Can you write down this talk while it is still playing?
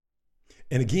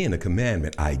And again, a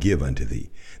commandment I give unto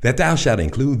thee, that thou shalt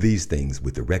include these things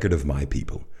with the record of my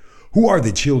people, who are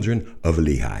the children of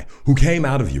Lehi, who came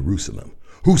out of Jerusalem,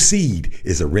 whose seed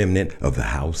is a remnant of the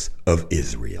house of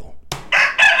Israel.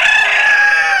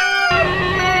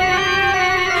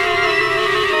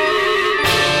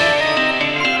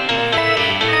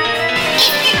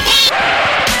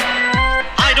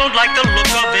 I don't like the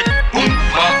look of it.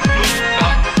 Oompa,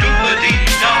 loompa,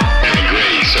 doo-a-dee-da. And a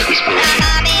gray circus parade.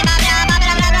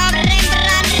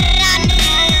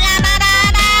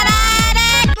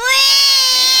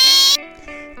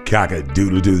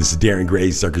 Cock-a-doodle-doo, this is Darren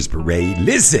Gray's Circus Parade.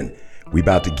 Listen, we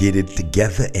about to get it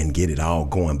together and get it all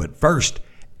going. But first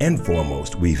and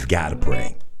foremost, we've got to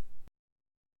pray.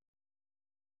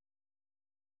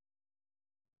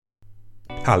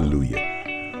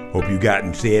 Hallelujah. Hope you got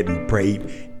and said and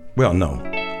prayed. Well, no,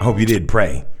 I hope you did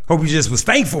pray. Hope you just was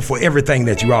thankful for everything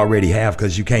that you already have,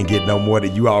 because you can't get no more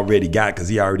than you already got, because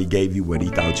he already gave you what he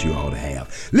thought you ought to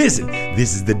have. Listen,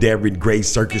 this is the Darren Gray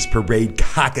Circus Parade.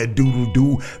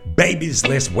 Cock-a-doodle-doo. Babies,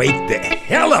 let's wake the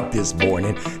hell up this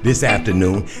morning, this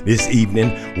afternoon, this evening,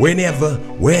 whenever,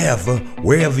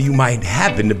 wherever you might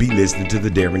happen to be listening to the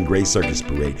Darren Gray Circus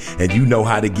Parade. And you know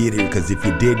how to get here, because if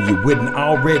you didn't, you wouldn't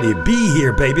already be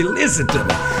here, baby. Listen to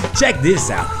me. Check this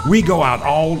out. We go out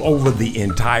all over the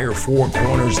entire four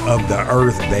corners of the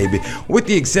earth, baby, with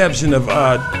the exception of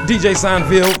DJ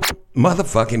Seinfeld,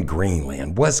 motherfucking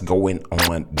Greenland. What's going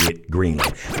on with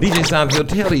Greenland? DJ Seinfeld,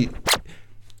 tell you.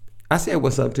 I said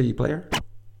what's up to you, player.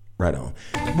 Right on.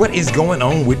 What is going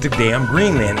on with the damn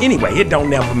Greenland? Anyway, it don't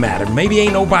never matter. Maybe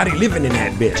ain't nobody living in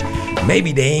that bitch.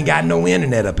 Maybe they ain't got no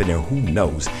internet up in there. Who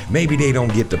knows? Maybe they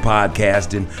don't get the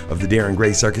podcasting of the Darren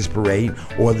Gray Circus Parade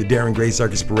or the Darren Gray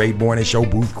Circus Parade Morning Show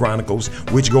Booth Chronicles,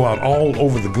 which go out all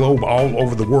over the globe, all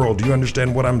over the world. Do you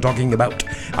understand what I'm talking about?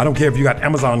 I don't care if you got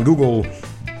Amazon, Google,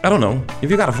 I don't know. If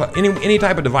you got any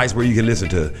type of device where you can listen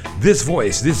to this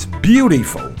voice, this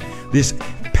beautiful, this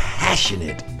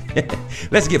passionate.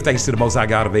 Let's give thanks to the Most High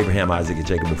God of Abraham, Isaac, and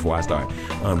Jacob before I start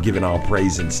giving all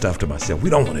praise and stuff to myself. We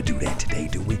don't want to do that today,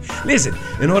 do we? Listen,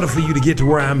 in order for you to get to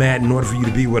where I'm at, in order for you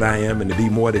to be what I am and to be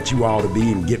more that you ought to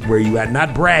be and get where you at,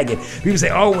 not bragging. People say,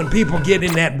 oh, when people get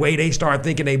in that way, they start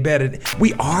thinking they better.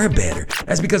 We are better.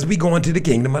 That's because we going to the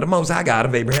kingdom of the Most High God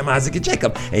of Abraham, Isaac, and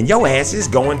Jacob. And your ass is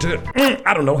going to,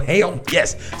 I don't know, hell.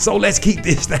 Yes. So let's keep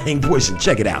this thing pushing.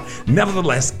 Check it out.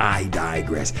 Nevertheless, I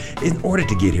digress. In order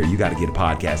to get here, you got to get a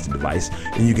podcasting device,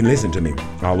 and you can listen to me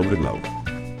all over the globe.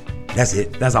 That's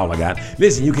it. That's all I got.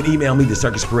 Listen, you can email me,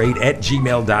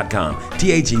 thecircusparade@gmail.com.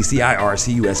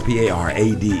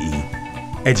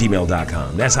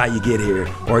 THECIRCUSPARADE@gmail.com. That's how you get here.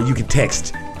 Or you can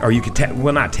text, or you can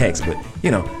well, not text, but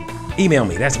email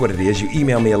me. That's what it is. You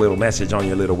email me a little message on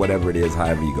your little whatever it is,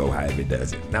 however you go, however it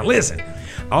does it. Now listen,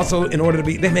 also in order to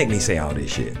be, they make me say all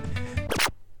this shit.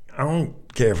 I don't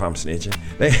care if I'm snitching.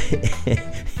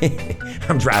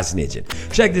 I'm dry snitching.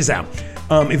 Check this out.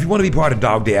 If you want to be part of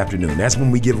Dog Day Afternoon, that's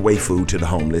when we give away food to the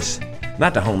homeless.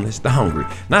 Not the homeless, the hungry.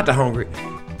 Not the hungry,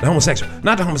 the homosexual.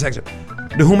 Not the homosexual,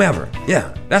 the whomever.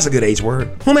 Yeah, that's a good H word.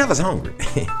 Whomever's hungry.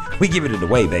 We give it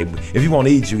away, baby. If you want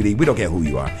to eat, you can eat. We don't care who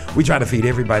you are. We try to feed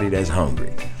everybody that's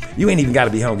hungry. You ain't even got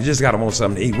to be hungry. You just got to want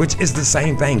something to eat, which is the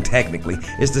same thing technically.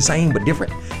 It's the same but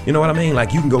different. You know what I mean?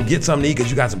 Like you can go get something to eat because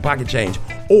you got some pocket change,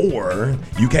 or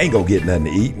you can't go get nothing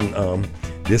to eat. And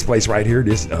this place right here,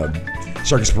 this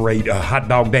Circus Parade hot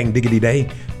dog dang diggity day,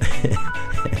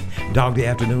 Dog Day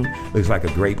Afternoon, looks like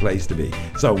a great place to be.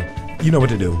 So you know what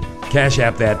to do. Cash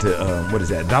app that to, what is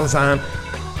that?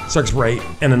 $, Circus Parade,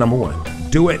 and the number 1.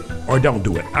 Do it or don't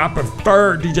do it. I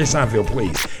prefer, DJ Seinfeld,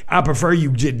 please. I prefer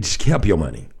you just help your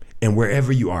money. And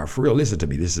wherever you are, for real, listen to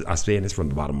me. I saying this from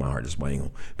the bottom of my heart. This way I ain't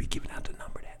gonna be giving out the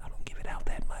number that I don't give it out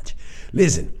that much.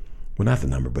 Listen, well, not the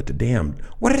number, but the damn,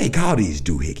 what do they call these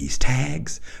doohickeys?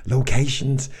 Tags,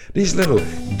 locations, these little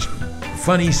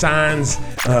funny signs,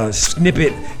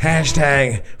 snippet,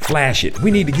 hashtag, flash it.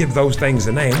 We need to give those things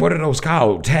a name. What are those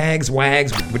called? Tags,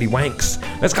 wags, bitty wanks.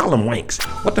 Let's call them wanks.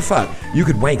 What the fuck? You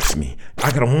could wanks me. I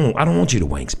don't want you to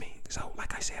wanks me. So,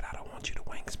 like I said, I don't want you to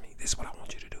wanks me. This is what I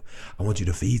want you to do. I want you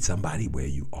to feed somebody where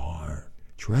you are.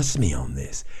 Trust me on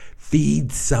this.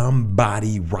 Feed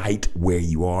somebody right where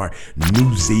you are.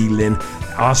 New Zealand,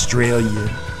 Australia,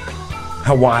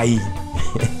 Hawaii,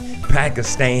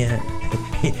 Pakistan,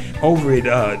 over at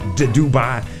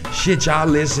Dubai. Shit, y'all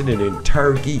listening in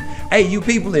Turkey. Hey, you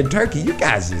people in Turkey, you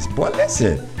guys is, boy,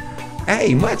 listen.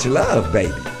 Hey, much love,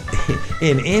 baby.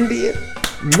 In India,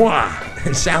 mwah.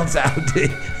 Shouts out to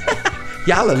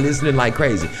Y'all are listening like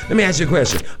crazy. Let me ask you a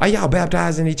question. Are y'all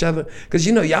baptizing each other? Because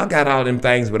you know y'all got all them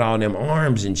things with all them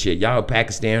arms and shit. Y'all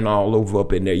Pakistan all over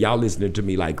up in there. Y'all listening to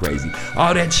me like crazy.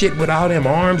 All that shit with all them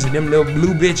arms and them little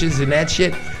blue bitches and that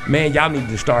shit. Man, y'all need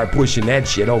to start pushing that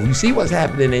shit over. You see what's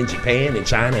happening in Japan and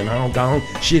China and Hong Kong?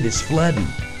 Shit is flooding.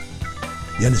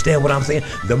 You understand what I'm saying?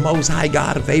 The Most High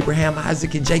God of Abraham,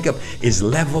 Isaac, and Jacob is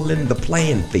leveling the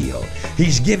playing field.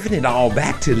 He's giving it all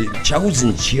back to the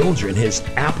chosen children, his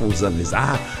apples of his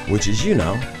eye, which is, you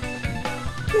know,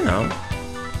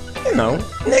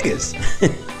 niggas.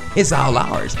 It's all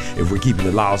ours if we're keeping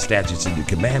the law, statutes, and the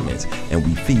commandments, and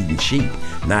we feeding sheep,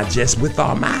 not just with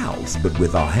our mouths, but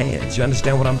with our hands. You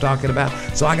understand what I'm talking about?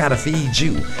 So I gotta feed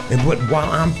you, and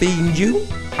while I'm feeding you,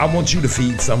 I want you to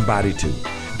feed somebody too.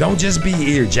 Don't just be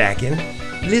ear-jacking.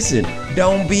 Listen,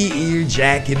 don't be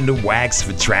ear-jacking the wax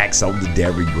for tracks on the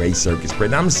Derry Gray Circus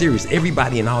Parade. I'm serious.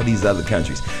 Everybody in all these other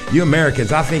countries, you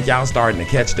Americans, I think y'all starting to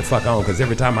catch the fuck on, because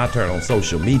every time I turn on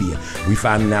social media, we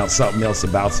finding out something else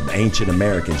about some ancient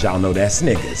Americans. Y'all know that's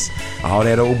niggas. All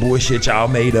that old bullshit y'all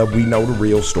made up, we know the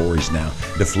real stories now.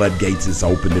 The floodgates is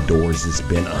open, the doors has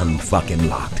been unfucking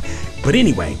locked. But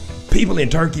anyway, people in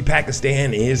Turkey,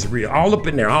 Pakistan, Israel, all up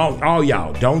in there, all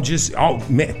y'all, don't just,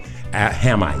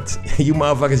 Hamites. You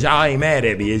motherfuckers, y'all ain't mad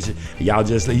at me, is you? Y'all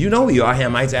just, you know you are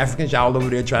Hamites, Africans, y'all over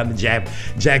there trying to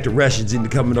jack the Russians into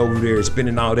coming over there and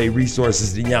spending all their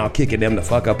resources, and y'all kicking them the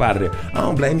fuck up out of there. I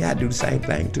don't blame you, I do the same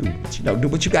thing too. But you know, do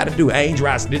what you gotta do. I ain't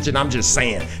dry snitching, I'm just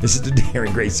saying. This is the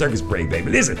Darren Gray Circus Parade, baby.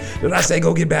 Listen, did I say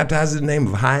go get baptized in the name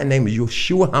of High, in the name of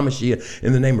Yeshua HaMashiach,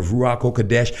 in the name of Ruach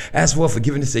HaKodesh? Ask for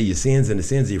forgiveness of your sins and the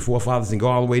sins of your forefathers and go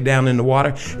all the way down in the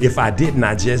water? If I didn't,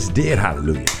 I just did.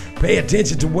 Hallelujah. Pay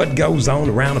attention to what goes on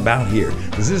around about here,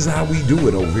 because this is how we do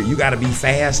it over here. You gotta be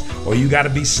fast or you gotta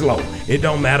be slow. It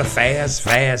don't matter, fast,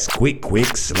 quick,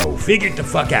 slow. Figure it the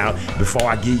fuck out before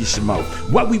I give you some more.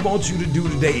 What we want you to do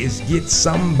today is get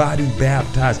somebody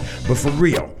baptized. But for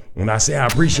real, when I say I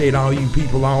appreciate all you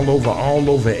people all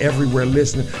over, everywhere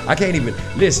listening, I can't even,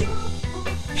 listen,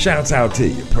 shouts out to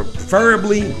you.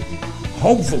 Preferably,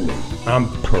 hopefully, I'm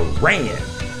praying.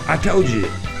 I told you,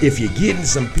 if you're getting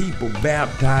some people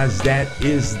baptized, that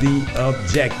is the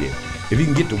objective. If you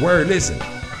can get the word, listen.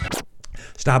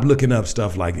 Stop looking up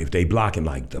stuff like if they blocking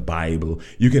like the Bible.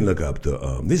 You can look up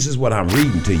the, this is what I'm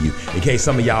reading to you in case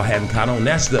some of y'all haven't caught on.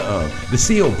 That's the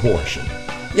seal portion.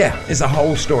 Yeah, it's a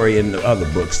whole story in the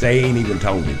other books. They ain't even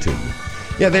told it to you.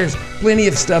 Yeah, there's plenty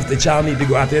of stuff that y'all need to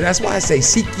go out there. That's why I say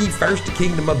seek ye first the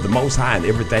kingdom of the Most High, and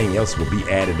everything else will be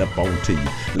added up onto you.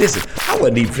 Listen, I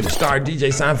wasn't even finna start DJ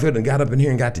Seinfeld and got up in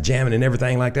here and got to jamming and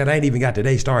everything like that. I ain't even got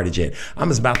today started yet. I'm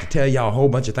just about to tell y'all a whole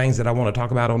bunch of things that I want to talk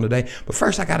about on today. But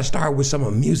first, I got to start with some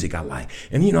of the music I like.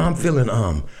 And you know, I'm feeling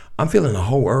a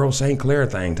whole Earl St. Clair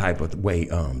thing type of way,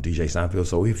 DJ Seinfeld.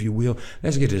 So if you will,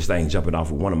 let's get this thing jumping off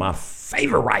with one of my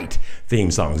favorite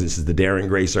theme songs. This is the Darren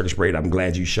Gray Circus Parade. I'm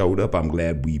glad you showed up. I'm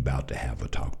glad we about to have a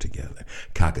talk together.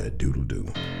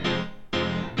 Cock-a-doodle-doo.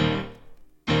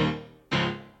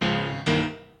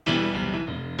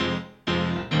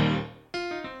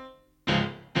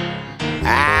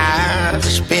 I've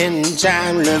spent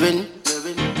time living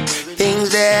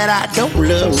things that I don't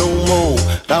love no more.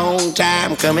 Long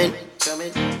time coming,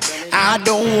 I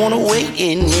don't wanna wait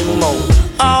anymore.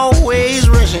 Always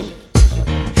rushing,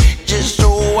 just so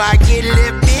I get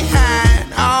left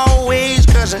behind. Always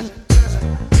cussing,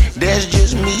 that's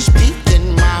just me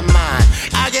speaking my mind.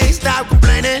 I can't stop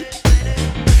complaining,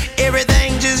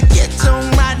 everything just gets on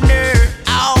my nerve.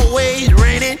 Always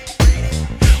raining,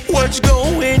 what's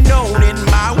going on in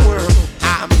my world?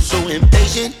 I'm so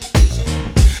impatient,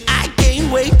 I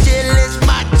can't wait till it's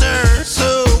my turn.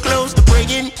 So close to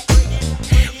breaking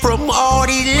from all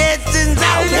these lessons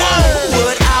I want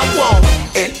what I want,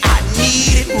 and I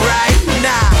need it right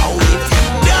now. If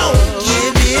you don't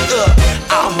give it up,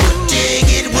 I'ma take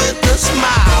it with a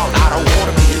smile. I don't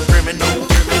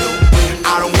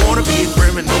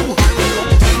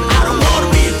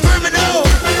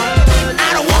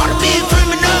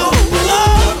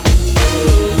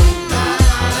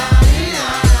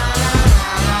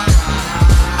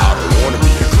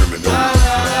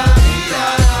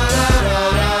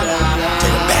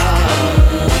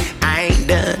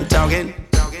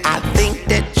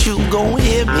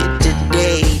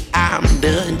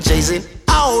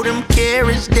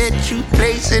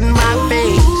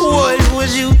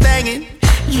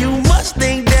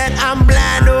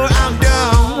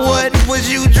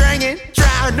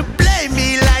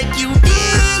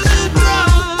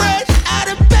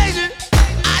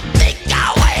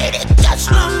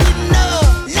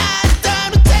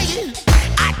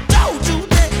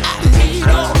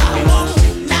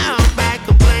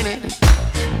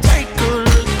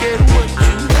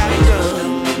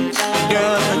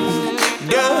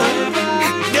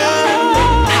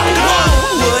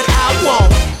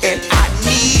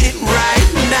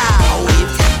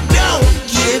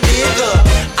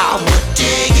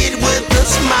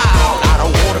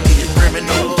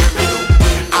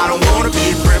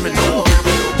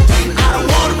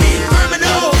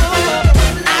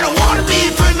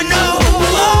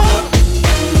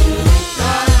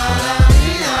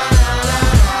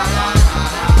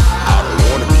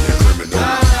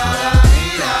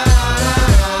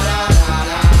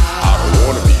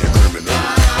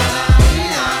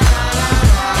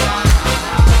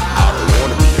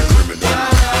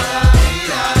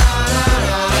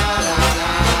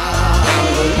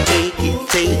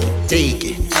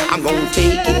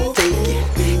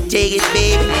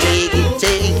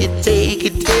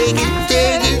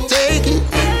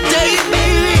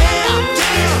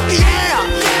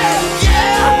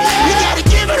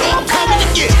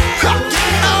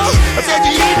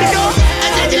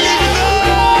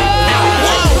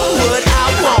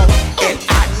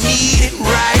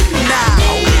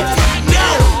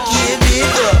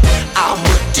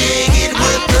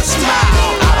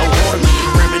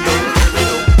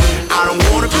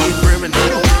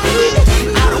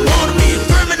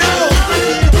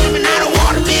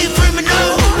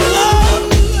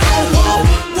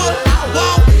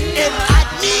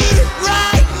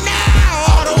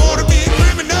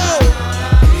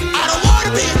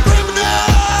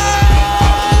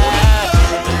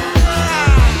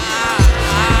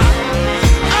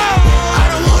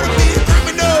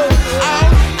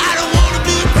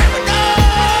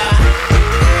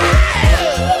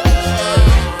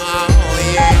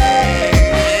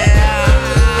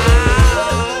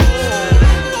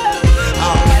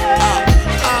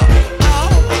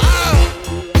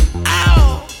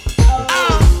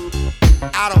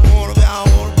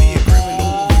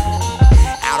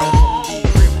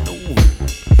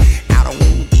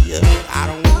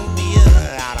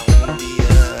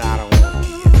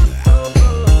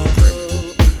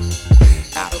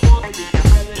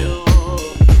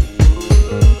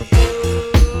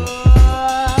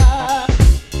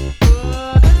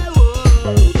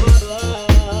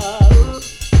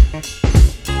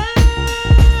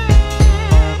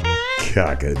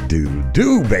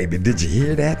Cock-a-doodle-doo, baby. Did you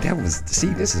hear that?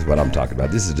 This is what I'm talking about.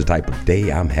 This is the type of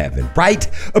day I'm having right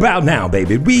about now,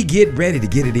 baby. We get ready to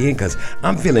get it in because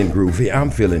I'm feeling groovy. I'm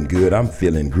feeling good. I'm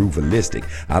feeling groovalistic.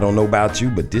 I don't know about you,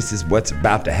 but this is what's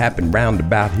about to happen round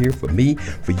about here for me,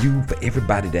 for you, for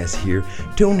everybody that's here.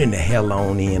 Tuning the hell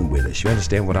on in with us. You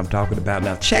understand what I'm talking about?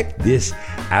 Now, check this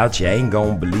out. You ain't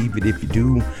gonna believe it if you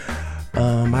do.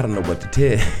 I don't know what to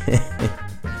tell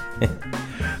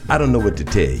I don't know what to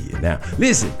tell you. Now,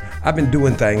 listen, I've been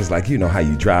doing things like, you know, how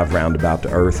you drive round about the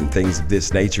earth and things of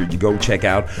this nature. You go check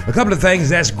out a couple of things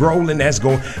that's growing, that's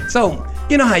going. So,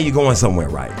 you know how you're going somewhere,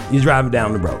 right? You're driving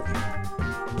down the road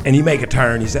and you make a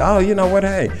turn. You say, oh, you know what,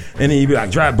 hey. And then you be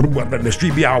like, drive, the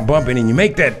street be all bumping, and you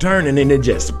make that turn, and then it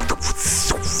just,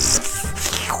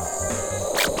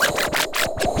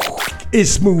 it's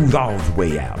smooth all the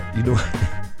way out. You know,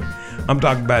 I'm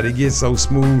talking about it gets so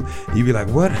smooth, you be like,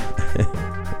 what?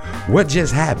 What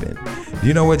just happened?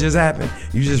 You know what just happened?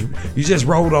 You just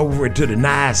rolled over to the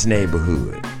nice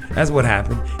neighborhood. That's what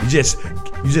happened. You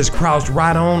just crossed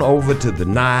right on over to the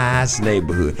nice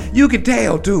neighborhood. You could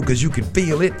tell too, because you could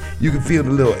feel it. You could feel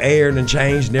the little air and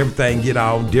change and everything get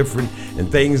all different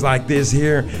and things like this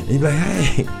here. And you be like,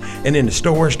 hey. And then the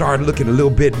store started looking a little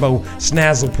bit more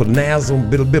snazzle,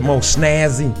 a bit more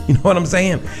snazzy. You know what I'm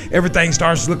saying? Everything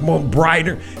starts to look more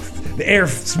brighter. The air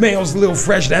smells a little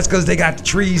fresh. That's because they got the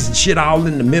trees and shit all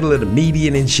in the middle of the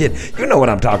median and shit. You know what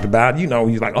I'm talking about. You know,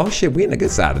 you're like, oh shit, we in the good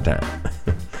side of town.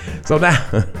 So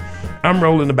now I'm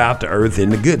rolling about the earth in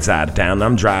the good side of town.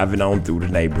 I'm driving on through the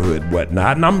neighborhood,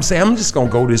 whatnot. And I'm saying, I'm just going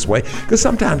to go this way. Because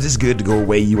sometimes it's good to go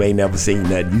away you ain't never seen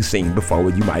nothing you seen before.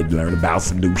 You might learn about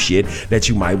some new shit that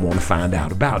you might want to find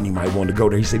out about. And you might want to go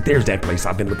there. You say, there's that place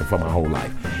I've been looking for my whole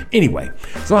life. Anyway,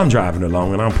 so I'm driving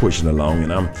along and I'm pushing along.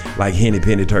 And I'm like Henny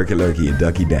Penny, Turkey Lurkey, and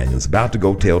Ducky Daniels about to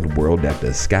go tell the world that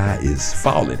the sky is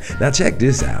falling. Now check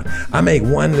this out. I make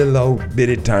one little old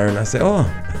bitty turn. I say,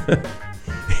 oh,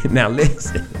 now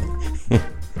listen.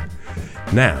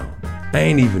 Now,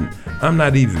 I'm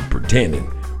not even pretending.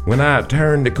 When I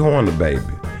turn the corner, baby,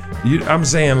 I'm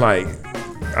saying I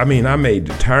made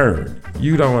the turn.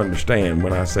 You don't understand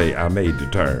when I say I made the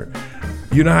turn.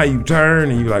 You know how you turn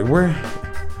and you're like,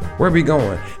 where we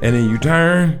going? And then you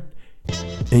turn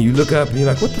and you look up and you're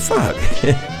like, what the fuck?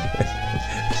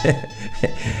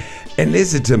 And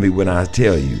listen to me when I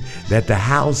tell you that the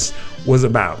house was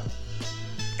about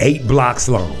 8 blocks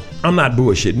long. I'm not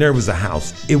bullshitting. There was a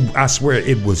house. I swear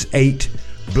it was 8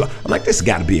 blocks. I'm like, this has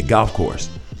got to be a golf course.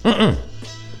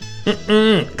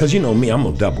 Because you know me, I'm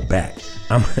going to double back.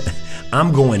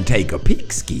 I'm going to take a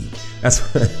peek ski. That's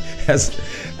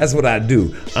what I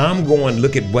do. I'm going to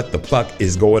look at what the fuck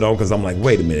is going on because I'm like,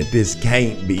 wait a minute, this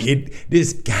can't be.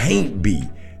 This can't be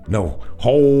no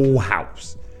whole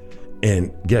house.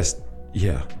 And guess,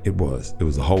 yeah, it was. It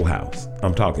was a whole house.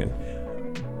 I'm talking.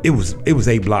 It was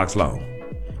 8 blocks long.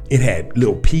 It had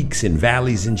little peaks and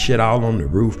valleys and shit all on the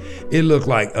roof. It looked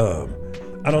like, I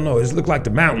don't know, it looked like the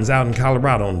mountains out in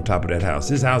Colorado on the top of that house.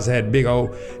 This house had big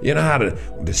old, you know how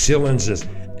the ceilings just,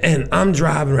 and I'm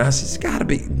driving around, I said, it's gotta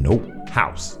be, nope,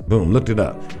 house. Boom, looked it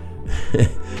up.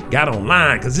 Got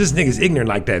online, because this nigga's ignorant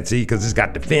like that, see, because it's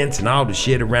got the fence and all the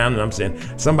shit around, and I'm saying,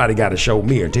 somebody got to show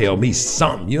me or tell me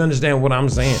something. You understand what I'm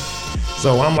saying?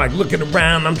 So I'm like looking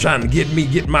around, I'm trying to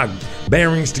get my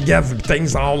bearings together,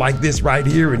 things all like this right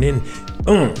here, and then,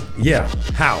 yeah,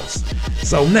 house.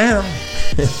 So now,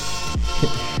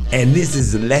 and this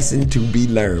is a lesson to be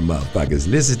learned, motherfuckers.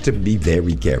 Listen to me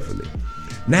very carefully.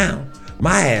 Now,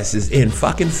 my ass is in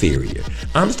fucking inferior.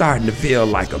 I'm starting to feel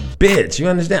like a bitch. You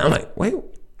understand? I'm like, wait,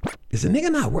 is a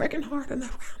nigga not working hard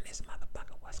enough around this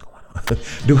motherfucker? What's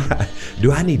going on?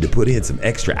 Do I need to put in some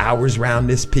extra hours around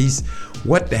this piece?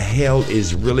 What the hell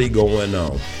is really going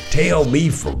on? Tell me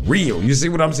for real. You see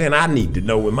what I'm saying? I need to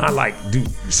know. Am I like, dude,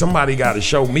 somebody got to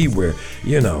show me where,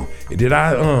 you know, did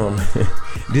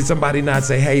somebody not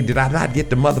say, hey, did I not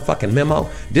get the motherfucking memo?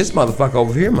 This motherfucker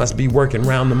over here must be working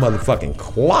around the motherfucking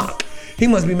clock. He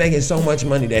must be making so much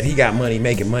money that he got money,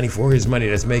 making money for his money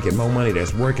that's making more money,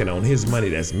 that's working on his money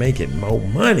that's making more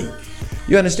money.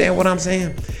 You understand what I'm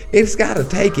saying? It's got to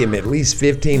take him at least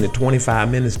 15 to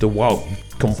 25 minutes to walk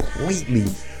completely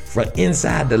from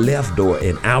inside the left door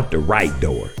and out the right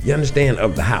door. You understand?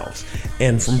 Of the house.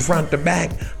 And from front to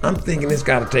back, I'm thinking it's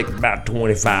got to take about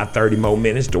 25, 30 more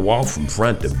minutes to walk from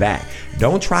front to back.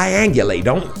 Don't triangulate.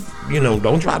 Don't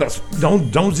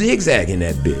zigzag in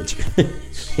that bitch.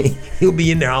 He'll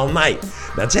be in there all night.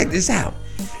 Now check this out.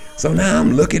 So now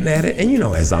I'm looking at it, and you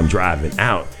know, as I'm driving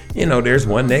out, you know, there's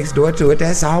one next door to it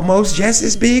that's almost just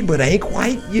as big, but ain't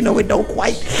quite, you know, it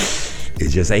It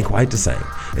just ain't quite the same.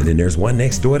 And then there's one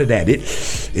next door to that. They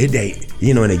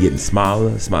you know, and they're getting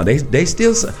smaller. They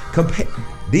still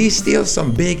these still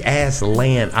some big ass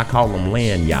land. I call them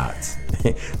land yachts.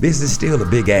 This is still a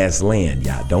big ass land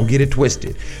yacht. Don't get it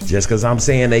twisted. Just because I'm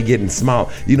saying they getting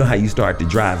small. You know how you start to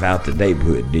drive out the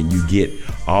neighborhood, then you get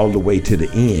all the way to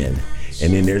the end.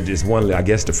 And then there's just one, I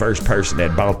guess the first person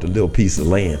that bought the little piece of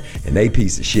land, and they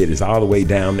piece of shit is all the way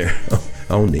down there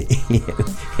on the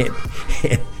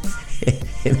end.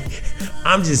 And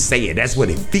I'm just saying, that's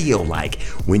what it feel like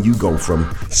when you go from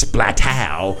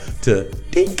splatow to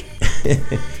dink.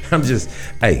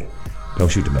 Hey, don't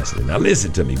shoot the messenger. Now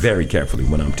listen to me very carefully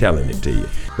when I'm telling it to you.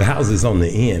 The houses on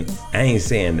the end, I ain't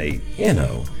saying they, you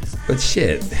know, but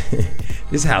shit,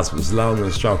 this house was long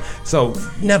and strong. So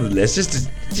nevertheless,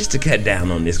 just to cut down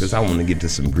on this, because I want to get to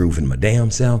some groove in my damn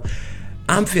self,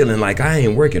 I'm feeling like I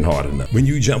ain't working hard enough. When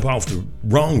you jump off the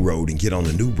wrong road and get on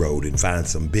the new road and find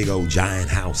some big old giant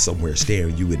house somewhere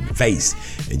staring you in the face,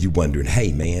 and you wondering,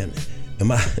 hey man,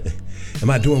 am I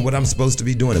doing what I'm supposed to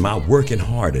be doing? Am I working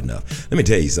hard enough? Let me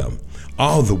tell you something.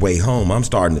 All the way home, I'm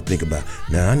starting to think about,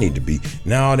 now I need to be,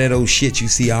 now all that old shit you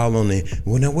see all on there,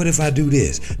 well now what if I do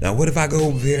this? Now what if I go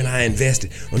over here and I invest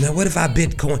it? Well now what if I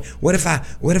Bitcoin? What?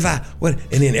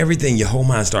 And then everything, your whole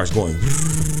mind starts going,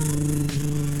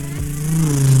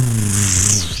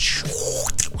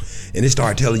 and it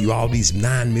started telling you all these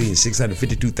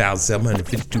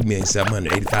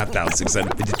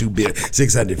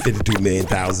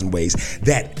 9,652,752,785,652,652,000 ways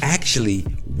that actually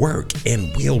work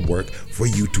and will work for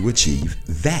you to achieve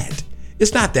that.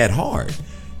 It's not that hard.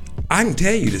 I can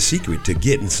tell you the secret to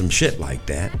getting some shit like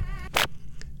that.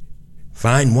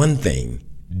 Find one thing,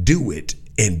 do it,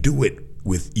 and do it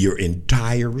with your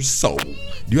entire soul. Do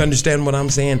you understand what I'm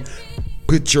saying?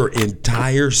 Put your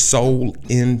entire soul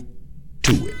into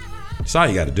it. That's all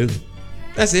you got to do.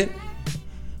 That's it.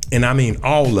 And I mean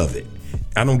all of it.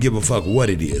 I don't give a fuck what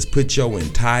it is. Put your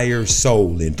entire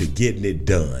soul into getting it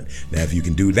done. Now, if you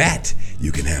can do that,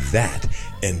 you can have that.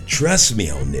 And trust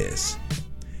me on this.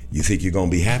 You think you're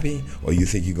going to be happy, or you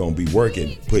think you're going to be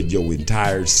working? Put your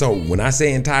entire soul. When I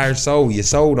say entire soul, your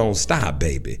soul don't stop,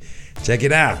 baby. Check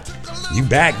it out. You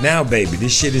back now, baby.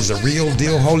 This shit is a real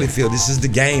deal, Holyfield. This is the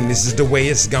game. This is the way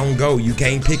it's gonna go. You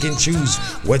can't pick and choose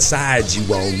what sides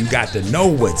you on. You got to know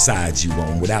what sides you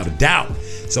on without a doubt.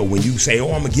 So when you say,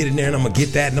 oh, I'm gonna get in there and I'm gonna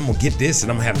get that and I'm gonna get this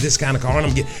and I'm gonna have this kind of car and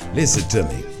I'm gonna get, listen to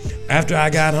me. After I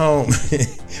got home,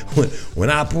 when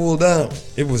I pulled up,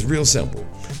 it was real simple.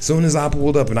 As soon as I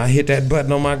pulled up and I hit that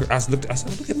button on my, I said,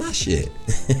 look at my shit.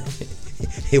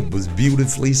 It was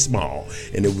beautifully small,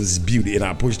 and it was beauty. And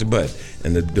I pushed the button,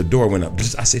 and the door went up.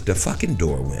 I said, the fucking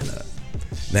door went up.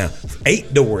 Now,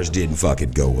 8 doors didn't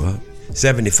fucking go up.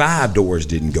 75 doors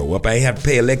didn't go up. I ain't have to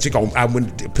pay electric on. I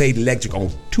went to pay electric on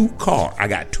 2 cars. I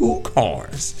got 2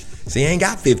 cars. See, I ain't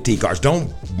got 15 cars.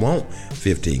 Don't want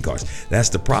 15 cars. That's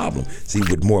the problem. See,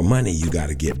 with more money, you got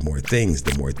to get more things.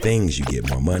 The more things you get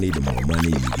more money. The more money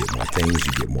you get more things.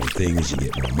 You get more things. You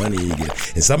get more money. You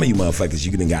get. And some of you motherfuckers,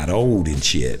 you done got old and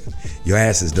shit. Your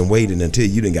asses done waited until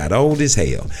you done got old as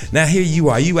hell. Now here you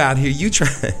are. You out here. You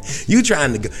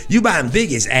trying to go. You buying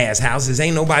biggest ass houses.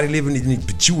 Ain't nobody living in it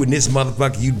but you and this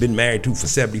motherfucker you've been married to for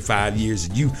 75 years.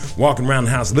 And you walking around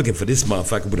the house looking for this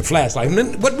motherfucker with a flashlight.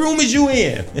 What room is you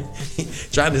in?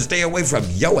 Trying to stay away from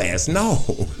your ass. No,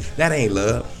 that ain't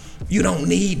love. You don't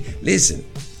need, listen,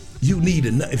 you need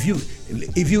enough.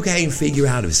 If you can't figure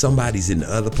out if somebody's in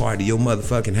the other part of your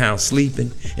motherfucking house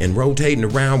sleeping and rotating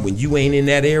around when you ain't in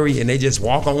that area and they just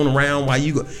walk on around while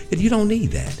you go, you don't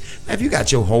need that. Now, if you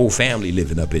got your whole family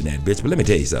living up in that bitch, but let me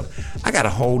tell you something. I got a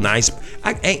whole nice,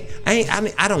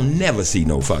 I don't never see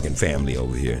no fucking family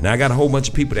over here. Now I got a whole bunch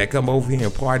of people that come over here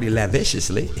and party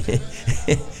lavishously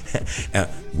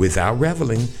without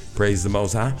reveling. Praise the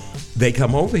Most High. They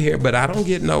come over here, but I don't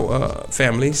get no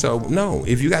family. So no,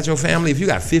 if you got your family, if you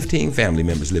got 15 family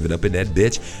members living up in that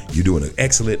bitch, you're doing an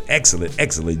excellent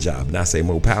job. And I say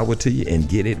more power to you, and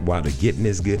get it while the getting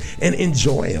is good, and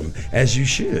enjoy them as you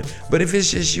should. But if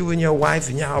it's just you and your wife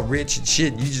and y'all rich and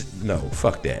shit, you just, no,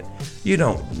 fuck that. You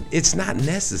don't, it's not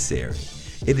necessary.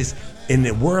 It is in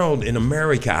the world, in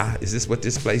America, is this what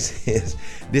this place is?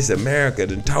 This America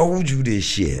done told you this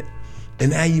shit.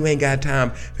 And now you ain't got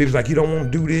time. People's like, you don't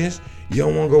want to do this? You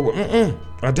don't want to go?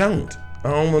 I don't.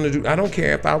 I don't want to do. I don't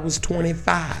care if I was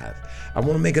 25. I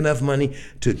want to make enough money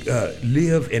to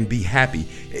live and be happy.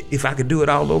 If I could do it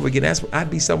all over again,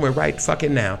 I'd be somewhere right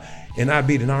fucking now, and I'd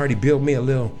be already built me a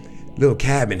little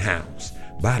cabin house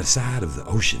by the side of the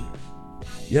ocean.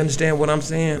 You understand what I'm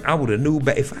saying? I would have knew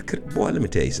back if I could. Boy, let me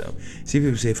tell you something. See,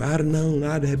 people say if I'd have known,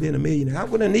 I'd have been a millionaire. I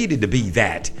wouldn't have needed to be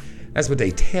that. That's what they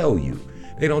tell you.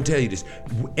 They don't tell you this.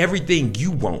 Everything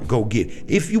you want, go get.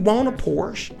 If you want a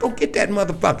Porsche, go get that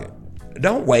motherfucker.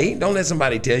 Don't wait. Don't let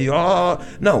somebody tell you, oh,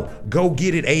 no. Go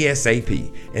get it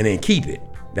ASAP and then keep it.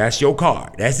 That's your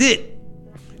car. That's it.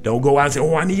 Don't go out and say,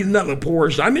 oh, I need another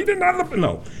Porsche. I need another.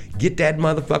 No. Get that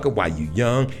motherfucker while you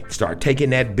young. Start taking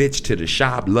that bitch to the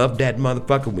shop. Love that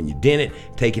motherfucker. When you did it,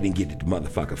 take it and get the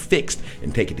motherfucker fixed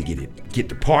and take it to get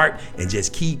the part and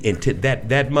just keep until that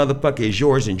motherfucker is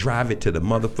yours and drive it till the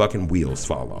motherfucking wheels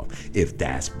fall off. If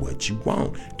that's what you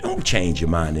want. Don't change your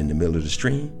mind in the middle of the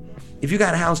stream. If you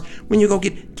got a house, when you go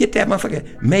get that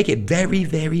motherfucker, make it very,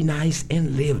 very nice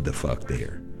and live the fuck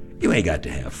there. You ain't got to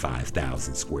have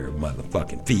 5,000 square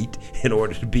motherfucking feet in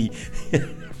order to be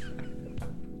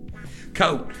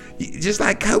coat. Just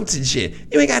like coats and shit.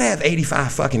 You ain't got to have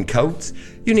 85 fucking coats.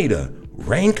 You need a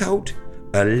raincoat,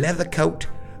 a leather coat,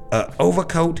 a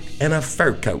overcoat, and a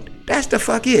fur coat. That's the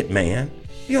fuck it, man.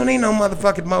 You don't need no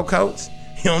motherfucking more coats.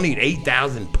 You don't need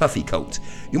 8,000 puffy coats.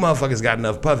 You motherfuckers got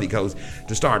enough puffy coats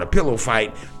to start a pillow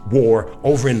fight war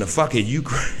over in the fucking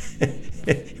Ukraine.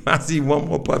 I see one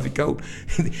more puffy coat.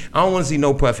 I don't want to see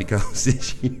no puffy coats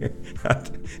this year.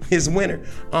 It's winter.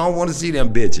 I don't want to see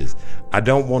them bitches. I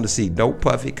don't want to see no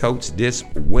puffy coats this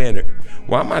winter.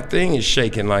 Why my thing is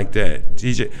shaking like that?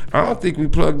 DJ, I don't think we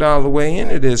plugged all the way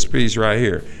into this piece right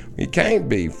here. It can't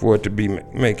be for it to be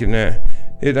making that.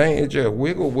 It ain't. It just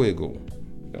wiggle.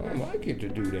 I don't like it to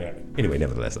do that. Anyway,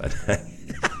 nevertheless,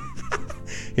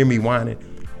 hear me whining.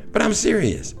 But I'm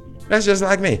serious. That's just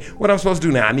like me. What I'm supposed to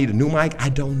do now, I need a new mic? I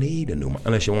don't need a new mic.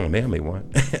 Unless you want to mail me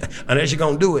one. Unless you're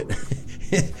going to do it.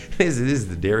 This is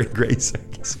the Darren Gray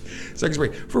Circus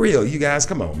Break. For real, you guys,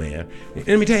 come on, man. And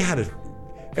let me tell you how to,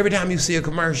 every time you see a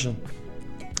commercial,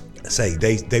 say,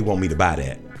 they want me to buy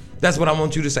that. That's what I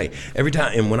want you to say. Every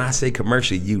time, and when I say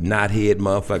commercial, you knothead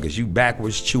motherfuckers, you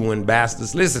backwards chewing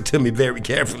bastards, listen to me very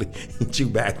carefully. Chew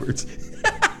backwards.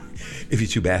 If you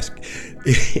chew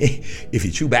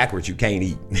backwards, you can't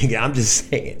eat. Nigga, I'm just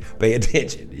saying, pay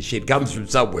attention. This shit comes from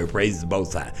somewhere, praises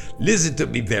both sides. Listen to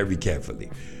me very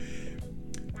carefully.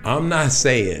 I'm not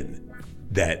saying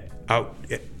that,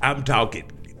 I'm talking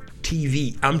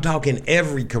TV, I'm talking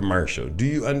every commercial. Do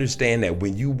you understand that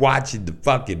when you watch the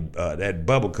fucking, that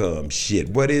bubblegum shit,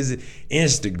 what is it?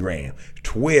 Instagram,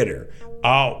 Twitter,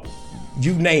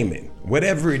 you name it.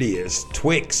 Whatever it is,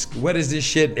 Twix, what is this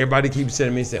shit? Everybody keeps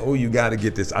sending me saying, oh, you gotta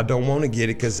get this. I don't wanna get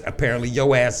it because apparently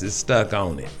your ass is stuck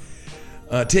on it.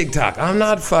 TikTok, I'm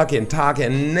not fucking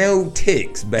talking no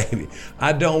ticks, baby.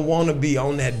 I don't wanna be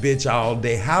on that bitch all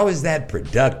day. How is that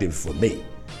productive for me?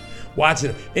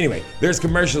 Watching, anyway, there's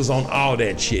commercials on all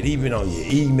that shit, even on your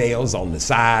emails on the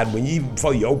side.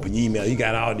 Before you open your email, you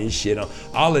got all this shit on.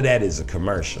 All of that is a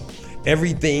commercial.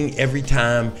 Everything, every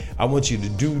time, I want you to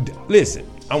do, listen,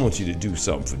 I want you to do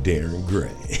something for Darren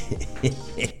Gray.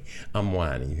 I'm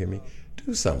whining, you hear me?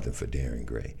 Do something for Darren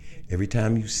Gray. Every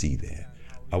time you see that,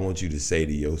 I want you to say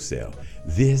to yourself,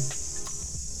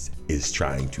 this is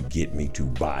trying to get me to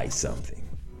buy something.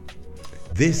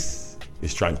 This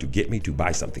is trying to get me to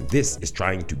buy something. This is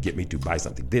trying to get me to buy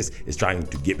something. This is trying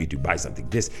to get me to buy something.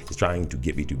 This is trying to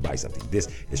get me to buy something. This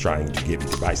is trying to get me to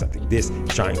buy something. This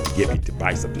is trying to get me to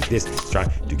buy something. This is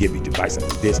trying to get me to buy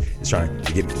something. This is trying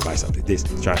to get me to buy something. This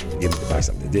is trying to get me to buy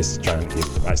something. This is trying to get me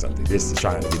to buy something. This is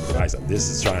trying to get me to buy something. This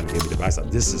is trying to get me to buy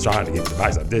something. This is trying to get me to buy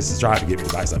something. This is trying to get me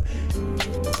to buy something.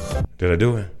 Did I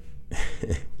do it?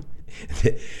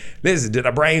 Listen, did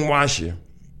I brainwash you?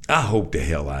 I hope the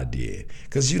hell I did.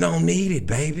 Because you don't need it,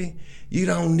 baby. You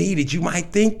don't need it. You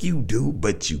might think you do,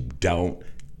 but you don't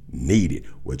need it.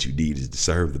 What you need is to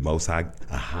serve the Most High,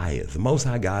 the Most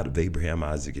High God of Abraham,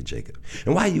 Isaac, and Jacob.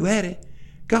 And while you at it,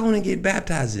 go on and get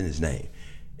baptized in his name.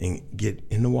 And get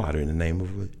in the water in the name of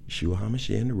Yeshua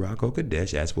HaMashiach and the Ruach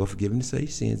HaKodesh. Ask for forgiveness of your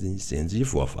sins and your sins of your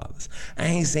forefathers. I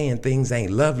ain't saying things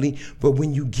ain't lovely, but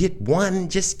when you get one,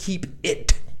 just keep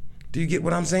it. Do you get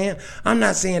what I'm saying? I'm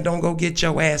not saying don't go get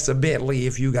your ass a Bentley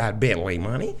if you got Bentley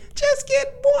money. Just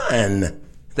get one.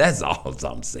 That's all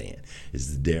I'm saying.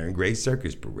 It's the Darren Gray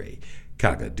Circus Parade.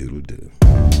 Cock-a-doodle-doo.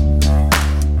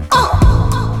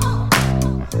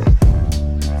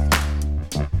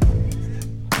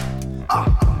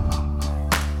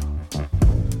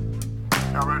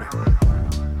 Y'all ready?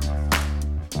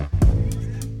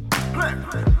 Play.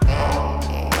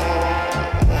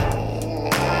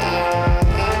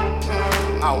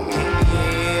 Oh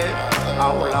yeah,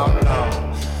 oh Lord, Lord.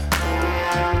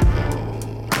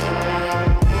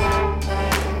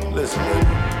 Listen, baby.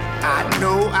 I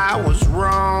know I was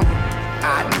wrong.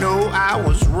 I know I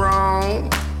was wrong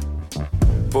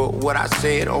for what I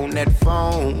said on that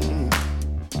phone.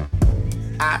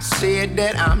 I said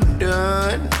that I'm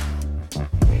done,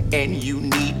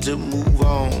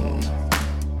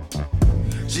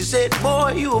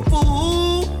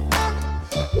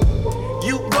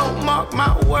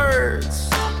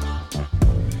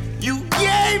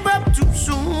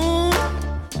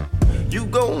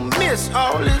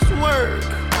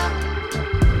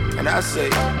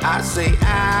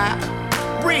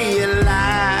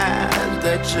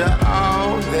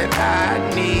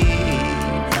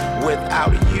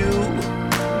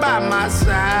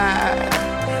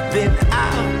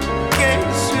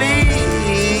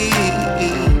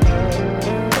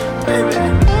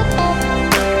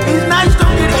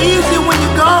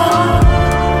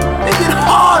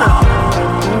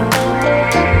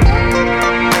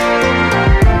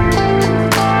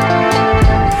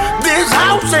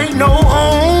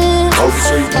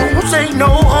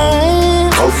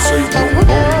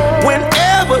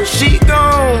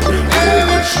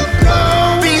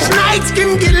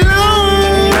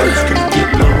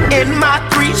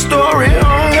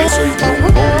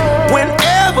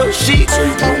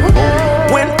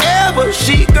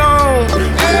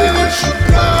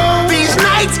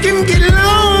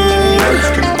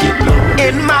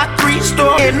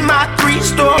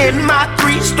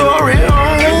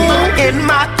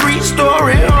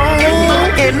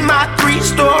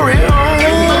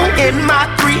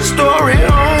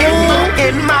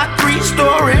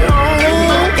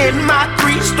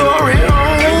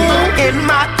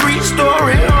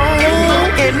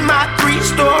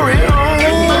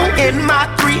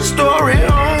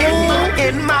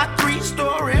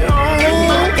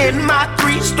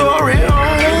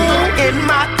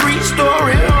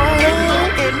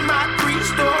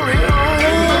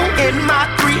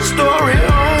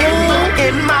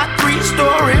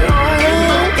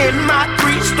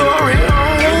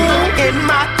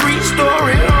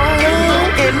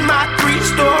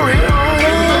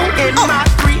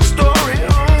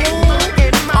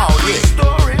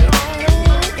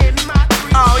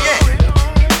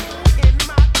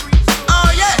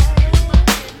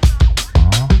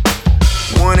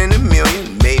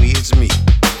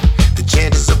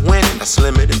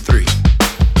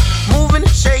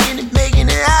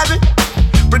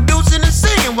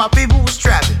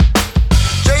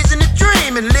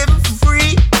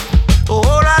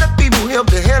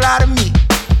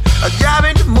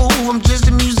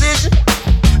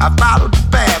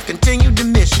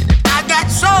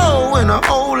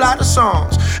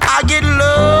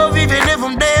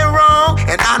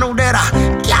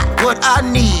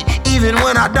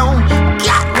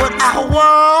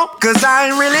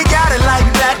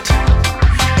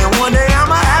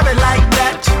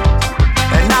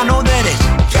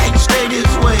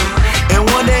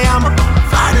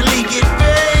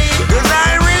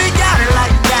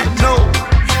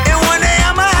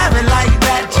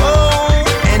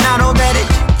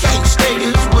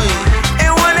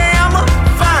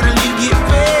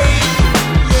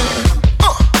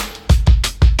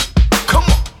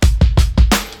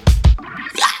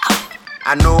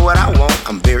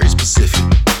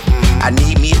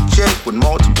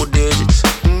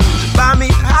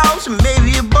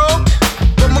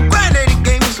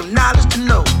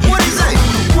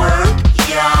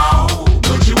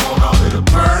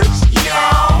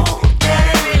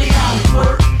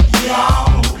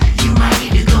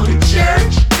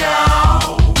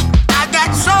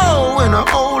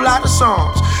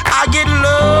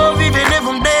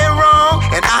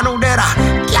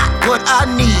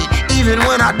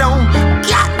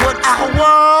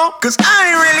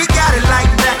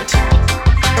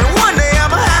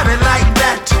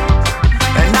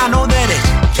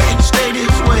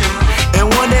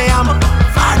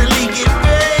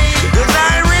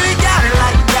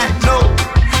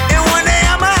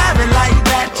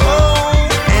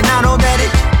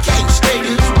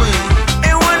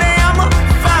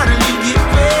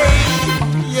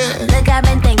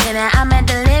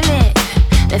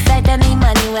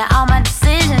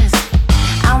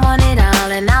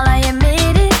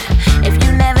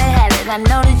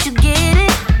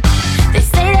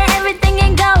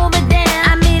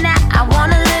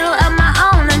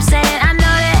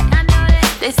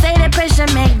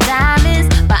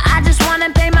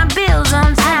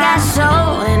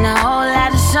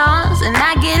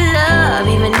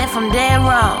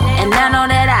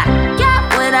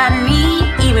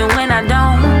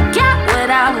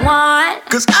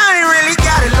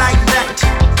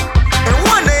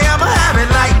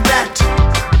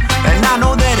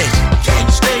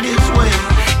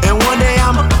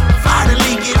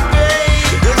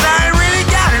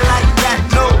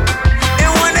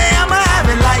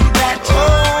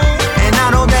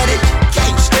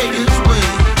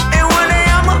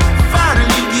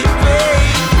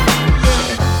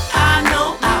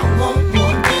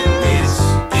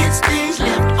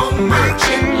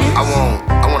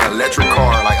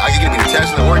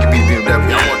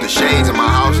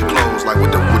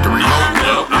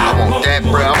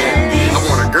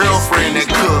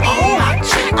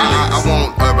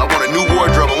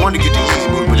 wanted to get the easy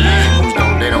moves, but the easy moves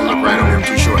they don't look right on them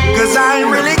too short. Cause I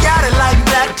ain't really got it like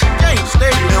that.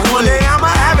 And one day I'ma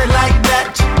have it like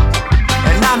that.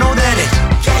 And I know that it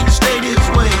can't stay this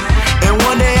way. And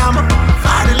one day I'ma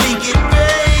finally get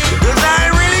paid. Cause I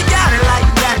ain't really got it like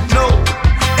that, no.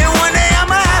 And one day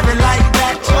I'ma have it like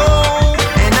that. Oh,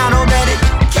 and I know that it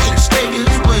can't stay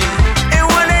this way. And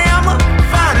one day I'ma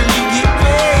finally get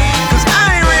paid. Cause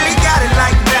I ain't really got it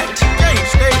like that.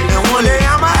 And one day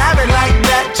I'ma have it like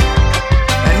that.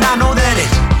 And I know that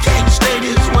it can't stay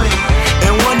this way.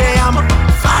 And one day I'ma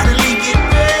finally get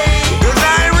paid. Cause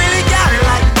I ain't really got it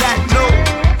like that, no.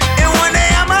 And one day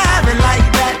I'ma have it like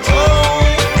that. Oh,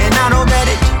 and I know that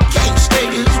it can't stay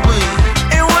this way.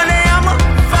 And one day I'ma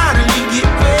finally get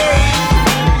paid.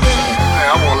 Hey,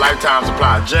 I want lifetime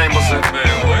supply. Jameson.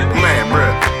 Man,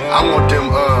 bruh, I want them,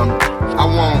 I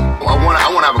want to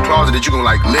have a closet that you can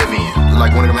like live in.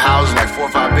 Like one of them houses, like 4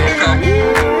 or 5 bedrooms.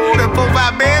 Ooh, that 4 or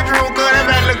 5 bedroom, girl, that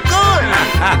man look good.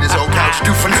 This old couch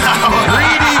do for now.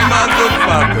 Greedy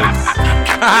motherfuckers.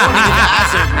 I want to get the eye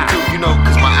surgery too, you know,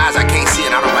 cause my eyes I can't see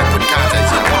and I don't like putting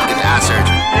contacts in. I want to get the eye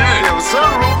surgery. Yeah, with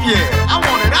sunroof, yeah. I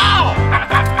want it all.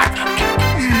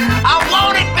 I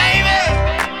want it, baby.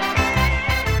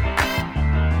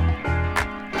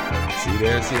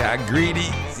 See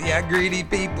how greedy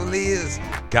people is.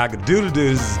 Cock-a-doodle-doo,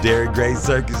 this is Derek Gray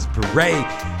Circus Parade.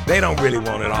 They don't really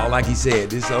want it all. Like he said,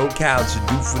 this old couch should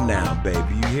do for now,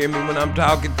 baby. You hear me when I'm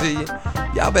talking to you?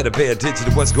 Y'all better pay attention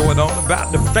to what's going on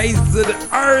about the face of the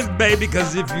earth, baby,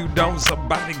 because if you don't,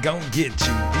 somebody gon' get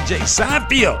you. DJ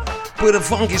Seinfeld put a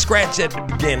funky scratch at the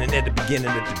beginning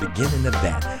of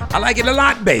that. I like it a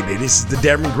lot, baby. This is the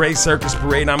Derek Gray Circus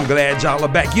Parade. I'm glad y'all are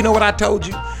back. You know what I told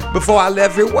you before I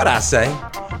left here? What I say?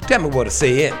 Tell me what I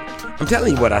said. I'm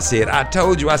telling you what I said. I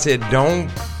told you, I said, don't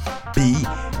be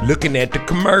looking at the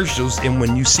commercials, and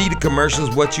when you see the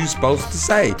commercials, what you supposed to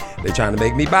say. They're trying to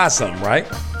make me buy something, right?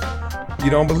 You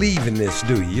don't believe in this,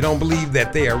 do you? You don't believe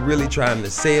that they are really trying to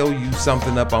sell you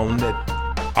something up on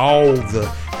that, all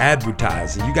the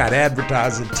advertising. You got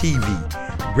advertising,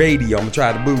 TV, radio. I'm gonna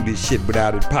try to move this shit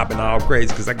without it popping all crazy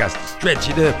because I got to stretch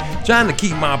it up. Trying to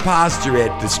keep my posture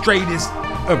at the straightest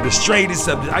of the straightest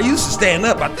of the, I used to stand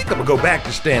up. I think I'm gonna go back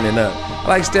to standing up. I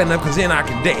like standing up because then I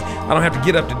can dance. I don't have to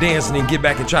get up to dance and then get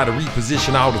back and try to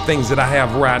reposition all the things that I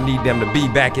have where I need them to be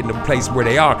back in the place where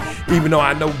they are. Even though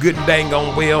I know good and dang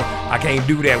on well, I can't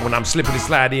do that when I'm slipping and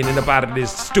sliding in and up out of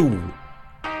this stool.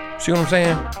 See what I'm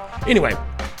saying? Anyway,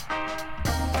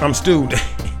 I'm stool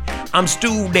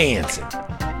dancing.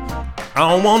 I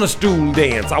don't want a stool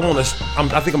dance. I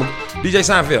think I'm DJ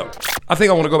Seinfeld. I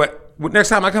think I want to go back. Next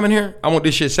time I come in here, I want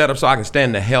this shit set up so I can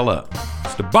stand the hell up.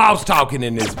 It's the boss talking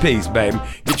in this piece, baby.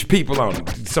 Get your people on.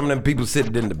 Some of them people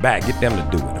sitting in the back, get them to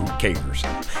do it. I'm caterers.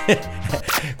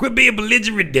 Quit being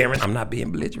belligerent, Darren. I'm not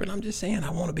being belligerent. I'm just saying I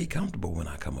want to be comfortable when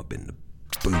I come up in the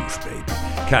booth, baby.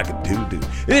 Cock-a-doodle-doo.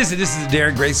 This is the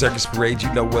Derek Gray Circus Parade.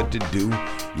 You know what to do.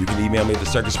 You can email me at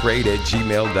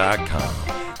thecircusparade@gmail.com.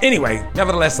 Anyway,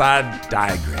 nevertheless, I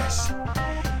digress.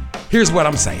 Here's what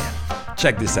I'm saying.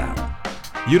 Check this out.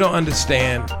 You don't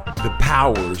understand the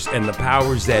powers and the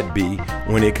powers that be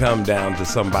when it come down to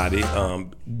somebody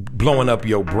blowing up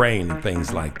your brain and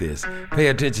things like this. Pay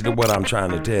attention to what I'm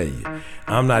trying to tell you.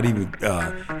 I'm not even,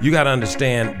 you got to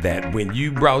understand that when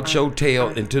you brought your tail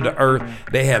into the earth,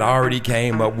 they had already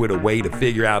came up with a way to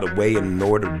figure out a way in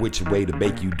order which way to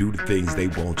make you do the things they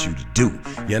want you to do.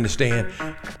 You understand?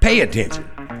 Pay attention.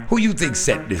 Who you think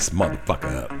set this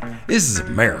motherfucker up? This is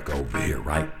America over here,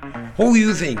 right? Who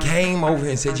you think came over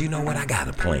and said, you know what, I got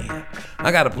a plan.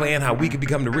 I got a plan how we could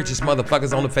become the richest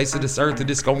motherfuckers on the face of this earth, and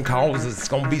this gonna cause us, it's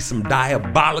gonna be some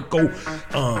diabolical,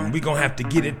 we gonna have to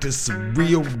get into some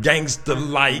real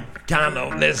gangster-like, kind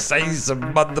of, let's say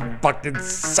some motherfucking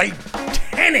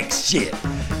satanic shit.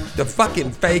 The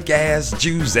fucking fake-ass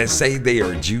Jews that say they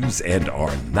are Jews and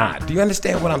are not. Do you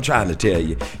understand what I'm trying to tell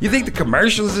you? You think the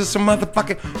commercials is some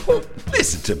motherfucking... Well,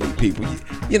 listen to me, people.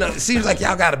 You know, it seems like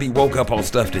y'all gotta be woke up on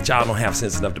stuff that y'all don't have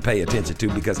sense enough to pay attention to,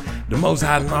 because the Most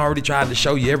High already tried to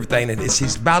show you everything, and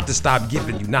he's about to stop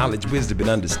giving you knowledge, wisdom, and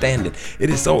understanding. It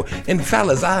is so... And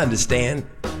fellas, I understand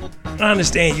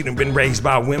you done been raised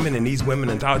by women, and these women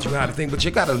done taught you how to think, but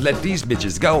you gotta let these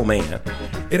bitches go, man.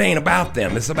 It ain't about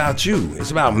them, it's about you.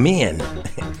 It's about men.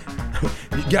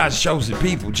 God's chosen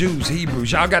people, Jews,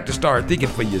 Hebrews. Y'all got to start thinking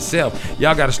for yourself.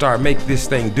 Y'all got to start make this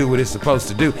thing do what it's supposed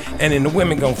to do. And then the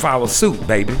women gonna follow suit,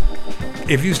 baby.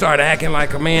 If you start acting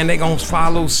like a man, they gonna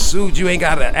follow suit. You ain't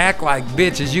gotta act like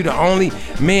bitches. You the only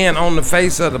men on the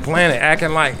face of the planet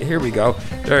acting like, here we go,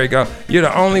 there you go. You're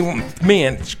the only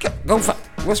men. Go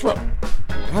what's wrong?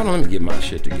 Hold on, let me get my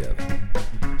shit together.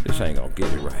 This ain't gonna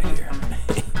get it right here.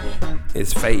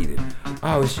 It's faded.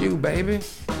 Oh, it's you, baby.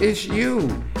 It's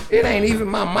you. It ain't even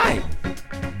my mic.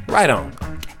 Right on.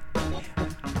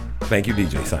 Thank you,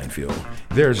 DJ Seinfeld.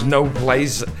 There's no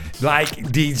place like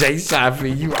DJ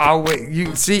Seinfeld.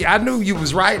 You see, I knew you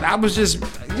was right. I was just,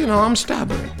 I'm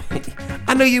stubborn.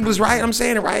 I knew you was right. I'm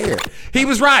saying it right here. He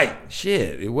was right.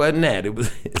 Shit, it wasn't that. It was.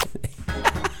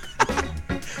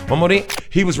 One more thing.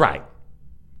 He was right.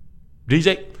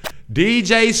 DJ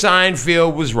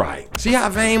Seinfeld was right. See how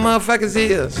vain motherfuckers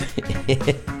is?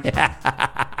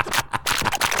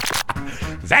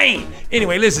 Vain.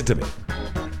 Anyway, listen to me.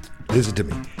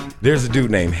 There's a dude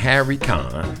named Harry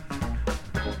Conn,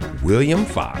 William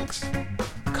Fox,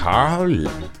 Carl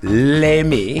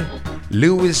Lemmy,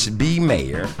 Louis B.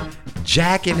 Mayer,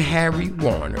 Jack and Harry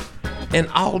Warner, and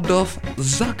Adolf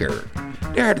Zucker.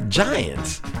 They're the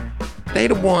giants. They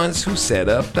the ones who set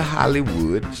up the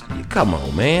Hollywood. Come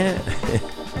on, man.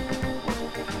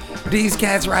 These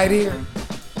cats right here,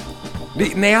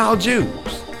 they all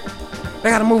Jews. They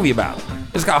got a movie about them.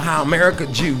 It's called How America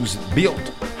Jews Built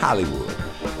Hollywood.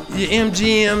 Your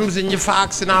MGMs and your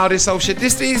Fox and all this old shit.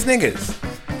 These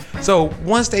niggas. So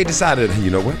once they decided, you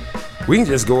know what? We can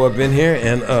just go up in here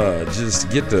and just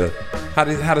get the, how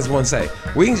does one say?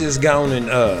 We can just go on and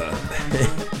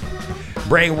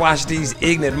brainwash these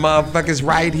ignorant motherfuckers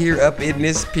right here up in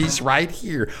this piece right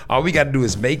here. All we got to do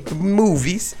is make the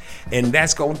movies, and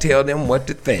that's going to tell them what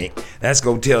to think. That's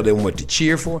going to tell them what to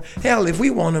cheer for. Hell, if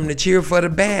we want them to cheer for the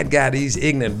bad guy, these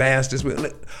ignorant bastards,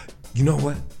 you know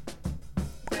what?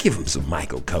 Give them some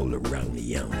Michael Corleone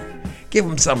on it. Give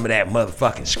them some of that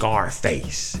motherfucking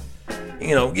Scarface.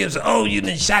 Give some, oh, you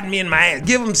done shot me in my ass.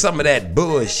 Give them some of that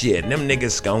bullshit, and them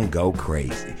niggas gonna go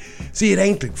crazy. See, it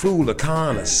ain't the fool of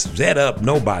Khan to set up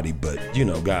nobody but,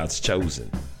 God's chosen.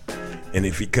 And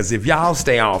because if y'all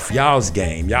stay off y'all's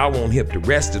game, y'all won't hit the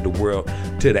rest of the world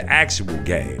to the actual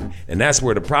game. And that's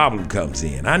where the problem comes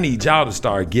in. I need y'all to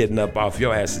start getting up off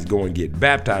your asses, go and get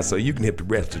baptized so you can hit the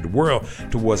rest of the world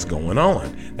to what's going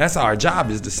on. That's our job,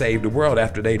 is to save the world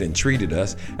after they done treated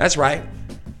us. That's right.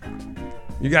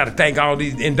 You got to thank all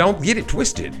these, and don't get it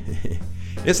twisted.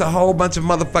 It's a whole bunch of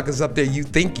motherfuckers up there you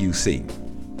think you see.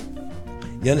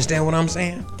 You understand what I'm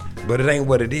saying? But it ain't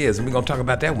what it is, and we're going to talk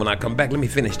about that when I come back. Let me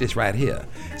finish this right here.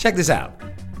 Check this out.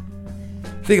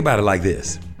 Think about it like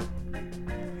this.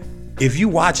 If you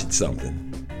watching something,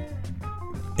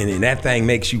 and then that thing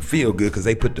makes you feel good because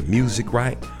they put the music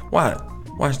right. Why?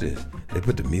 Watch this. They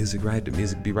put the music right, the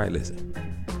music be right. Listen.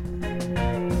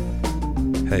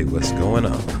 Hey, what's going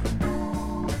on?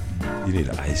 You need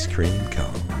an ice cream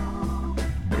cone.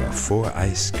 I got 4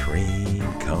 ice cream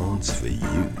cones for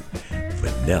you.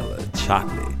 Vanilla,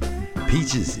 chocolate,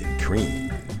 peaches and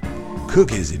cream,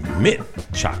 cookies and mint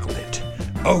chocolate.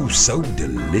 Oh, so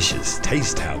delicious.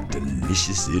 Taste how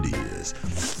delicious it is.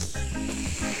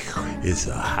 It's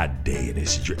a hot day and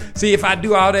it's see, if I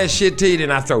do all that shit to you,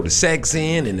 then I throw the sex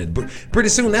in, and pretty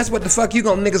soon that's what the fuck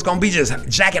niggas gonna be, just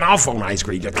jacking off on ice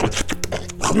cream.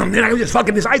 I'm just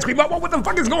fucking this ice cream. What the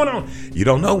fuck is going on? You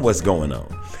don't know what's going on.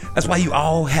 That's why you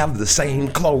all have the same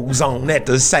clothes on at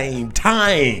the same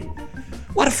time.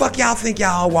 Why the fuck y'all think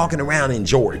y'all walking around in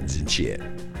Jordans and shit?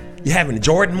 You having a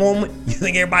Jordan moment? You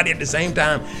think everybody at the same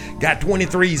time got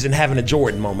 23s and having a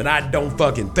Jordan moment? I don't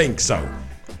fucking think so.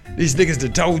 These niggas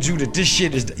that told you that this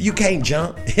shit is, you can't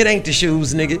jump. It ain't the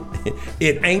shoes, nigga.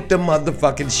 It ain't the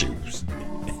motherfucking shoes.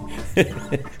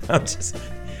 I'm just,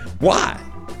 why?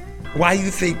 Why you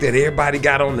think that everybody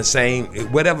got on the same,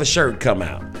 whatever shirt come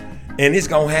out, and it's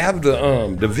gonna have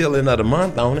the villain of the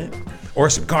month on it? Or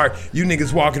some you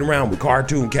niggas walking around with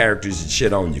cartoon characters and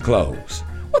shit on your clothes.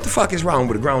 What the fuck is wrong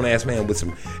with a grown ass man with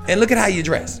some, and look at how you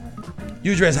dress.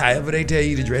 You dress however they tell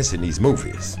you to dress in these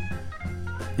movies.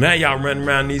 Now y'all running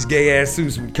around these gay ass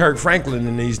suits with Kirk Franklin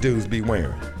and these dudes be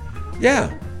wearing.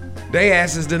 Yeah, they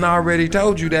asses done already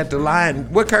told you that the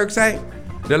lion, what Kirk say?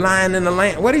 The lion and the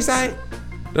lamb, what'd he say?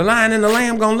 The lion and the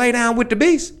lamb gonna lay down with the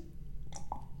beast?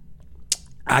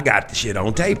 I got the shit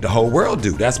on tape, the whole world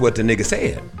do. That's what the nigga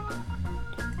said.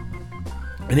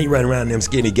 And he running around in them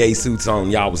skinny gay suits on.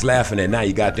 Y'all was laughing at. Now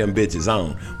you got them bitches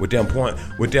on with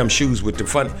them shoes with the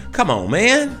fun. Come on,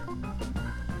 man.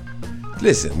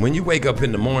 Listen, when you wake up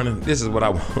in the morning, this is what I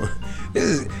want.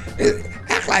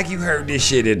 Act like you heard this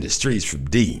shit in the streets from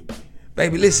D.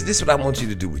 Baby, listen, this is what I want you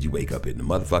to do when you wake up in the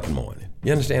motherfucking morning.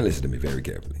 You understand? Listen to me very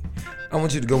carefully. I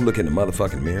want you to go look in the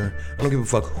motherfucking mirror. I don't give a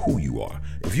fuck who you are.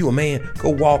 If you a man, go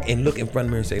walk and look in front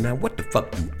of the mirror and say, now what the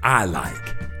fuck do I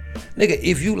like? Nigga,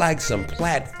 if you like some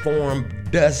platform,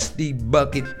 dusty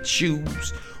bucket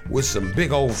shoes with some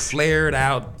big old flared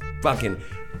out fucking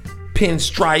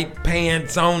pinstripe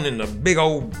pants on and a big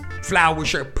old flower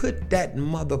shirt. Put that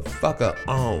motherfucker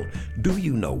on. Do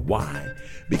you know why?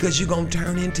 Because you're going to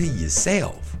turn into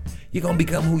yourself. You're going to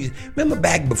become who you... Remember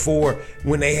back before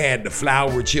when they had the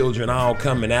flower children all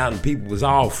coming out and people was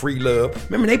all free love?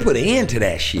 Remember, they put an end to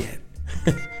that shit.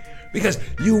 Because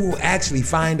you will actually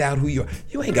find out who you are.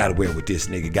 You ain't got to wear what this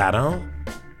nigga got on.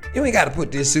 You ain't got to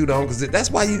put this suit on because that's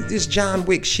why this John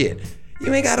Wick shit.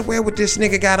 You ain't got to wear what this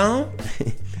nigga got on.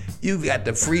 You got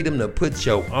the freedom to put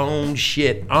your own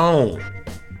shit on.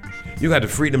 You got the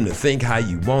freedom to think how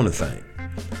you want to think.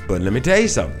 But let me tell you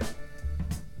something.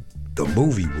 The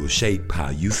movie will shape how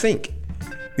you think.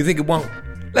 You think it won't?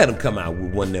 Let them come out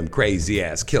with one of them crazy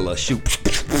ass killer shoot.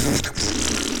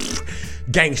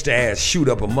 Gangsta ass shoot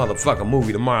up a motherfucking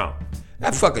movie tomorrow.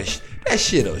 That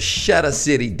shit'll shut a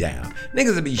city down.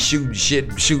 Niggas will be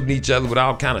shooting each other with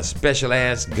all kind of special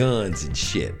ass guns and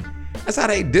shit. That's how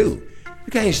they do.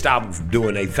 You can't stop them from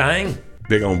doing their thing.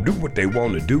 They're gonna do what they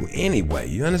want to do anyway.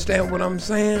 You understand what I'm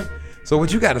saying? So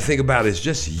what you gotta think about is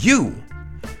just you.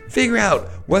 Figure out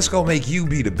what's gonna make you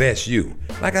be the best you.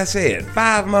 Like I said,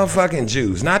 5 motherfucking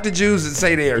Jews. Not the Jews that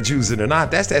say they are Jews and they're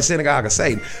not. That's that synagogue of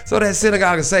Satan. So that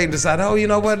synagogue of Satan decided, oh, you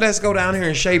know what? Let's go down here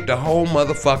and shape the whole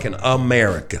motherfucking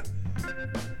America.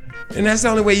 And that's the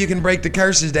only way you can break the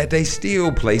curses that they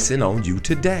still placing on you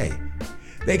today.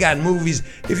 They got movies.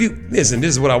 Listen,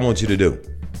 this is what I want you to do.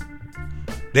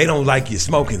 They don't like you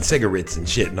smoking cigarettes and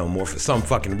shit no more for some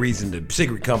fucking reason. The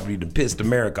cigarette company done pissed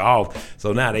America off.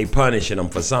 So now they punishing them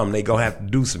for something. They gonna have to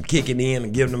do some kicking in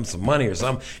and give them some money or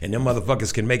something. And them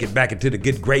motherfuckers can make it back into the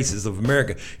good graces of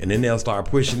America. And then they'll start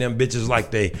pushing them bitches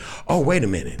like wait a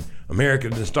minute. America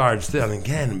done started selling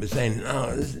cannabis.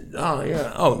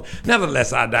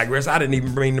 Nevertheless, I digress. I didn't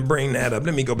even bring that up.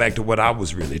 Let me go back to what I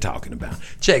was really talking about.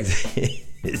 Check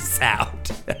this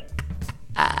out.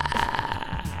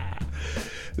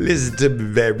 Listen to me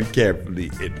very carefully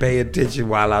and pay attention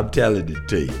while I'm telling it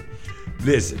to you.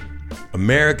 Listen,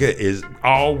 America is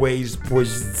always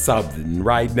pushing something.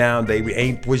 Right now, they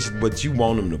ain't pushing what you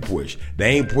want them to push.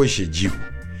 They ain't pushing you.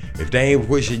 If they ain't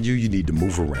pushing you, you need to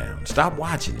move around. Stop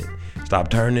watching it. Stop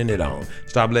turning it on.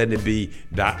 Stop letting it be.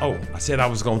 Oh, I said I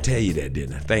was going to tell you that,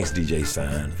 didn't I? Thanks, DJ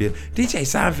Seinfeld. DJ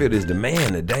Seinfeld is the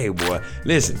man today, boy.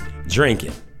 Listen,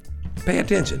 drinking. Pay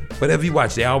attention. Whatever you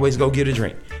watch, they always go get a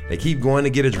drink. They keep going to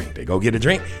get a drink. They go get a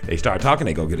drink. They start talking.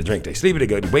 They go get a drink. They sleep. They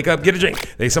go wake up, get a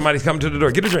drink. Somebody's coming to the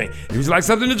door, get a drink. Would you like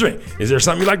something to drink? Is there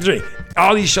something you like to drink?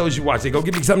 All these shows you watch, they go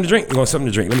get me something to drink. You want something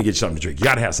to drink? Let me get you something to drink. You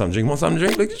gotta have something to drink. You want something to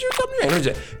drink? Let me get you something to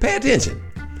drink. Pay attention.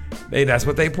 That's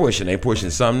what they pushing. They pushing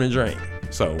something to drink.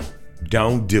 So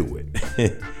don't do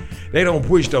it. They don't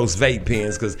push those vape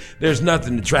pens because there's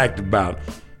nothing attractive about.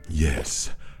 Yes,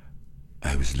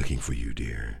 I was looking for you,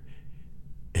 dear,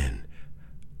 and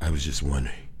I was just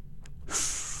wondering.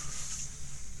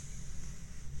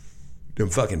 Them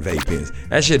fucking vape pens.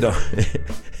 That shit don't.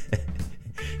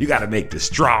 You gotta make the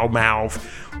straw mouth,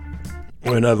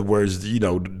 or in other words, the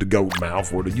goat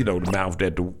mouth, or the mouth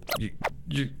that the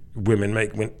women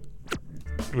make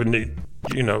when they,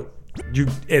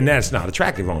 and that's not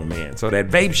attractive on a man. So that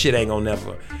vape shit ain't gonna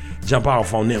never jump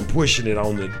off on them pushing it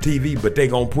on the TV, but they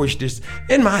gonna push this.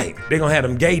 It might. They gonna have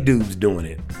them gay dudes doing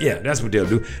it. Yeah, that's what they'll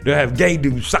do. They'll have gay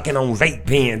dudes sucking on vape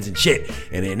pens and shit.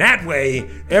 And in that way,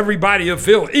 everybody will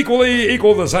feel equal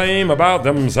the same about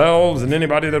themselves and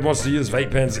anybody that wants to use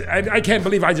vape pens. I can't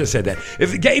believe I just said that.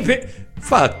 If the gay pen,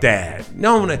 fuck that.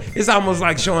 No, it's almost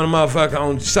like showing a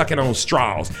motherfucker sucking on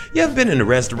straws. You ever been in a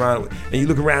restaurant and you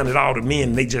look around at all the men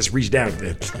and they just reach down,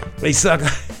 they suck.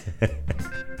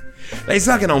 They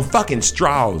sucking on fucking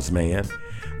straws, man.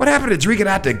 What happened to drinking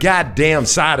out the goddamn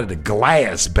side of the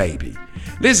glass, baby?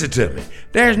 Listen to me.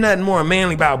 There's nothing more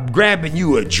manly about grabbing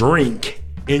you a drink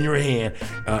in your hand,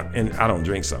 and I don't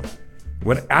drink so.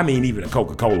 I mean even a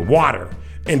Coca-Cola water,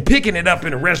 and picking it up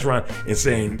in a restaurant and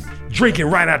saying, drinking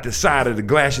right out the side of the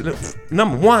glass.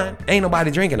 Number one, ain't nobody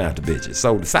drinking out the bitches,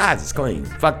 so the sides is clean.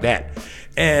 Fuck that.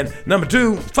 And number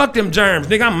two, fuck them germs,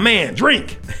 nigga. I'm a man.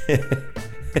 Drink.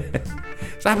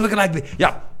 Stop looking like this.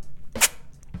 Yo.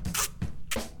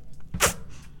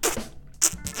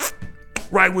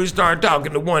 Right when we start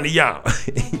talking to one of y'all.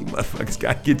 You motherfuckers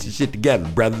gotta get your shit together,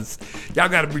 brothers. Y'all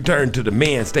gotta return to the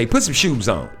man state. Put some shoes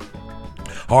on.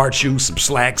 Hard shoes, some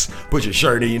slacks, put your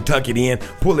shirt in, tuck it in,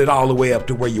 pull it all the way up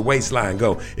to where your waistline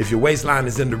go. If your waistline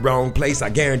is in the wrong place, I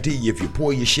guarantee you, if you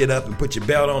pull your shit up and put your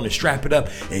belt on and strap it up,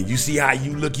 and you see how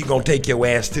you look, you gonna take your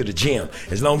ass to the gym.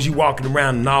 As long as you walking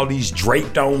around in all these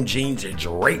draped on jeans and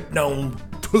draped on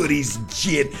hoodies and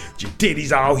shit, your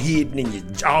titties all hidden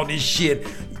and all this shit,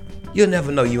 You'll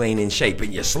never know you ain't in shape,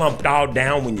 and you're slumped all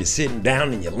down when you're sitting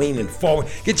down and you're leaning forward.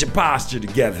 Get your posture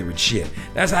together and shit.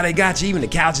 That's how they got you. Even the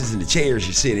couches and the chairs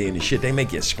you sit in and shit, they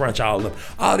make you scrunch all up.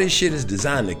 All this shit is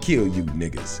designed to kill you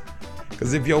niggas.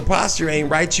 Because if your posture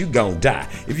ain't right, you gon' die.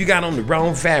 If you got on the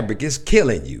wrong fabric, it's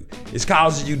killing you. It's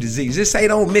causing you disease. Just say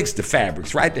don't mix the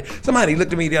fabrics, right there. Somebody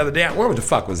looked at me the other day. Where the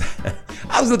fuck was I?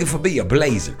 I was looking for me a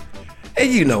blazer. And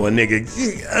you know a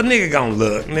nigga gonna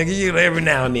look. Nigga, you know, every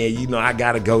now and then, you know, I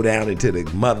gotta go down into the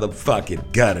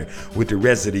motherfucking gutter with the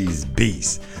rest of these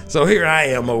beasts. So here I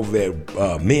am over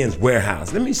at Men's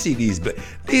Warehouse. Let me see these, but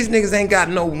these niggas ain't got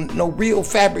no real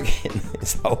fabric in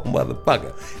this whole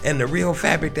motherfucker. And the real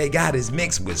fabric they got is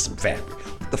mixed with some fabric.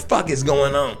 What the fuck is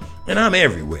going on? And I'm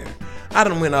everywhere. I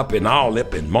done went up in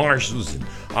Marshalls and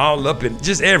all up in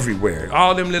just everywhere.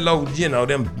 All them little, you know,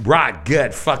 them rot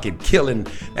gut fucking killing.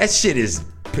 That shit is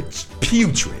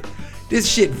putrid. This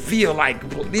shit feel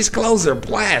like, these clothes are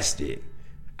plastic.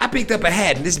 I picked up a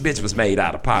hat and this bitch was made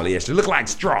out of polyester. It looked like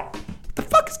straw. What the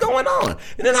fuck is going on?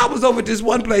 And then I was over at this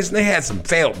one place and they had some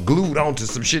felt glued onto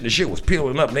some shit and the shit was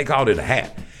peeling up and they called it a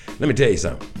hat. Let me tell you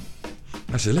something.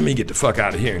 I said, let me get the fuck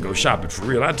out of here and go shopping for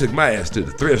real. I took my ass to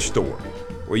the thrift store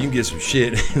where you can get some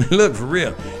shit. Look, for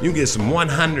real, you can get some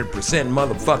 100%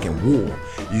 motherfucking wool.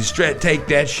 You take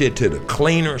that shit to the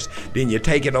cleaners, then you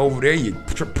take it over there, you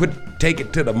take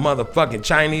it to the motherfucking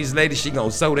Chinese lady, she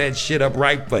gonna sew that shit up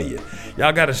right for you.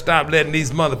 Y'all gotta stop letting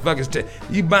these motherfuckers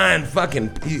you buying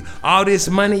fucking all this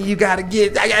money I gotta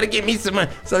get me some money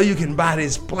so you can buy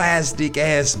this plastic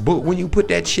ass book. When you put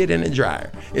that shit in the dryer,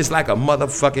 it's like a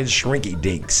motherfucking shrinky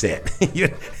dink set.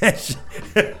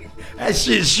 That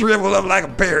shit shriveled up like a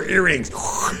pair of earrings.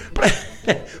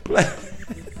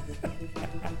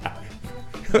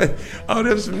 Oh,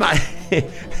 there's some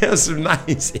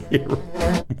nice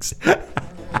earrings.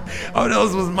 Oh,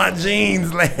 those was my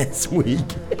jeans last week.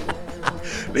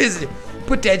 Listen,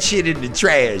 put that shit in the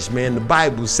trash, man. The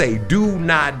Bible say, do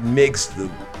not mix the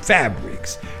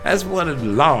fabrics. That's one of the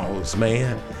laws,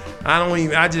 man.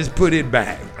 I just put it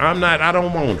back. I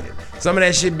don't want it. Some of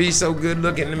that shit be so good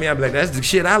looking to me. I'm like, that's the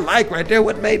shit I like right there.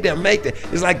 What made them make that?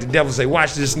 It's like the devil say,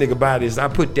 watch this nigga buy this. I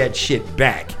put that shit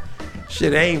back.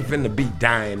 Shit ain't finna be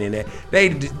dying in there.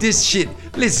 This shit,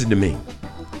 listen to me.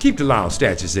 Keep the law,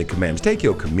 statutes, and commandments. Take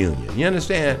your communion. You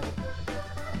understand?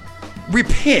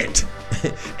 Repent.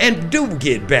 And do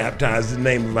get baptized in the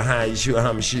name of Yeshua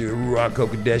HaMashiach, Ruach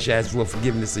HaKodesh. Ask for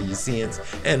forgiveness of your sins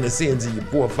and the sins of your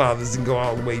forefathers and go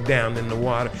all the way down in the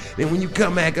water. Then when you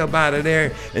come back up out of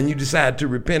there and you decide to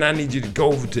repent, I need you to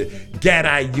go over to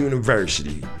KnoWtH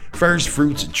University. First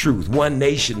fruits of truth, one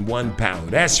nation, one power.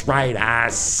 That's right, I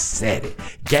said it.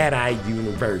 KnoWtH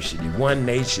University, one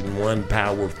nation, one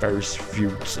power, first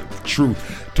fruits of truth.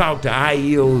 Talk to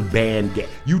Aiel Band.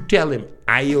 You tell him,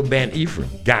 Aiel Band Ephraim,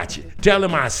 gotcha. Tell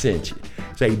him I sent you.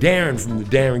 Say, Darren from the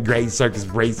Darren Gray Circus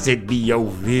Parade sent me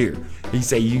over here. He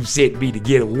say, you sent me to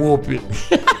get a whooping.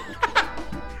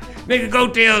 Nigga, go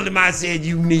tell him I said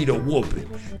you need a whooping.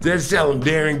 Just tell him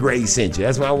Darren Gray sent you.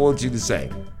 That's what I want you to say.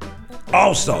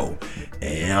 Also,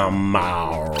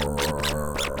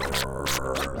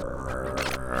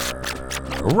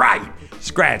 right,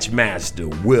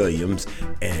 Scratchmaster Williams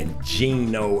and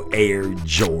Gino Air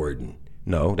Jordan.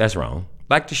 No, that's wrong.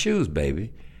 Like the shoes,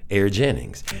 baby. Air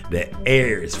Jennings. The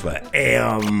Air is for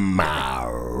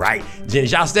right.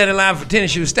 Jennings, y'all stand in line for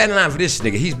tennis shoes. Stand in line for this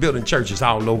nigga. He's building churches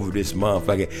all over this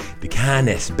motherfucker. The kind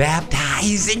that's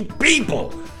baptizing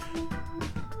people.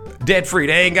 Debt free.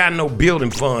 They ain't got no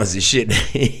building funds and shit.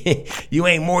 You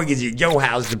ain't mortgaging your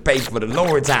house to pay for the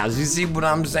Lord's house. You see what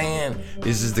I'm saying?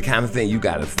 This is the kind of thing you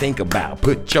got to think about.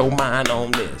 Put your mind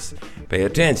on this. Pay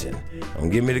attention. Don't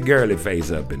give me the girly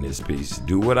face up in this piece.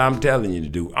 Do what I'm telling you to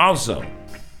do. Also,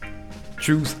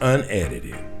 Truth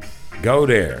Unedited. Go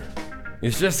there.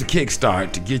 It's just a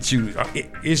kickstart to get you.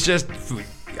 It's just.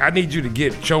 I need you to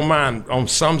get your mind on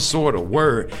some sort of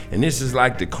word. And this is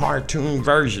like the cartoon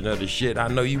version of the shit. I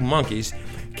know you monkeys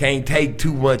can't take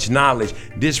too much knowledge.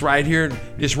 This right here,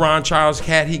 this Ron Charles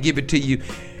cat, he give it to you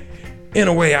in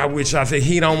a way I say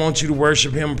he don't want you to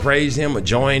worship him, praise him, or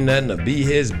join nothing, or be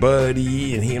his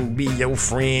buddy, and him be your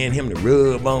friend, him to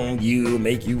rub on you,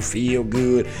 make you feel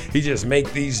good. He just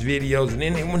make these videos, and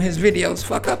then when his videos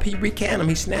fuck up, he recant them,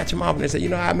 he snatch them off, and they say, you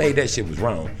know, I made that shit was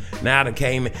wrong. Now I done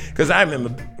came in, because I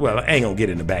remember, well, I ain't gonna get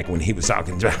in the back when he was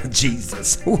talking about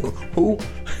Jesus. Who?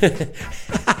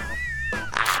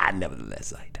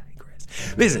 Nevertheless, I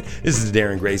digress. Listen, this is the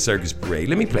Darren Gray Circus Parade.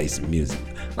 Let me play some music.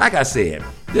 Like I said,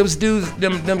 those dudes,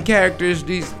 them characters,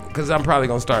 these, because I'm probably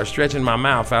going to start stretching my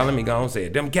mouth out. Let me go and say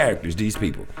it. Them characters, these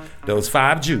people, those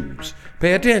 5 Jews,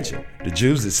 Pay attention. The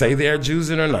Jews that say they're Jews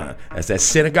and are not. That's that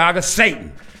synagogue of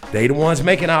Satan. They the ones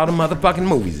making all the motherfucking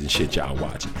movies and shit y'all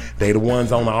watching. They the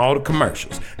ones on all the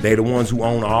commercials. They the ones who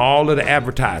own all of the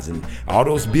advertising. All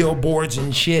those billboards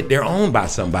and shit, they're owned by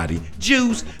somebody.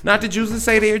 Jews. Not the Jews that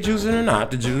say they're Jews and are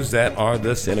not. The Jews that are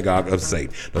the synagogue of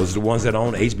Satan. Those are the ones that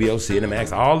own HBO,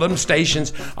 Cinemax, all them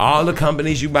stations, all the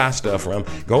companies you buy stuff from.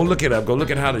 Go look it up. Go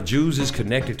look at how the Jews is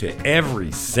connected to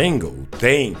every single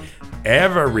thing.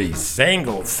 Every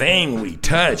single thing we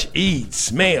touch, eat,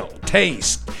 smell,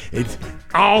 taste. It's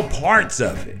all parts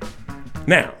of it.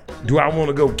 Now, do I want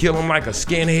to go kill them like a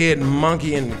skinhead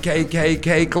monkey in the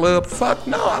KKK club? Fuck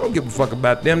no, I don't give a fuck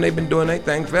about them. They've been doing their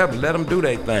thing forever. Let them do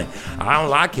their thing.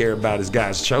 All I care about is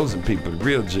God's chosen people, the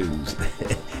real Jews.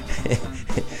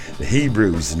 The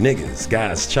Hebrews, niggas,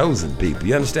 God's chosen people.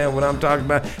 You understand what I'm talking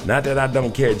about? Not that I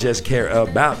don't care, just care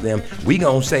about them. We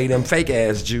gonna say them fake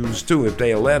ass Jews too if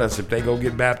they'll let us, if they go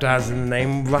get baptized in the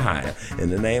name of Ahia,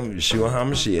 in the name of Yeshua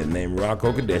HaMashiach, in the name of Ruach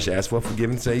HaKodesh. Ask for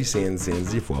forgiveness of your sins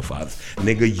of your forefathers.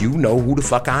 Nigga, you know who the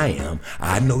fuck I am.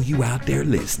 I know you out there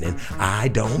listening. I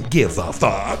don't give a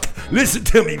fuck. Listen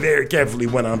to me very carefully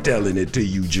when I'm telling it to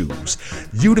you Jews.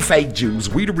 You the fake Jews,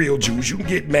 we the real Jews. You can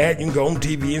get mad, you can go on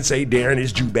TV and say Darren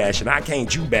is Jew bashing. I can't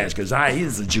Jew bash because I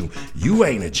is a Jew. You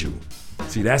ain't a Jew.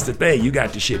 See, that's the thing. You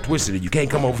got the shit twisted. You can't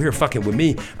come over here fucking with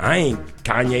me. I ain't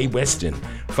Kanye West and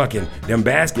fucking them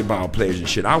basketball players and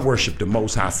shit. I worship the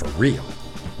Most High for real.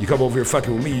 You come over here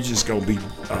fucking with me, you just gonna be,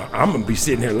 I'm gonna be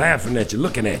sitting here laughing at you,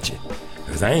 looking at you.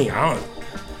 Because it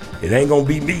ain't gonna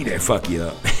be me that fuck you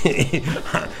up.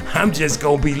 I'm just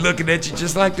gonna be looking at you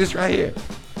just like this right here.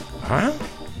 Huh?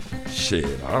 Shit,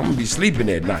 I'm gonna be sleeping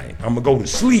at night. I'm gonna go to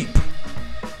sleep.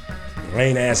 I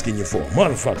ain't asking you for a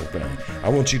motherfucking thing. I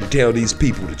want you to tell these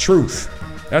people the truth.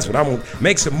 That's what I want.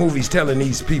 Make some movies telling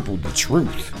these people the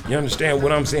truth. You understand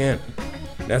what I'm saying?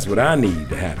 That's what I need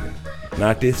to happen.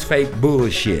 Not this fake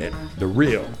bullshit. The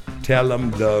real. Tell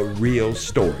them the real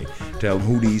story. Tell them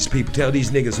who these people, tell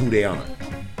these niggas who they are.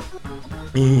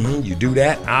 You do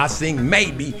that, I think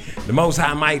maybe the Most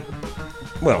High might,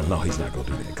 well, no, he's not gonna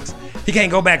do that because he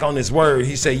can't go back on this word.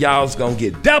 He said y'all's gonna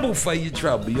get double for your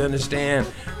trouble, you understand?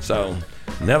 So,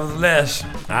 nevertheless,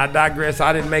 I digress.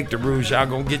 I didn't make the rules. Y'all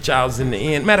gonna get y'all's in the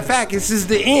end. Matter of fact, this is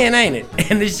the end, ain't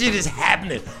it? And this shit is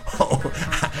happening.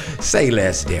 Say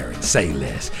less, Darren, say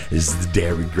less. This is the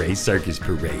Darren Gray Circus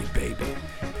Parade, baby.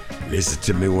 Listen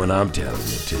to me when I'm telling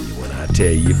it to you. When I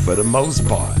tell you, for the most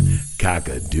part,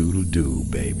 cock-a-doodle-doo,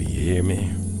 baby. You hear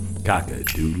me?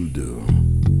 Cock-a-doodle-doo.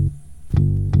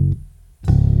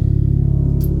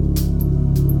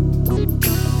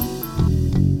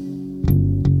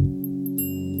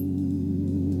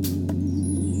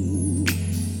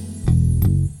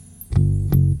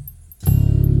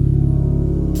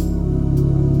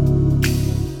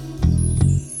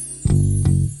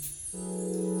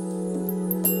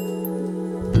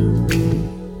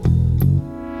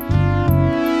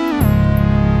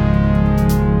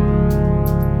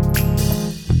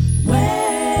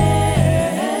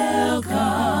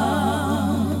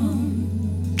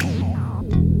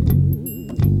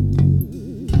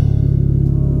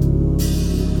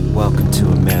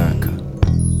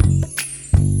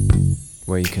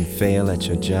 Where you can fail at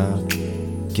your job,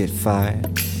 get fired,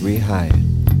 rehired,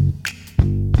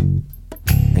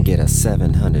 and get a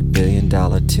 $700 billion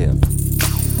tip.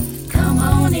 Come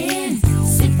on in,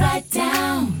 sit right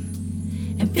down,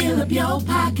 and fill up your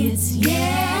pockets,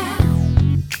 yeah.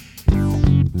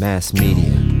 Mass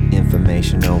media,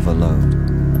 information overload.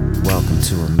 Welcome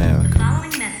to America. The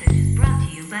following message is brought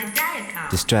to you by Diacom.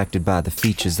 Distracted by the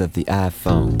features of the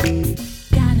iPhone.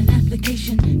 Got an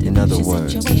application to In other fix your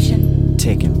words, situation.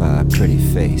 taken by a pretty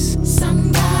face.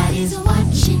 Somebody's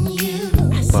watching you.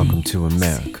 Welcome to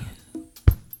America.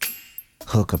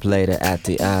 Hook up later at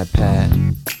the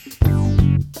iPad.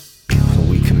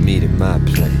 We can meet at my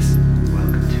place.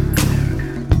 Welcome to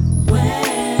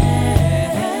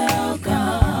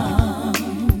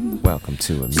Welcome. Welcome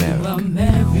to America.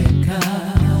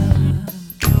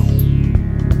 To America.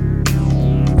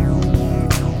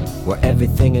 Where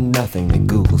everything and nothing that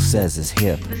Google says is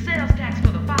hip. the sales tax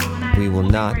for the following We will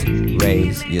not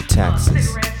raise your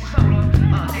taxes.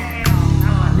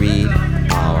 Read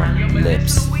our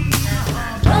lips.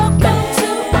 Welcome to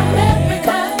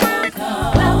America.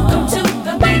 Welcome to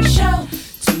the big show.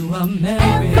 To America.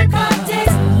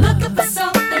 Everybody's looking for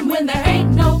something when there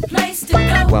ain't no place to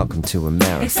go. Welcome to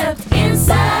America. Except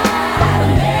inside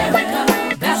America.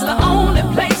 That's the only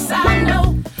place I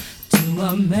know. To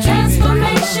America.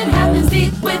 Transformation happens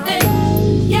deep within.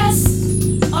 Yes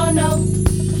or no?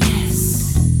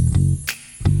 Yes.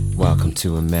 Welcome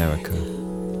to America.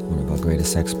 One of our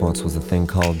greatest exports was a thing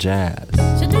called jazz.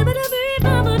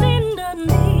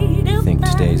 Think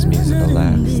today's music will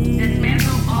last.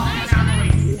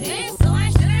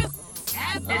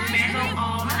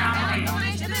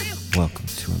 Welcome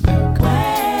to America.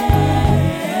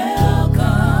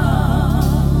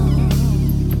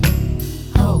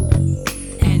 Hope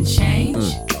and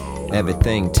change.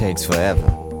 Everything takes forever.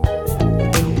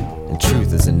 And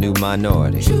truth is a new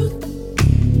minority.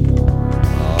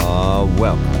 Oh,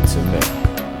 welcome to America.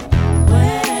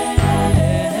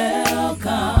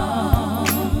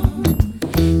 Welcome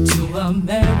to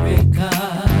America.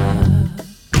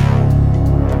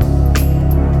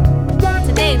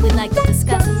 Today we'd like to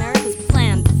discuss America's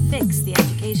plan to fix the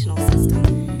educational system.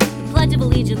 The Pledge of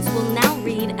Allegiance will now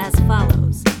read as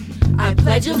follows. I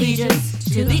pledge allegiance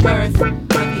to the earth of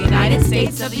the United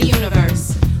States of the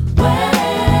universe. Welcome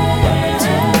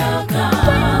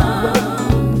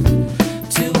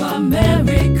to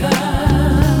America.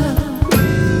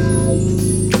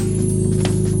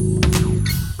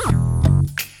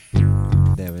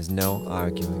 There is no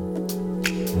arguing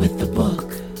With the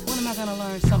book. When am I gonna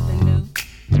learn something new?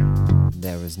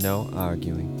 There is no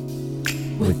arguing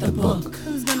With the book.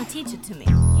 Who's gonna teach it to me?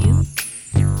 You?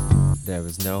 There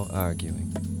is no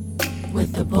arguing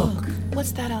With the book.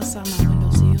 What's that outside my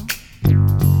windowsill?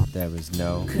 There is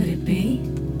no Could it be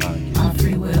arguing. our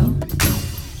free will?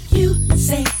 You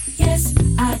say yes,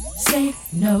 I say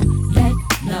no. Let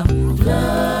love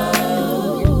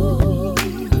flow.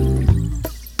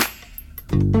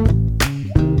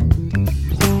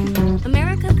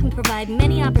 America can provide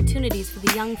many opportunities for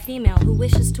the young female who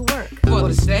wishes to work. For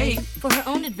the state. For her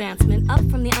own advancement up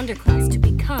from the underclass to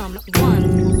become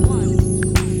one.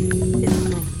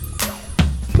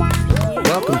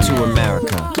 Welcome to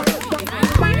America.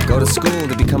 Go to school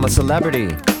to become a celebrity.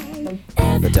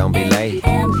 But don't be late.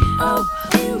 Cause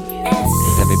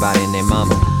everybody and their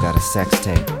mama got a sex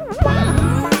tape.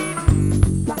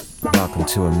 Welcome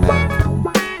to America.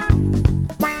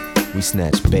 We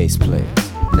snatch bass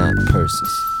players, not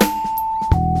purses.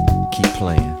 Keep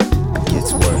playing, it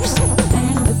gets worse.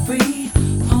 Land of the free,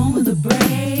 home of the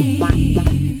brave.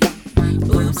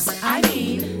 Oops, I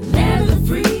mean, land of the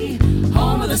free,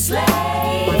 home of the slave.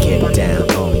 Get down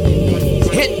on your knees.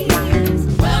 Hit me.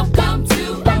 Welcome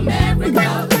to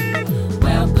America.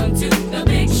 Welcome to the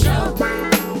big show.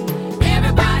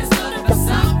 Everybody's looking for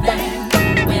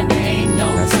something when there ain't no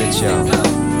That's place it, y'all. to go.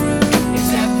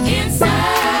 Except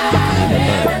inside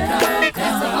America.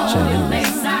 That's the only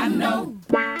place I know.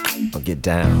 Or get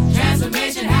down.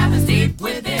 Transformation happens deep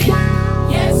within.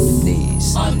 Yes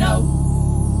Knees. or no.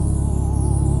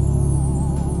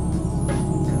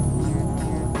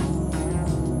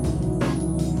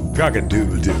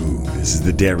 Cock-a-doodle-doo. This is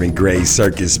the Darren Gray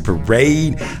Circus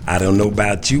Parade. I don't know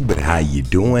about you, but how you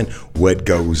doing? What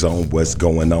goes on? What's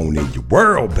going on in your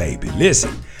world, baby?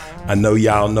 Listen, I know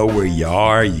y'all know where you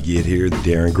are. You get here, the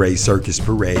Darren Gray Circus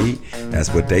Parade. That's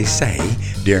what they say.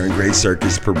 Darren Gray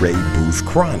Circus Parade Booth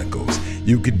Chronicles.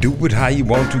 You can do it how you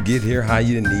want to, get here how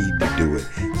you need to do it.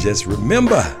 Just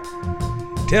remember,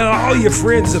 tell all your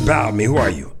friends about me. Who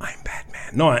are you? I'm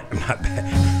Batman. No, I'm not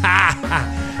Batman.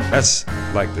 That's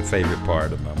like the favorite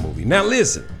part of my movie. Now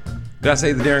listen, did I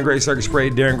say the Darren Gray Circus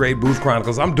Parade, Darren Gray Booth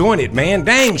Chronicles? I'm doing it, man.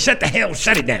 Dang, shut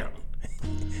it down.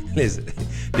 Listen,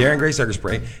 Darren Gray Circus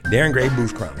Parade, Darren Gray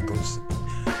Booth Chronicles.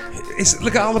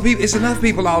 Look at all the people. It's enough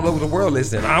people all over the world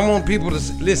listening. I want people to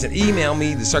listen. Email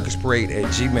me,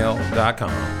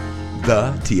 thecircusparade@gmail.com.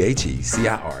 The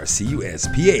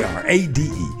THECIRCUSPARADE.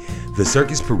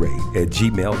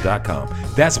 thecircusparade@gmail.com.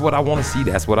 That's what I want to see.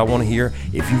 That's what I want to hear.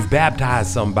 If you've baptized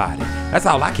somebody, that's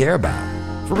all I care about.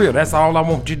 For real, that's all I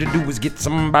want you to do is get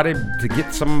somebody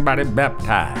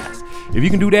baptized. If you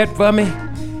can do that for me,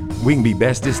 we can be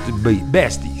besties.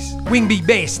 We can be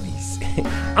besties.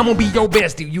 I'm gonna be your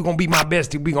bestie. You gonna be my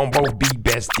bestie. We gonna both be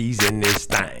besties in this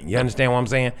thing. You understand what I'm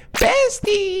saying?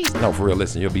 Besties. No, for real.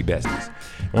 Listen, you'll be besties.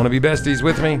 Want to be besties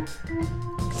with me?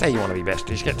 Say you want to be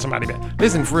besties. Get somebody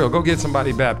listen, for real, go get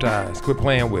somebody baptized. Quit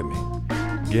playing with me.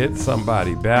 Get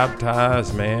somebody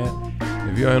baptized, man.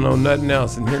 If you don't know nothing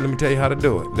else, and here, let me tell you how to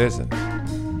do it. Listen.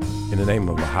 In the name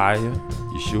of Ahia,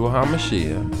 Yeshua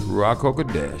HaMashiach, Ruach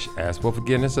HaKodesh, ask for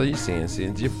forgiveness of your sins to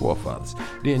your forefathers.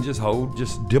 Then just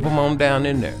dip them on down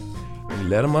in there and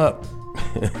let them up.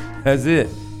 That's it.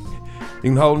 You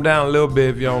can hold them down a little bit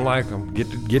if you don't like them.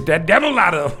 Get that devil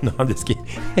out of them. No, I'm just kidding.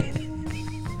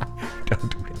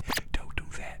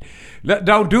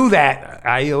 Don't do that.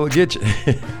 I'll get you.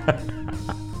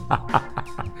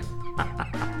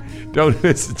 Don't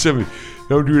listen to me.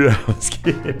 Don't do that. I was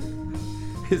kidding.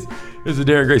 It's a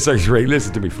Darren Gray Circus Parade.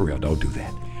 Listen to me for real. Don't do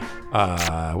that.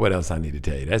 What else I need to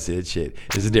tell you? That's it. Shit.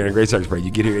 This is Darren Gray Search Spray.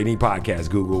 You get here any podcast,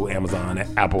 Google, Amazon,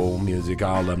 Apple Music,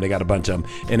 all of them. They got a bunch of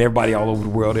them. And everybody all over the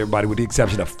world, everybody with the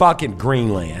exception of fucking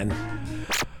Greenland.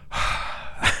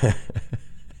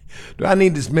 Do I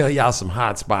need to smell y'all some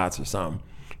hot spots or something?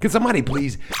 Can somebody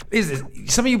please,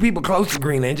 some of you people close to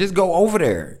Greenland, just go over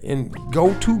there and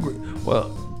go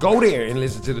there and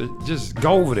listen to just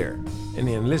go over there and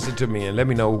then listen to me and let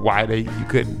me know why you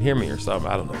couldn't hear me or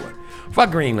something. I don't know what.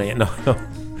 Fuck Greenland. No.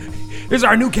 This is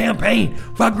our new campaign.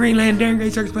 Fuck Greenland, Darren Gray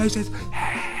Search Places.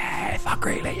 Hey, fuck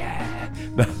Greenland, yeah.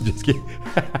 No, I'm just kidding.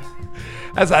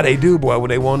 That's how they do, boy, when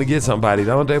they want to get somebody,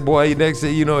 don't they, boy? Next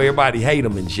thing you know, everybody hate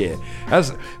them and shit.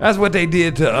 That's what they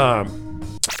did to,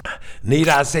 need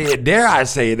I say it, dare I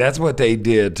say it, that's what they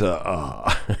did to,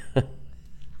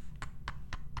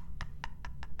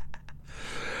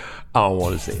 I don't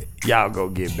want to say it. Y'all go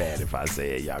get mad if I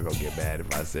say it. Y'all go get mad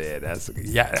if I say it.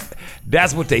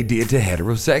 That's what they did to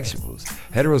heterosexuals.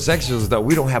 Heterosexuals, though,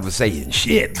 we don't have a say in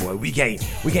shit, boy. We can't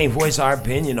voice our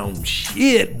opinion on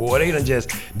shit, boy. They done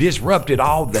just disrupted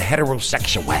all the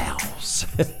heterosexuals.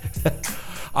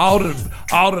 all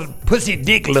the pussy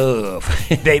dick love.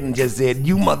 They done just said,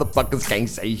 you motherfuckers can't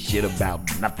say shit about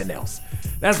nothing else.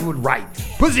 That's what right.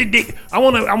 Pussy dick. I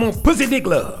want pussy dick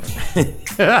love.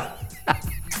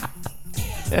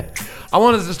 I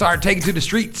want us to start taking to the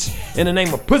streets in the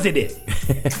name of pussy dick.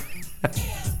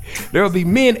 There will be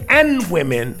men and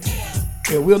women,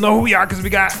 and we'll know who we are because we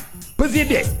got pussy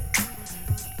dick.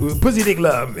 Pussy dick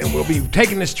love, and we'll be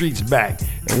taking the streets back,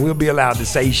 and we'll be allowed to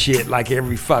say shit like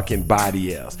every fucking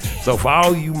body else. So for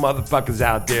all you motherfuckers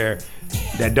out there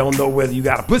that don't know whether you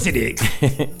got a pussy dick,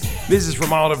 this is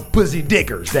from all the pussy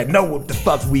dickers that know what the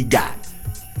fuck we got.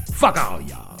 Fuck all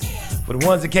y'all. For the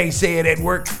ones that can't say it at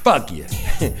work, fuck you.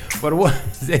 For the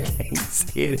ones that can't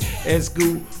say it at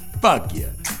school, fuck you.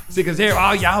 See, because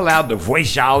all y'all allowed to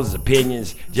voice y'all's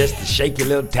opinions just to shake your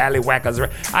little tallywhackers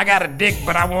around. I got a dick,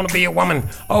 but I want to be a woman.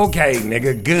 Okay,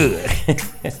 nigga, good.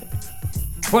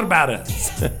 What about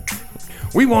us?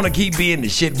 We want to keep being the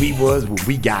shit we was when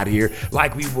we got here,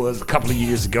 like we was a couple of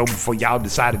years ago before y'all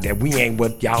decided that we ain't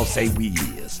what y'all say we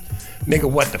is. Nigga,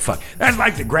 what the fuck? That's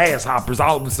like the grasshoppers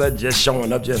all of a sudden just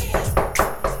showing up, just,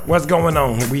 what's going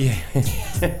on?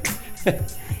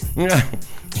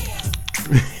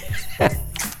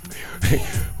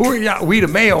 Who are y'all? We the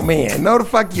mailman. No, the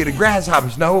fuck you, the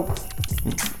grasshoppers. No.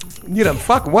 You the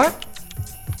fuck what?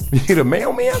 You the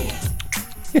mailman?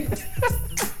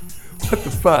 What the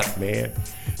fuck, man?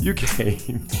 You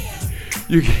can't.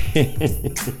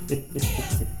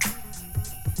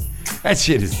 That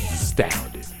shit is astounding.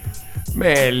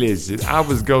 Man, listen, I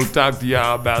was gonna talk to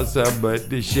y'all about something, but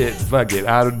this shit, fuck it,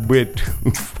 I went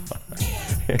too far.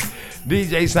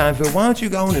 DJ Seinfeld, why don't you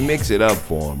go on and mix it up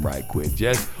for him right quick?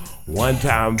 Just one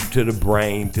time to the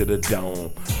brain, to the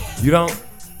dome. You don't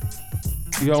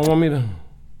want me to,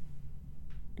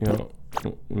 no?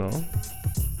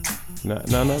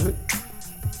 None of it?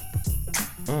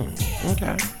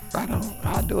 Okay, right on,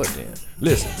 I'll do it then.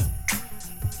 Listen,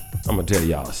 I'm gonna tell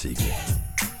y'all a secret.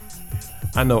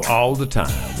 I know all the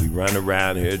time we run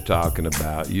around here talking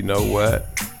about, you know what?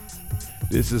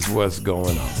 This is what's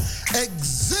going on.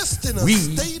 Exist in a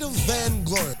state of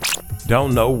vainglory.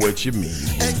 Don't know what you mean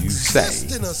when you say,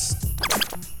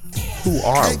 who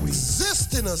are we?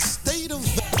 Exist in a state of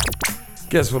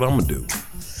Guess what I'm gonna do?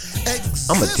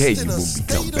 I'm gonna tell you when we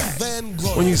come back.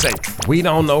 When you say, we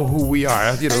don't know who we are,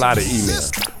 I get a lot of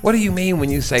emails. What do you mean when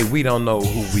you say we don't know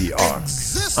who we are?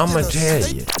 I'm gonna tell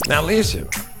you. Now listen.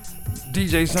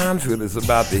 DJ Seinfeld is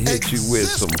about to hit you with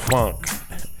some funk.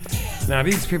 Now,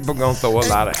 these people gonna throw a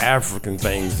lot of African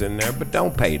things in there, but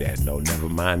don't pay that. No, never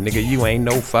mind. Nigga, you ain't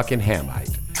no fucking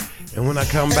Hamite. And when I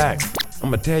come back, I'm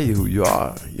gonna tell you who you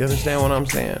are. You understand what I'm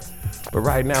saying? But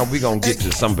right now, we gonna get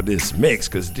to some of this mix,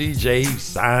 because DJ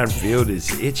Seinfeld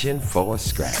is itching for a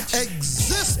scratch. And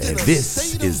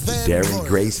this is the Darren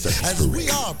Gray Search Parade. We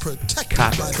are protected by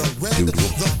the red, the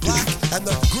black, and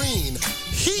the green.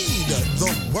 Heed the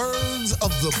words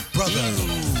of the brother,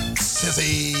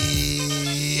 Sissy.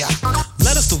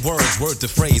 Let us the words, word to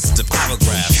phrase, to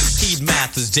paragraph. Heed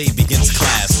math as Jay begins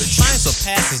class. Science of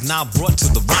past is now brought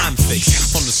to the rhyme fix.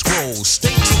 From the scroll,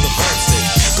 straight to the verse.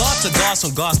 God to gods,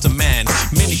 from gods to man.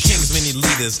 Many kings, many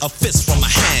leaders, a fist from my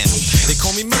hand. They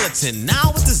call me militant, now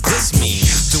what does this mean?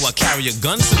 Do I carry a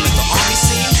gun to make the army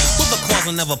scene? With a cause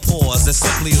I never pause, as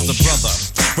simply as the brother.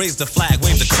 Raise the flag,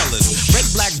 wave the colors. Red,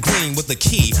 black, green with the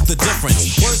key, the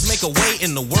difference. Words make a way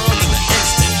in the world in an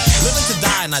instant. Living to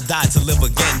die and I die to live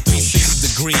again.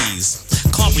 360 degrees.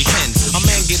 Comprehend, a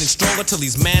man getting stronger till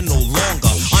he's man no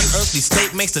longer. Unearth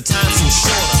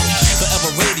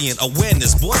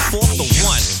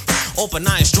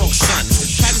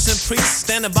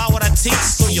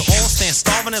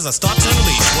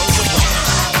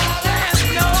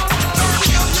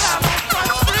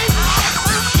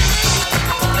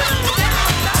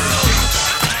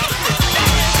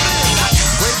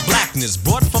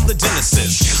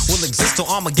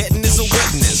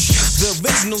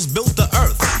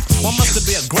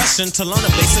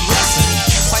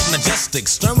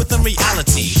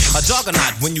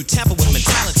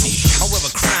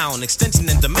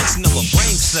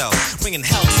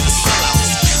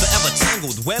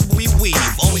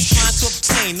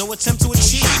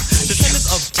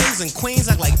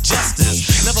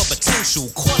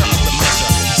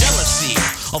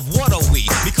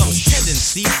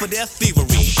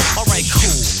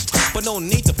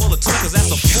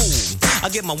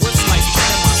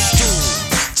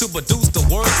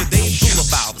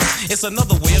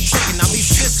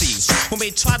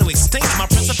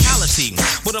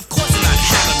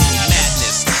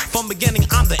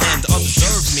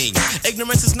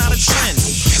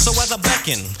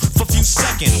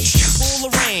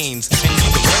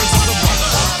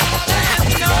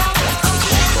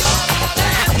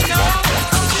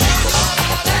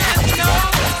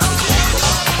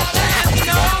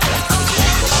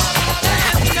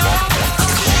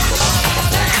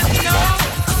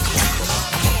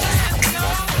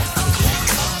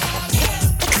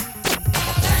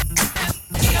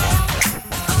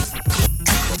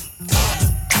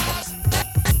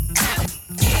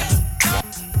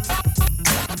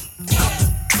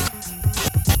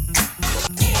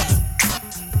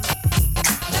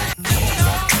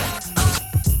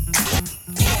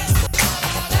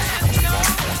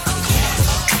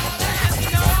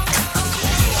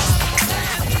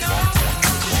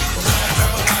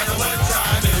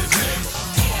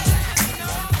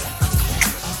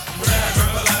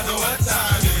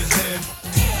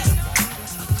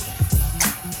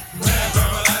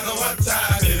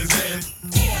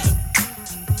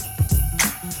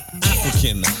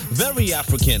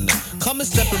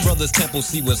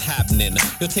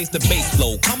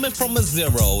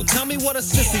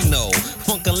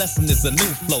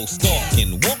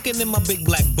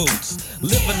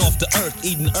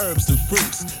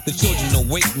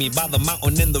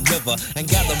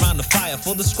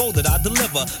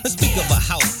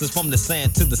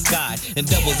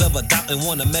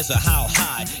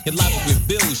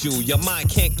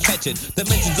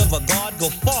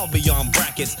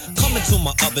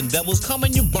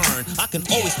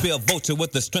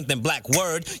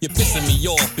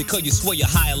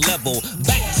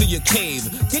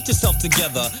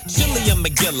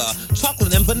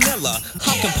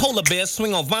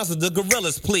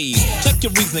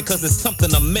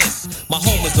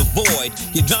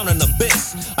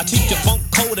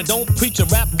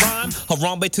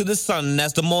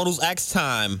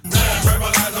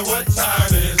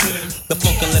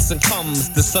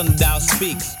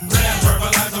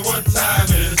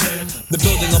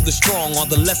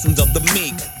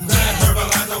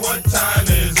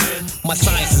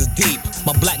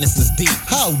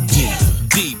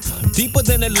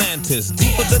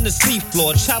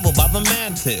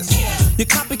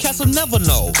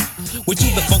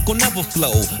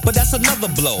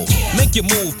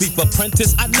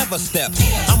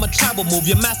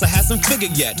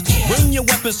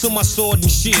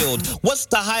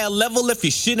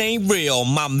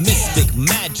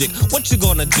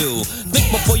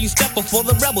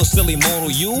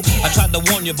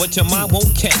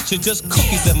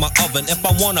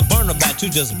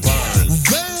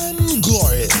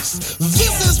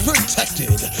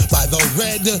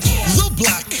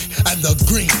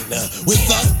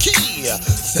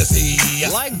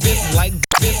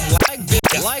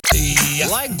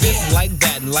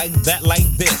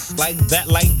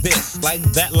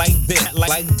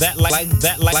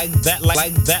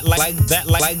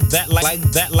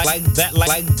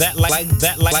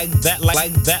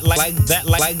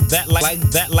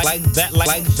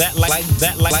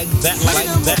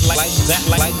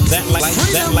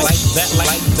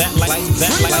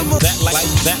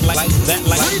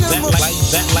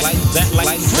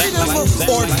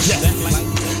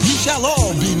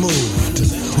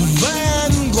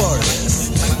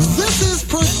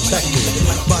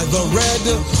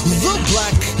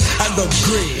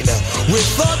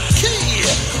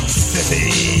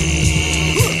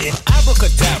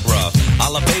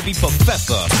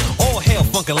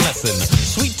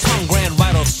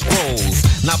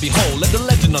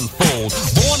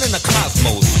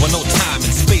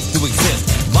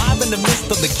live in the midst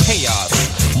of the chaos.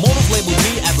 Mortals label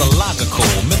me as illogical,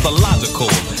 mythological.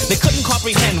 They couldn't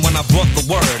comprehend when I brought the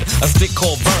word. A stick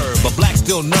called verb, a black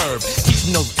steel nerve.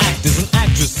 Teaching those actors and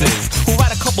actresses who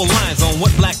write a couple lines on what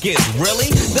black is. Really?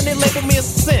 Then they label me a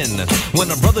sin.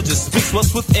 When a brother just speaks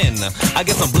what's within. I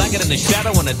guess I'm blacker than the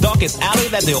shadow in the darkest alley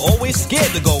that they're always scared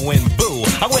to go in. Boo.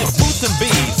 I wear boots and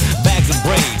beads, bags and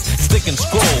braids, stick and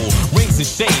scroll, rings and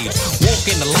shades. Walk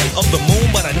in the light of the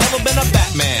moon, but I never been a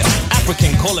Batman.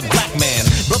 African, call it black man.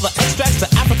 Brother extracts the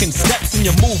African steps in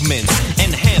your movements.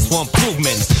 Enhance for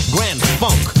improvements. Grand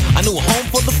funk. I knew a home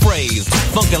for the phrase.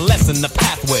 Funk and lesson the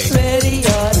pathway. Ready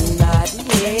or not,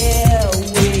 here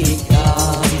we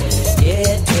come.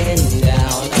 Getting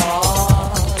down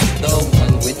on the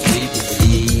one which we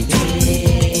believe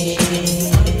in.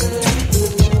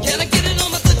 Can I get it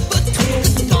on my good foot?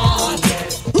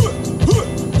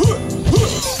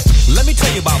 Let me tell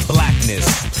you about blackness.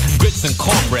 Grits and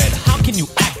cornbread. How can you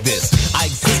act this? I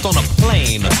exist on a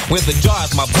plane where the jar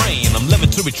is my brain. I'm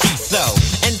living to retrieve self.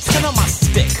 Antenna my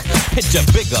stick. Picture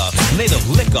bigger. Native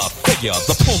liquor figure.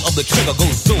 The pull of the trigger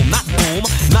goes zoom, not boom.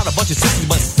 Not a bunch of sissies,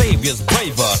 but saviors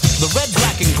braver. The red,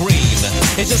 black, and green.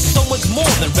 It's just so much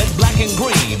more than red, black, and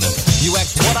green. You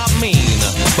ask what I mean,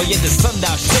 but yet the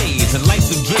sundown shades and life's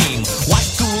a dream.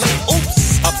 Watch too late. Oops.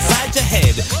 Upside your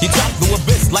head, you drop through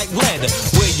abyss like lead.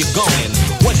 Where you going?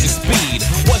 What's your speed?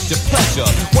 What's your pleasure?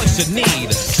 What's your need?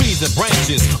 Trees and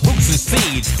branches, roots and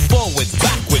seeds. Forwards,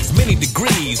 backwards, many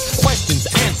degrees. Questions,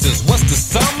 answers, what's the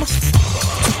sum?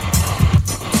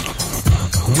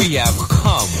 We have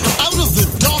come. Out of the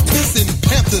darkness in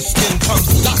panther skin comes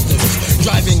doctors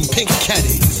driving pink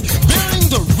caddies, bearing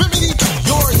the remedy to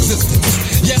your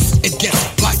existence. Yes, it gets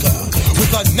blacker with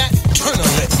a Nat Turner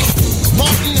lick.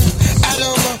 Martin,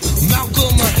 Adam,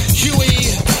 Malcolm,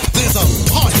 Huey, there's a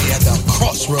party at the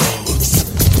crossroads.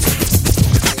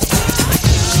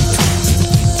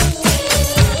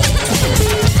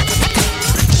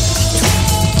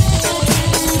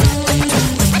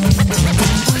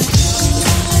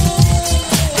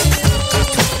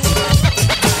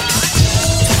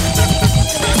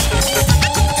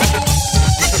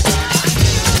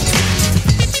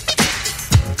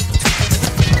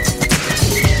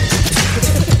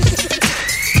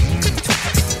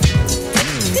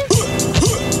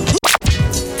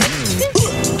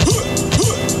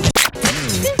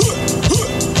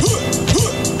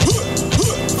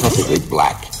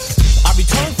 Black. I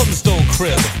return from the stone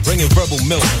crib, bringing verbal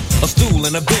milk, a stool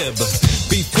and a bib.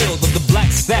 Be filled with the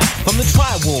black sap from the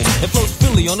tri-womb. It flows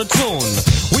freely on a tune.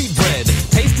 Wheat bread,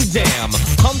 taste the jam.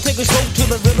 Come take a stroke to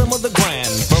the rhythm of the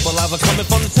grand. Verbalizer coming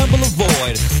from the temple of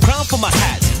void. Crown for my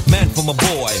hat, man for my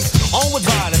boy. Onward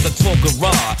ride as I talk a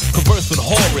raw. Converse with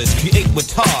Horus, create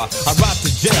with tar. I ride to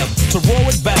Jeb, to roar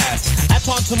with bass.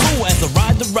 Aton to Moo as I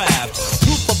ride the raft.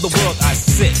 Roof of the world I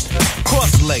sit,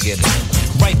 cross-legged.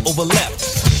 Right over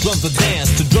left, drums of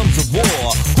dance to drums of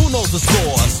war. Who knows the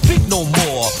score? Speak no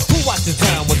more. Who watches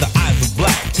down with the eyes of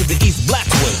black to the east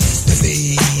blackwards?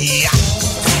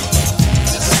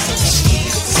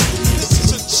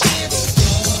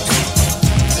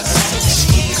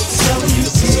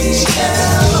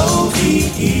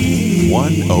 KLOVE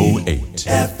 108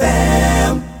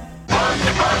 FM.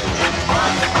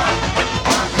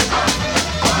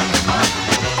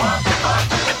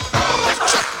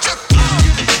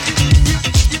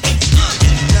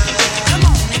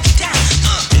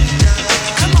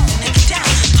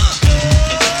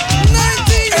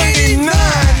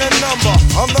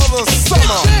 Another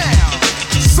summer.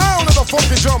 Sound of the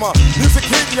funky drummer. Music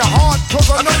hitting your heart, cause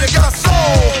I know you got a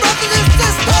soul.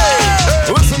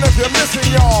 Hey, listen if you're missing,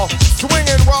 y'all.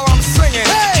 Swinging while I'm singing.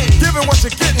 Hey, giving what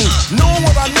you're getting. Knowing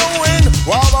what I know in.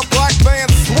 While the black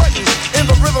band's sweating. In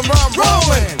the rhythm I'm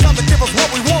rolling. Gotta give us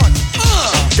what we want.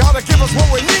 Gotta give us what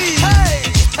we need. Hey,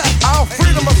 our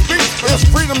freedom of speech is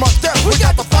freedom of death. We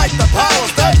got to fight the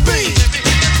powers that be.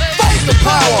 Fight the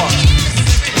power.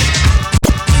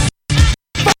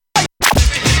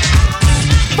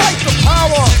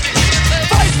 Power.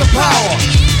 Fight the power.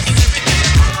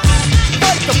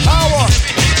 Fight the power.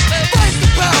 Fight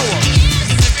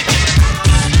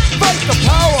the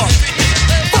power.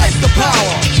 Fight the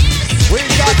power. We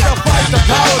got to fight the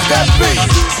powers that be.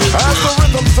 As the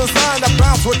rhythm's designed to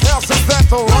bounce with calcium that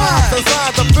the rhyme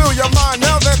designed to fill your mind.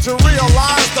 Now that you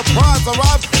realize the prize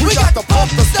arrives, we got to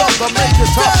pump the stuff to make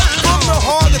you tough. From the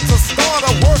heart, it's a start,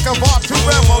 a work of art to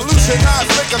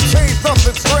revolutionize, make a change,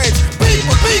 something strange.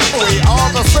 People, we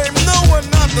are the same. No, we're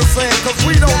not the same, cause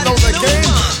we don't know the game.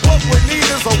 What we need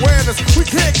is awareness. We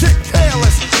can't get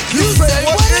careless. You say,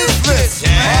 what is this?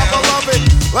 Our beloved,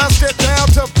 let's get down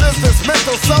to business.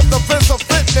 Mental self-defense of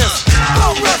fitness.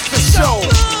 Don't rush the show.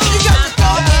 You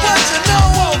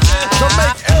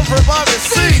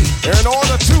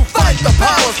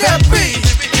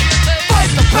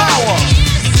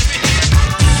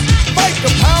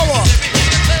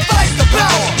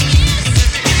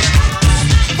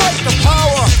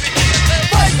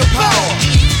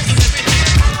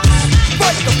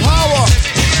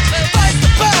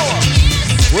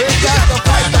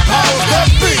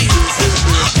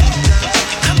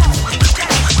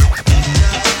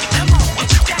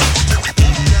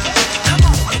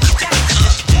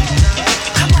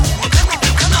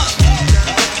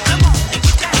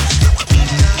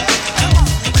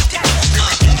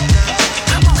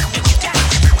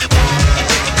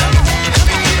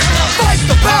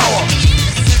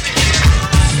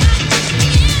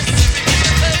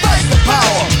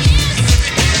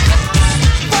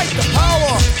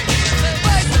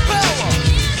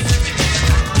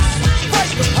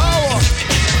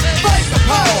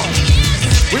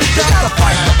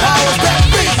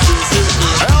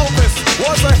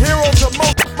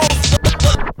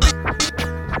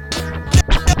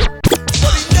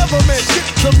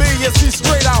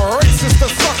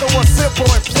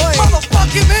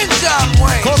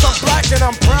and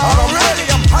I'm proud. I'm ready,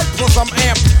 I'm hyped plus I'm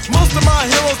amped. Most of my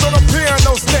heroes don't appear in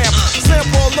no stamp.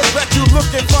 Sample look that you look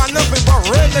and find nothing but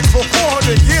rednecks for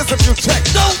 400 years if you check.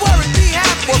 Don't worry, be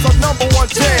happy. Was a #1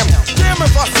 jam. Damn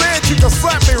if I said you could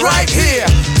slap me right here.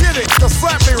 Get it, you could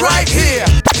slap me right here.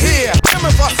 Here. Damn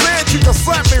if I said you could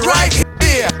slap me right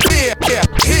here. Here.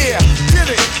 Here. Get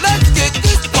it. Let's get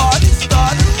this party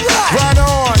started right. Right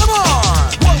on. Come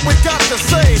on. What we got to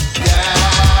say. Yeah.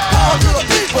 Power to the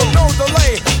people, no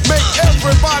delay. Make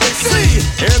everybody see.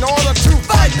 In order to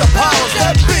fight the powers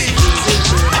that be.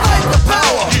 Fight the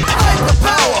power. Fight the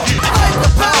power. Fight the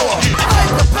power.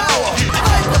 Fight the power.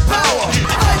 Fight the power.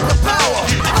 Fight the power.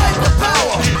 Fight the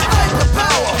power. Fight the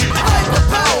power. Fight the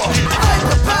power.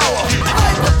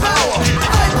 Fight the power.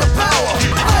 Fight the power.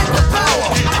 Fight the power. Fight the power.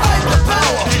 Fight the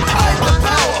power. Fight the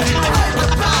power. Fight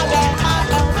the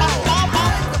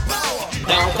power.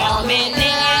 Don't call me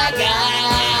nigga.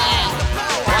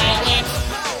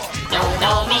 Don't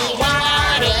call me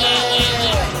whitey.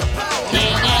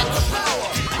 Nigga.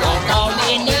 Don't call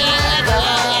me nigga.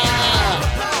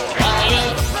 Whitey.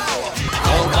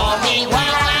 Don't call me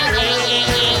whitey.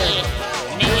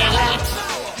 Nigga.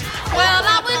 Well,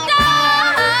 I was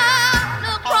down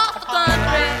across the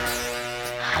country,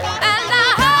 and I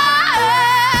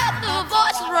heard the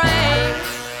voices ring.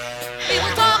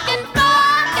 People talking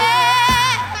funny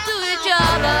to each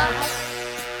other,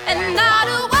 and not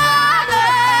a word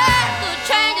could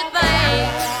change a thing.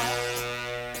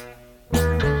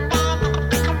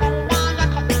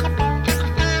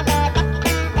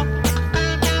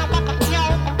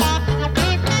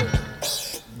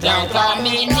 Don't call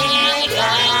me nigga.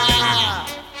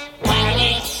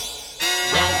 Whitey.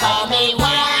 Don't call me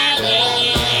whitey.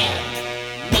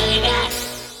 Nigga.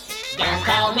 Don't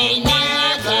call me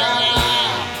nigga.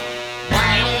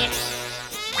 Whitey.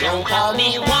 Don't call me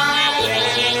whitey.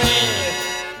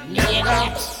 Nigga.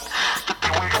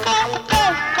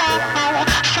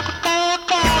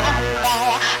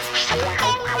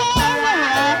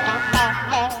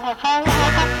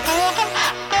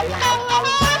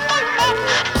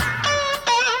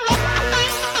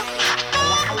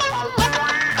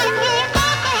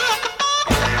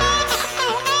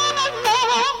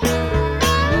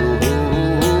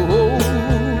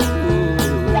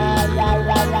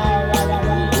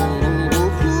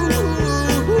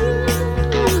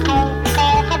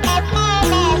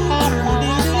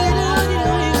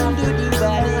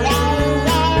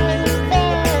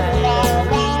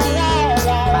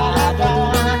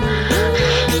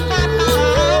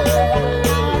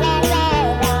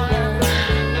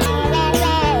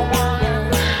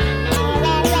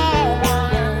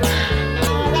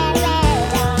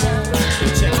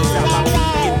 Check this out, my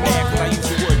people get mad cause I use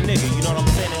the word nigga, you know what I'm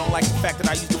saying? They don't like the fact that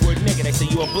I use the word nigga. They say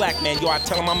you a black man, yo, I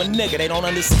tell them I'm a nigga. They don't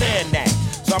understand that.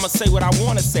 So I'ma say what I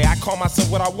wanna say. I call myself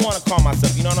what I wanna call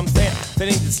myself, you know what I'm saying? They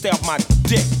need to stay off my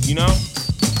dick, you know?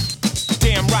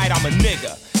 Damn right, I'm a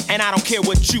nigga. And I don't care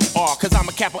what you are, cause I'm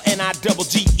a capital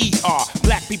N-I-double-G-E-R.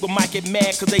 Black people might get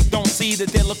mad cause they don't see that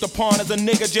they're looked upon as a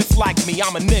nigga just like me.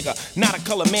 I'm a nigga, not a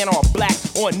colored man or a black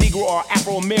or a Negro or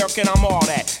Afro-American, I'm all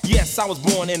that. Yes, I was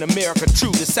born in America,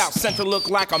 true. The South Central look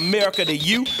like America to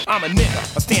you? I'm a nigga,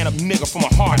 a stand-up nigga from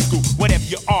a hard school. Whatever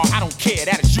you are, I don't care,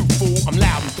 that is you, fool. I'm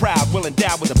loud and proud, well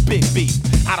endowed with a big beef.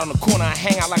 Out on the corner, I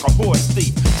hang out like a horse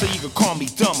thief. So you can call me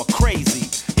dumb or crazy,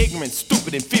 ignorant,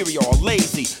 stupid, inferior, or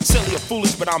lazy, silly or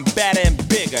foolish, but I'm badder and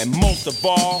bigger. And most of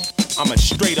all, I'm a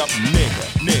straight up nigga.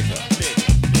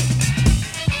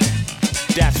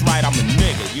 That's right, I'm a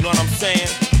nigga, you know what I'm saying?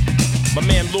 My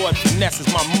man Lord Finesse is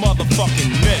my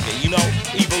motherfucking nigga, you know?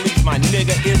 Evil East my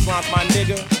nigga, Islam's my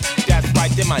nigga. That's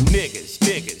right, they're my niggas.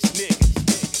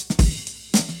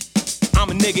 I'm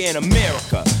a nigga in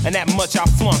America, and that much I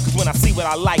flaunt. Cause when I see what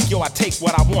I like, yo, I take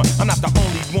what I want. I'm not the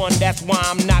only one, that's why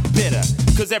I'm not bitter.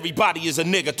 Cause everybody is a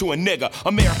nigga to a nigga.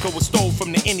 America was stole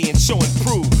from the Indians, show and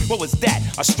prove. What was that?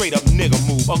 A straight up nigga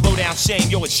move. A low down shame,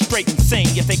 yo, it's straight insane.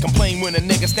 Yet they complain when a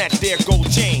nigga snatch their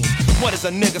gold chain. What is a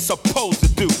nigga supposed to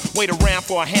do? Wait around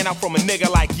for a handout from a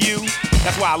nigga like you?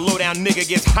 That's why a low down nigga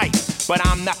gets hyped. But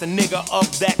I'm not the nigga of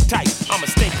that type. I'm a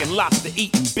steak and lobster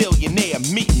eating, billionaire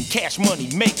meeting, cash money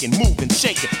making, moving,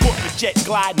 shaking, corporate jet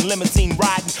gliding, limousine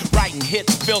riding, writing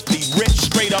hits, filthy rich,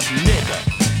 straight up nigga.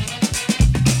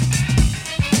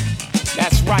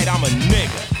 That's right, I'm a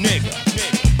nigga.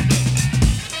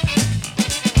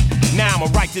 Now I'ma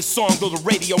write this song though the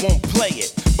radio won't play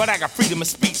it.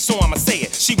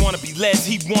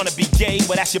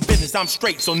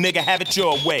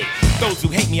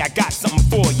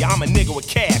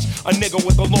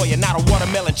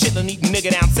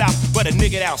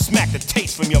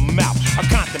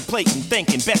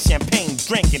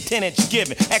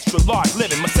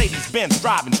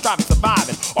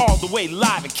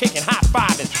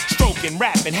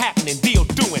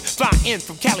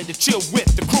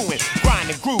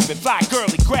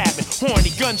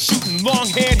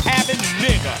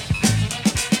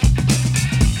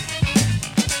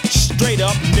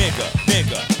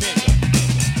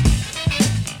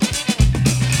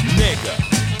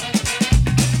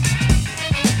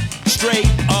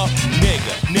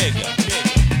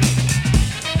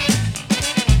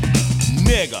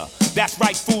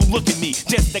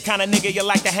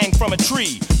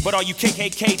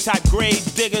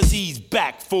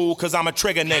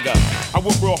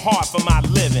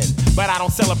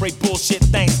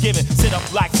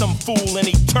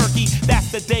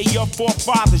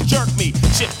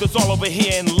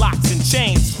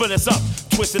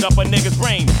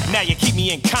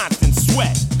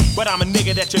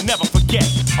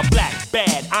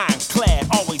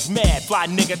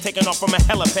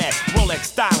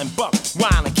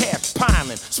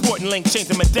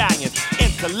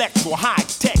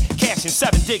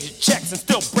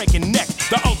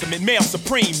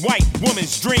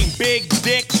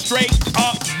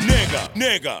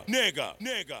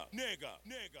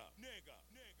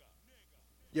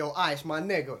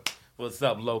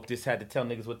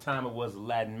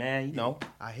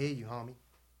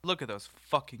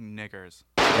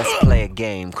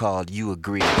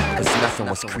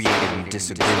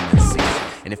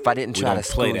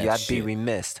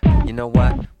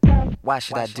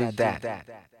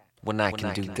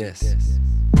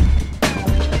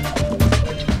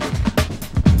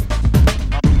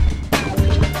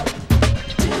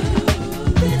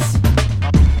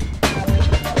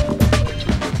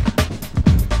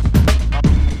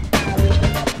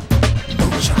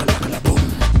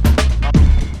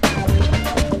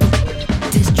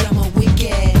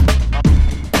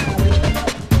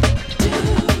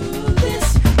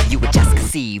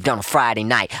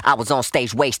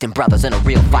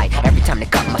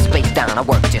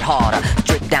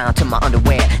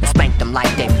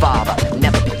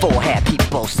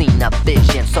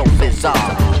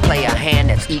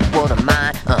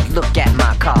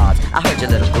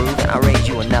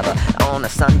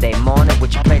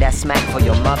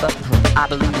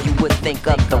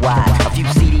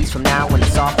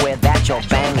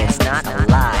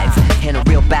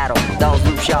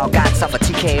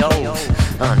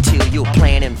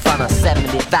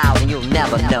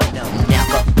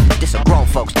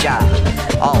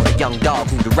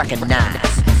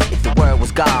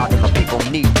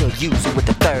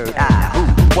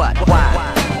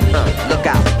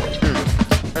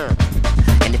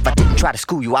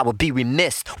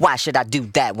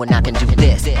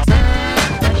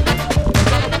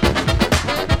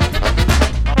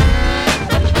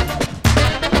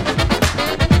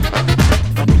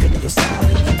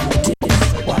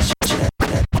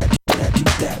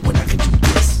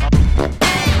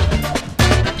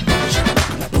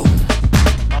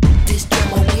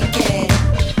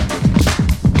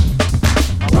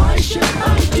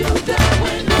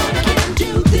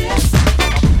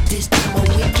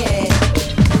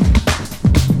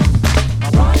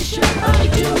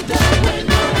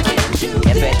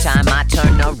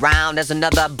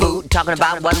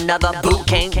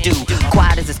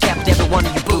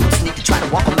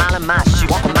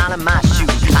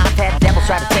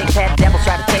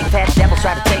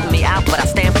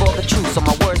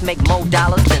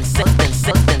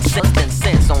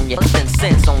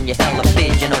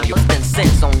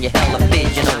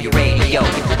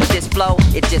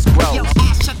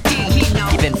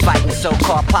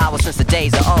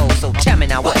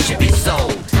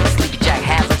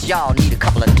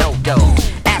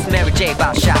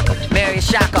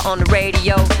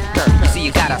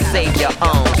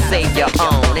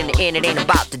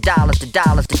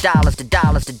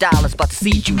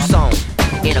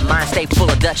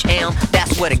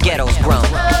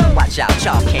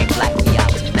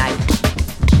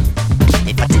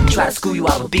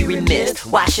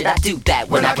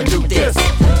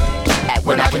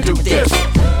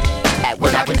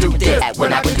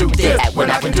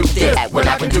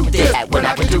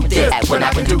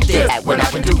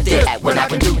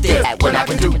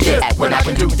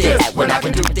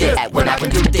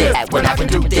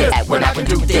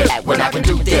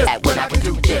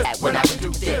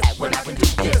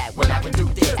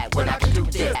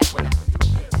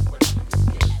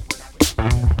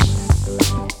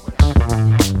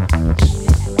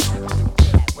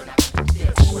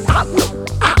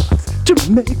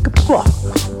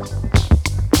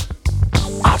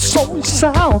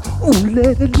 sound, ooh,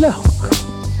 let it look.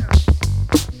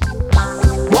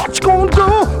 What you gonna do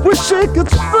when she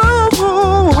gets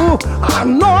through? I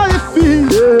know you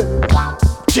feel it,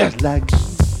 just like you.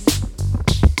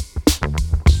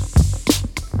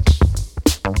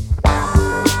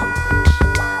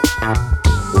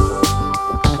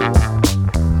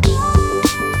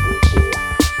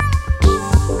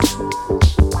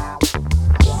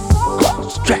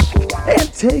 Cross track and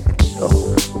take it off.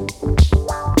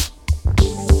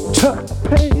 Turn the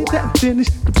page and finish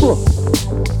the book.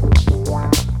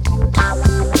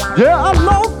 Yeah, I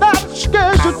know that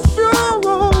scares you too.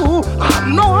 I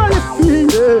know how you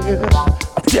feel.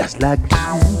 I'm just like you.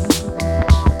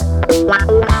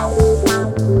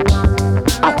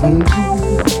 I want you.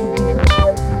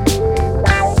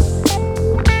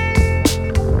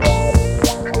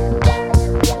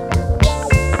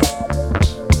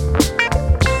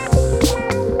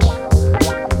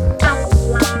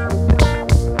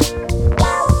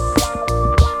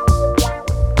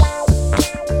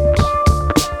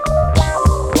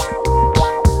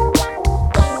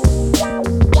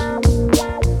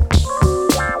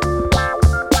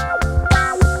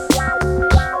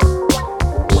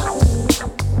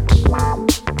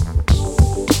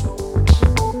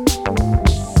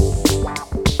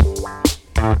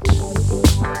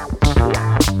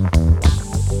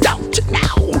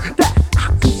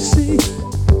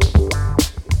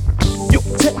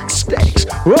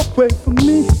 Away from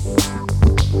me.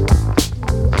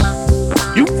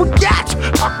 You forgot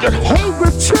I get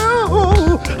hungry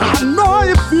too. I know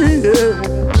you feel it.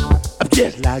 I'm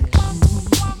just like you.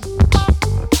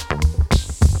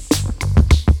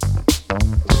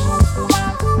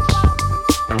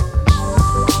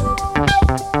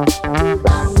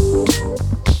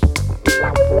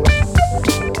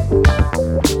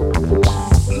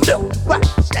 No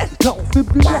wax and coffee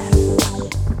black.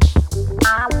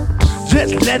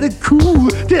 Just let it cool,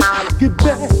 then I'll get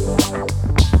back.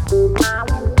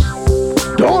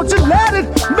 Don't you let it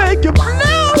make you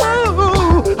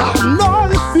blue. I know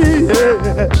you feel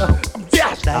it. I'm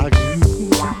just like you.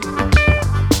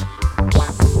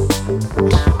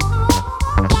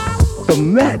 The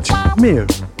magic mirror.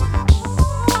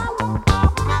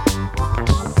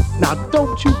 Now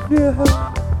don't you hear her?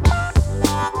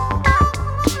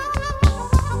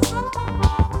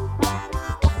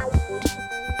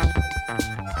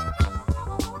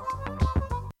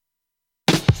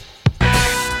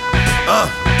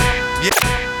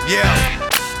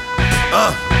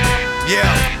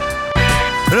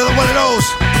 Another one of those.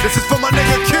 This is for my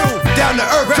nigga Q. Down to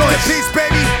earth, joy and peace,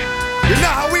 baby. You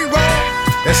know how we roll.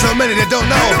 There's so many that don't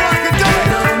know. You know I can do it.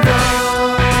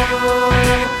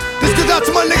 This goes out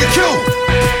to my nigga Q.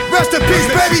 Rest in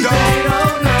peace, baby.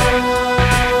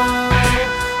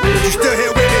 But you still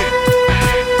here with me?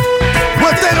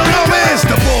 What they don't know is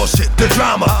the bullshit, the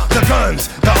drama, the guns,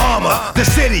 the armor, the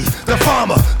city, the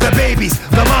farmer, the babies,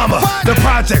 the mama, the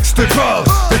projects, the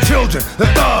drugs, the children, the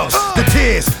thugs, the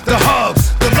tears, the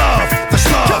hugs, the love, the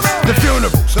slugs, the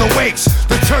funerals, the wakes,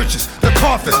 the churches, the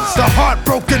coffins, the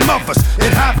heartbroken mothers.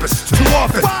 It happens too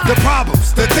often. The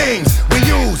problems, the things we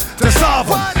use to solve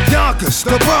them. Yonkers,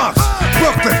 the Bronx,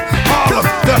 Brooklyn, Harlem,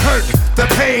 the hurt, the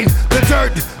pain, the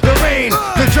dirt, the rain,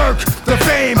 the jerk, the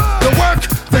fame, the work,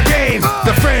 the game,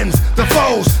 the friends, the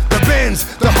foes, the bins,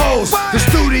 the hoes, the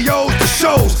studios, the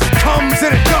shows, comes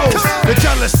and it goes. The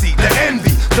jealousy, the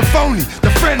envy, the phony,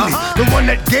 the friendly, the one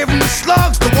that gave them the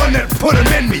slugs, the one that put them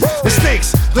in me. The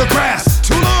snakes, the grass,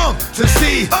 too long to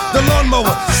see. The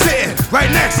lawnmower sitting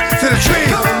right next to the tree.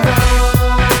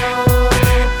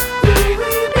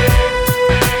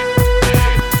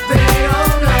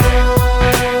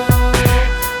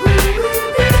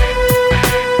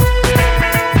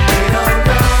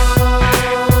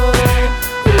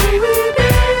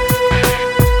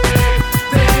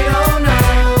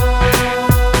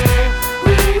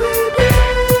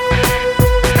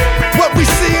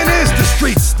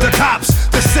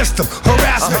 System,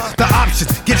 harassment, the options,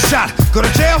 get shot, go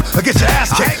to jail, or get your ass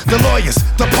kicked. The lawyers,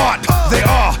 the part, they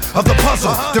are of the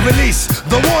puzzle. The release,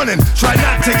 the warning, try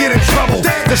not to get in trouble.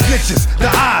 The snitches,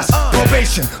 the eyes,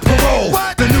 probation, parole.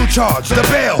 The new charge, the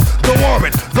bail, the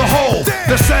warrant, the hole.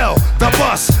 The cell, the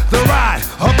bus, the ride,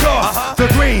 hook off.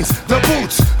 The greens, the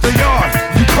boots, the yard,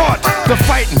 you caught. The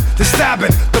fighting, the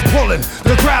stabbing, the pulling,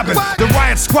 the grabbing. The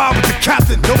riot squad with the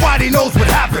captain, nobody knows what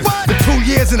happened. The 2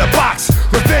 years in a box,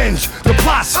 revenge, the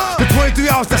plots, the 23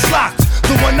 hours that's locked,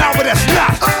 the 1 hour that's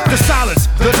not. The silence,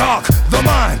 the dark, the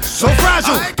mind, so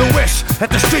fragile. The wish at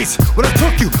the streets would have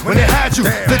took you when they had you.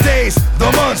 The days, the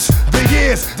months, the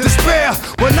years, despair.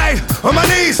 One night on my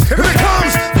knees, here it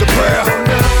comes, the prayer.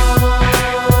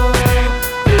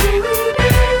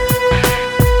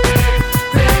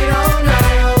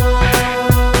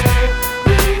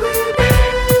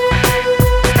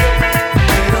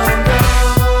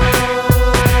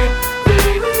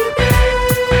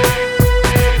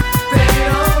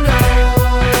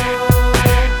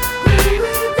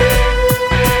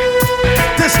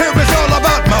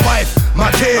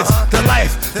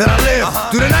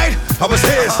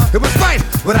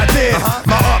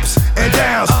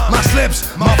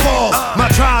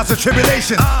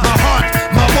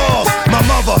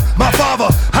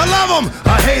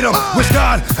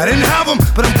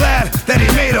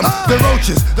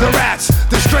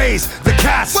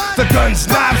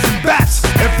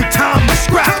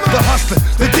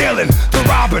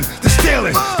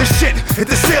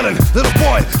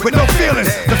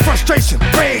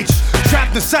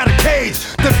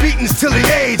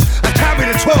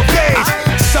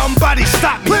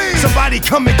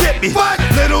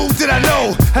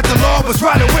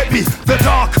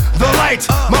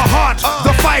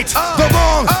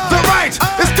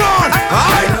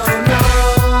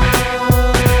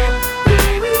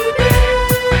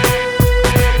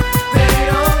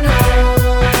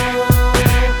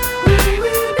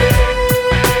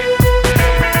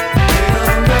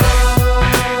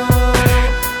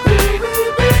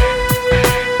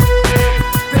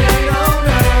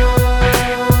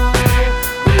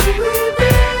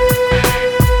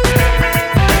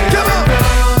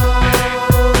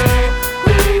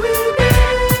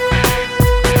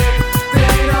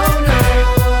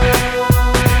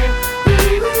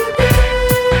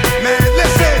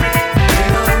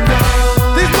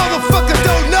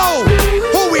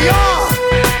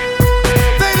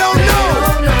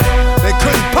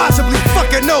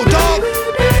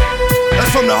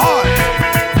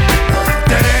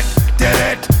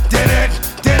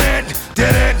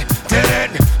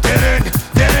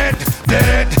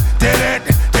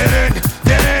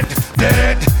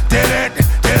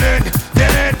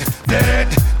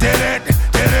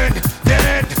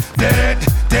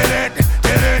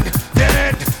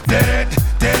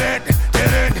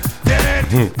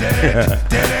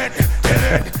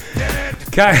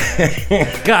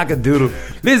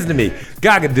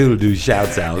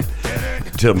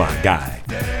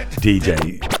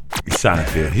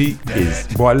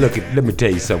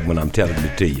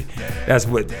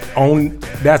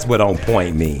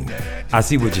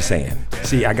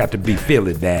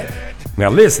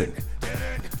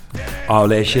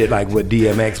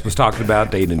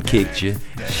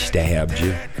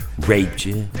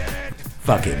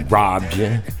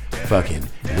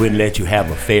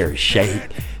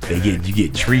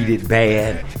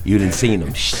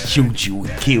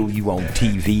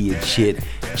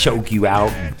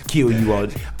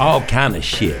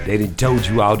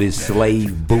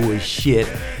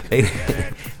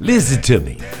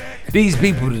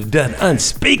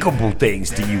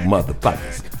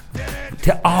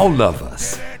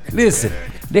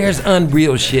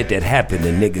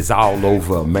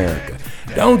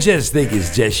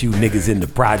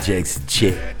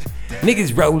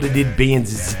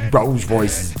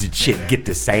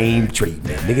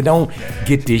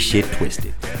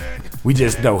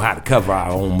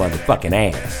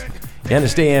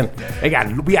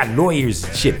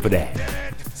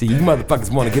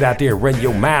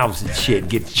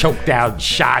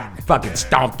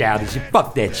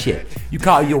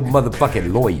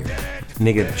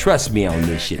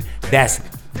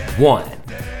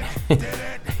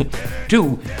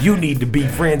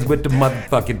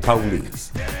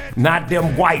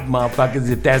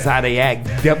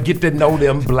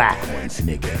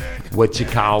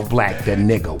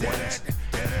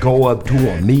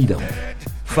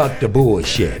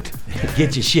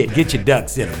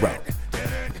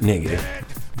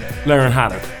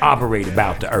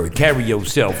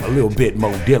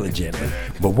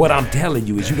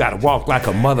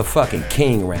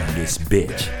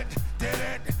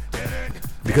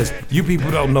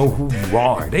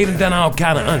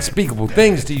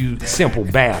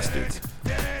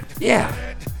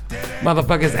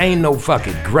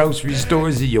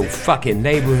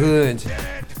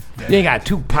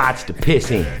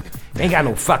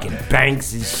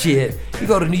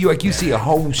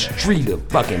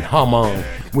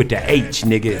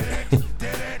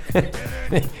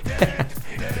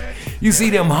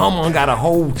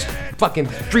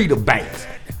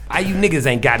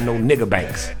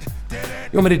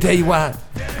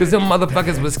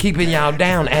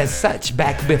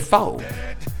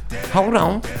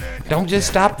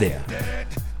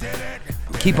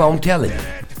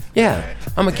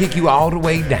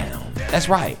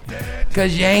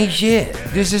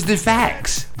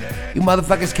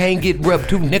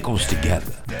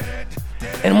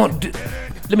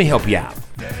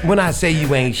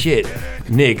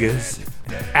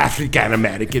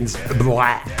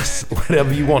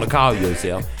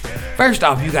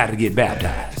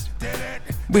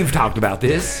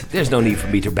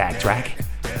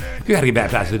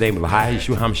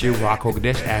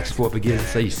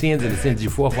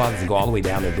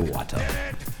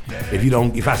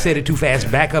 If I said it too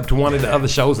fast, back up to one of the other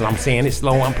shows and I'm saying it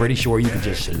slow, I'm pretty sure you can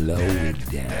just slow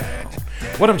it down.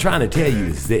 What I'm trying to tell you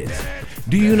is this.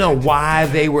 Do you know why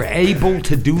they were able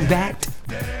to do that?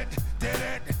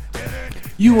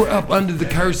 You were up under the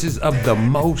curses of the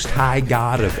Most High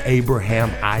God of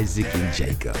Abraham, Isaac, and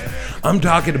Jacob. I'm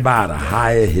talking about a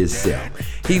higher himself.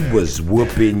 He was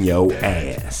whooping your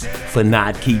ass for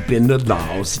not keeping the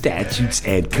laws, statutes,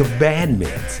 and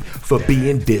commandments, for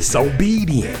being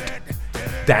disobedient.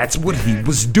 That's what he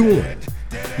was doing.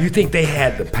 You think they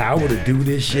had the power to do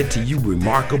this shit to you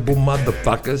remarkable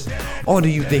motherfuckers? Or do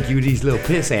you think you these little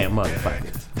pissant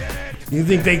motherfuckers? You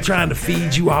think they trying to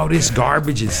feed you all this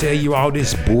garbage and sell you all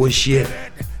this bullshit?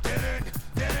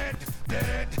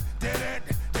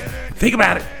 Think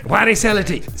about it. Why they sell it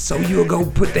to you? So you'll go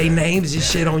put their names and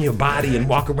shit on your body and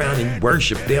walk around and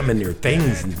worship them and their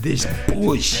things and this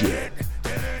bullshit.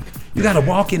 You gotta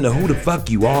walk into who the fuck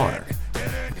you are.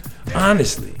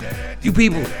 Honestly. You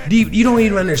people, you don't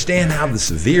even understand how the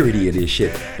severity of this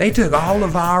shit. They took all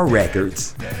of our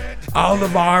records, all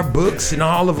of our books and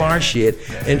all of our shit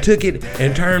and took it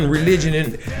and turned religion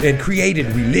and created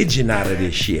religion out of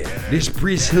this shit. This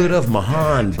priesthood of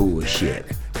Mahan bullshit.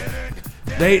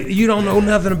 You don't know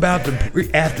nothing about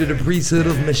after the priesthood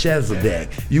of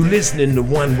Melchizedek. You listening to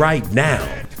one right now.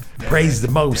 Praise the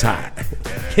Most High.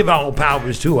 Give all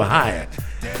powers to a higher.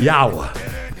 Yahweh.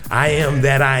 I am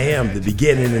that I am, the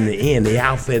beginning and the end, the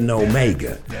Alpha and the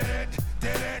Omega.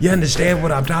 You understand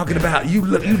what I'm talking about? You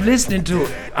listening to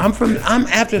it. I'm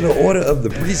after the order of the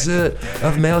priesthood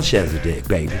of Melchizedek,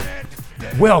 baby.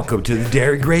 Welcome to the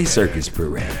Derry Gray Circus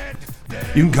Parade.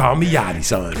 You can call me Yachty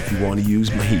Son if you want to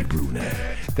use my Hebrew name.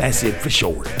 That's it for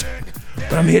short.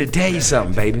 But I'm here to tell you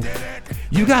something, baby.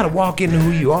 You gotta walk into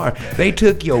who you are. They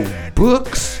took your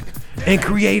books and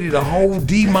created a whole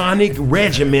demonic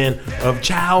regimen of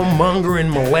child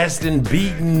mongering, molesting,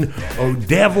 beating,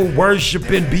 devil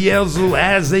worshiping, Beelzebub,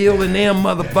 Azazel, and them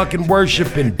motherfucking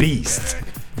worshiping beasts.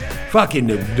 Fucking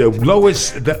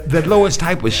the lowest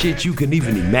type of shit you can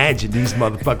even imagine. These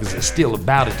motherfuckers are still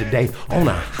about it today on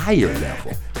a higher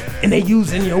level, and they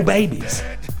using your babies.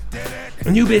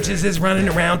 And you bitches is running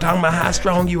around talking about how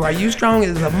strong you are. You strong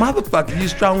as a motherfucker. You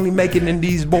strongly making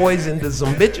these boys into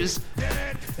some bitches.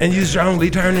 And you strongly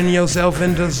turning yourself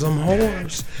into some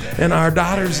whores. And our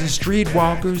daughters are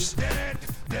streetwalkers.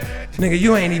 Nigga,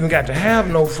 you ain't even got to have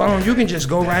no phone. You can just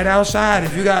go right outside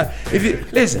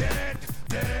listen.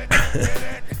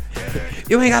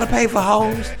 You ain't gotta pay for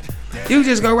hoes. You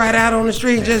just go right out on the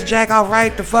street and just jack off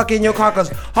right the fuck in your car, cause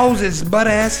hoes is butt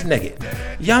ass naked.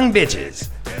 Young bitches.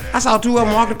 I saw two of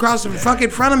them walking across the fucking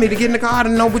front of me to get in the car. I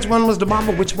didn't know which one was the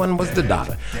mama, which one was the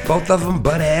daughter. Both of them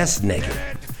butt ass naked.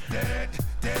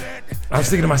 I was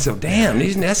thinking to myself, damn,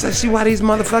 I see why these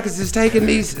motherfuckers is taking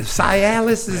these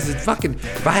Cialis and fucking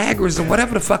Viagra's or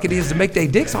whatever the fuck it is to make their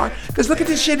dicks hard. Because look at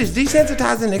this shit, it's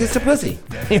desensitizing niggas to pussy.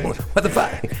 What the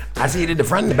fuck? I see it in the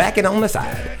front and the back and on the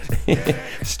side.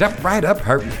 Step right up,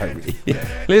 hurry.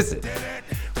 Listen,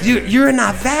 you're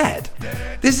not that.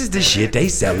 This is the shit they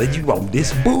selling you on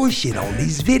this bullshit, on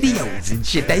these videos and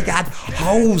shit. They got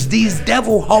hoes, these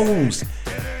devil hoes.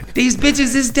 These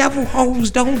bitches is devil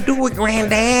hoes. Don't do it,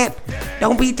 granddad.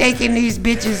 Don't be taking these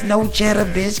bitches no cheddar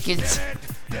biscuits.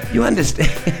 You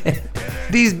understand?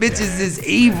 These bitches is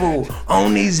evil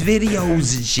on these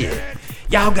videos and shit.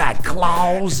 Y'all got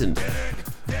claws and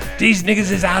these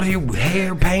niggas is out here with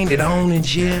hair painted on and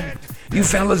shit. You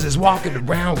fellas is walking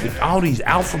around with all these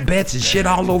alphabets and shit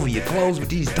all over your clothes with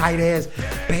these tight ass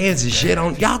pants and shit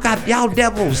on. Y'all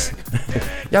devils.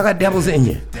 Y'all got devils in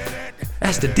you.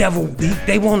 That's the devil.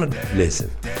 They want to listen.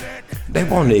 They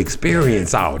want to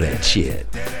experience all that shit.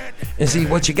 And see,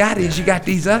 what you got is you got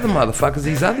these other motherfuckers,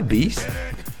 these other beasts.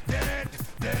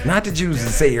 Not the Jews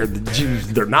that say the Jews.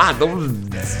 They're not.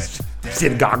 Those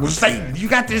synagogue of Satan. You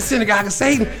got this synagogue of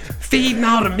Satan feeding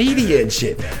all the media and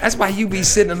shit. That's why you be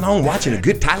sitting alone watching a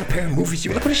good Tyler Perry movie.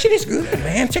 You like, well, this shit is good,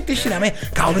 man. Check this shit out, man.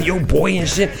 Calling your boy and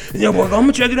shit. And your boy, I'm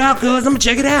gonna check it out, cuz. I'm gonna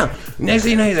check it out. Next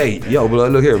thing you know, he's like, yo,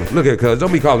 blood, look here, cuz.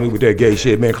 Don't be calling me with that gay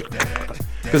shit, man.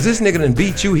 Cause this nigga done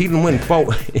beat you. He done went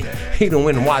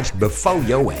and watched before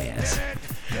your ass.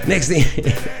 Next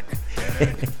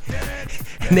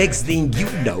thing you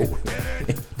know,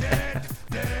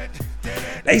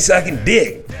 they sucking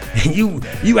dick. And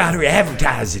you out here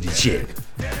advertising this shit.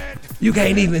 You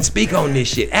can't even speak on this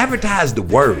shit. Advertise the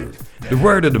word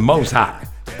of the Most High.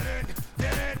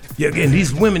 Yeah, and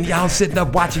these women, y'all sitting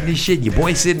up watching this shit. Your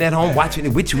boy sitting at home watching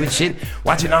it with you and shit,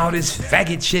 watching all this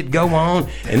faggot shit go on.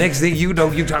 And next thing you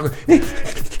know, you talking,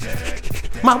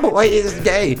 my boy is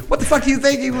gay. What the fuck do you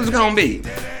think he was gonna be?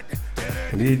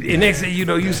 The next thing you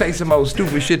know, you say some old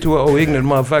stupid shit to an old ignorant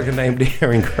motherfucker named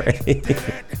Darren Gray.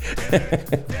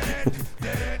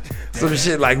 Some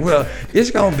shit like, well, it's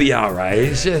gonna be all right.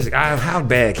 It's just, how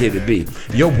bad can it be?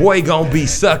 Your boy gonna be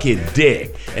sucking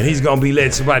dick, and he's gonna be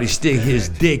letting somebody stick his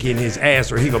dick in his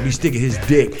ass, or he gonna be sticking his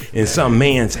dick in some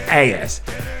man's ass.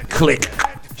 Click.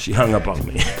 She hung up on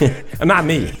me. Not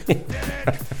me.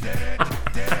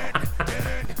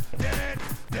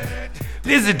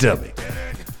 Listen to me.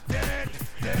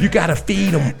 You gotta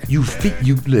feed them. You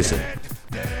listen.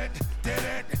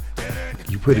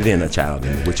 You put it in a child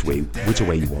in which way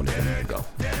you wanted them to go.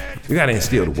 You gotta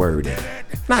instill the word in,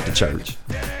 not the church.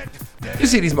 You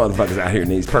see these motherfuckers out here in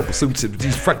these purple suits with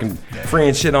these fucking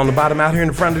friend shit on the bottom out here in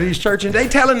the front of these churches, and they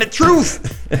telling the truth.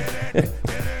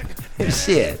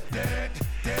 Shit.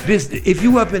 If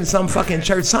you up in some fucking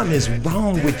church, something is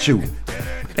wrong with you.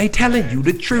 They telling you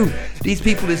the truth. These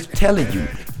people is telling you,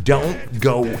 don't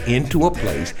go into a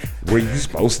place where you're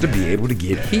supposed to be able to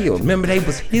get healed. Remember, they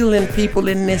was healing people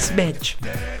in this bitch.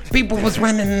 People was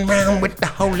running around with the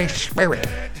Holy Spirit.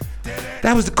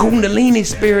 That was the Kundalini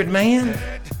spirit, man.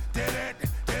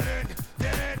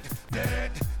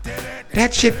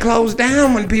 That shit closed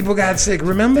down when people got sick,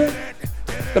 remember?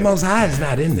 The Most High is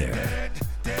not in there.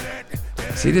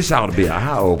 See, this ought to be a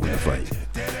eye opener for you.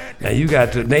 Now you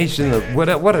got the nation of what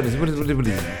is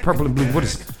purple and blue? What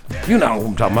is, you know what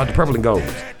I'm talking about, the purple and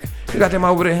golds. You got them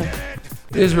over there,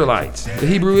 Israelites, the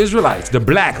Hebrew Israelites, the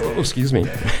black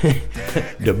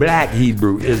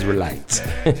Hebrew Israelites.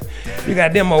 You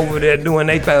got them over there doing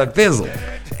they thug fizzle,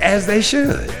 as they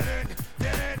should.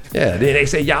 Yeah, then they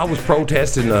say y'all was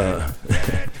protesting.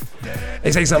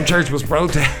 They say some church was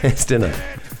protesting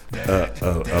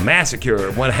a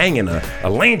massacre, one hanging, a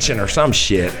lynching or some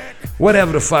shit,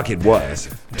 whatever the fuck it was.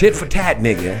 Tit for tat,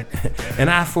 nigga. An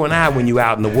eye for an eye when you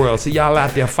out in the world. See y'all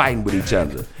out there fighting with each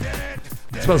other.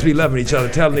 Supposed to be loving each other,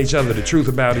 telling each other the truth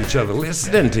about each other,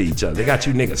 listening to each other. They got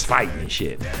you niggas fighting and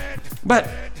shit. But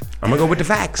I'm gonna go with the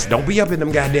facts. Don't be up in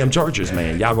them goddamn churches,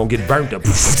 man. Y'all gonna get burnt up.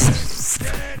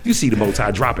 You see the Most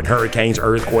High dropping hurricanes,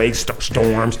 earthquakes,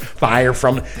 storms, fire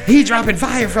from... He dropping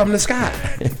fire from the sky.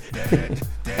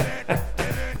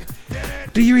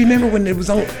 Do you remember when it was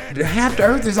on... Half the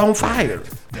earth is on fire.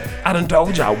 I done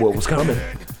told y'all what was coming.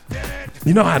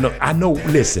 You know, I know,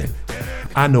 listen.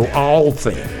 I know all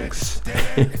things.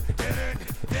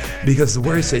 Because the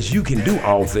word says you can do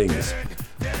all things.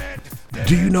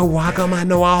 Do you know why come I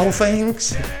know all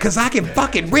things? Because I can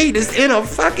fucking read this in a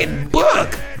fucking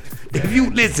book. If you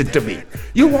listen to me,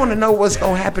 you want to know what's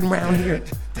going to happen around here?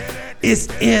 It's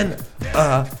in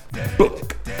a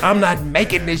book. I'm not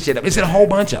making this shit up. It's in a whole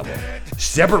bunch of them.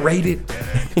 Separated.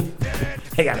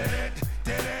 They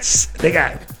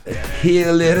got here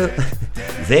a little,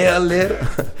 there a little,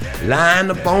 line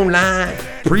upon line,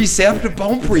 precept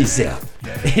upon precept.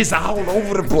 It's all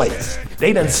over the place.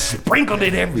 They done sprinkled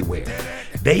it everywhere.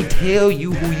 They tell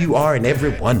you who you are in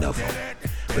every one of them,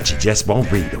 but you just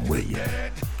won't read them, will you?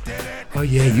 Oh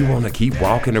yeah, you want to keep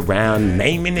walking around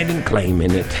naming it and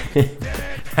claiming it.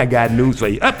 I got news for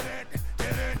you. Up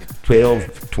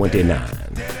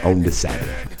 12:29 on the Sabbath.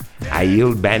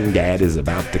 Aiel Bangad is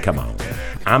about to come on.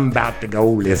 I'm about to go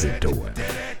listen to her.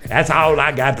 That's all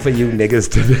I got for you niggas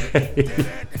today.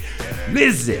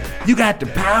 Listen, you got the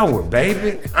power,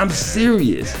 baby. I'm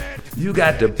serious. You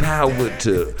got the power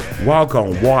to walk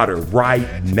on water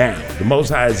right now. The Most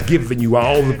High is giving you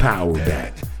all the power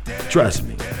back. Trust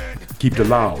me. Keep the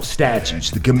laws, statutes,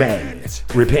 the commandments.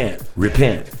 Repent,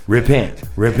 repent, repent,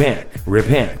 repent,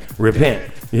 repent,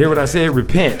 repent. You hear what I said?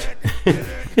 Repent.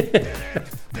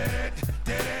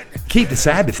 Keep the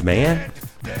Sabbath, man.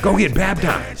 Go get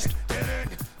baptized.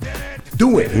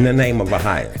 Do it in the name of a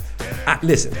higher.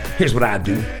 Listen, here's what I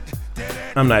do.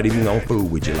 I'm not even gonna fool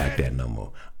with you like that no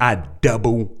more. I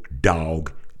double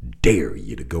dog dare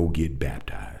you to go get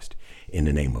baptized in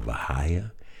the name of a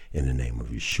higher, in the name of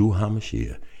Yeshua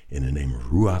HaMashiach, in the name of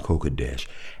Ruach HaKodesh.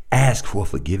 Ask for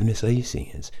forgiveness of your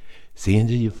sins.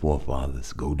 Sins of your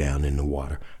forefathers go down in the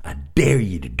water. I dare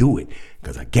you to do it,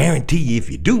 because I guarantee you if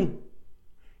you do,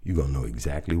 you're going to know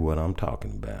exactly what I'm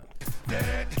talking about.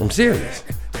 I'm serious.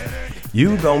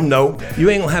 You going to know. You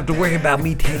ain't going to have to worry about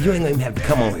me. You ain't going to have to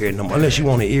come on here no more unless you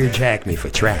want to ear jack me for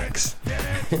tracks.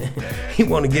 You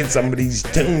want to get some of these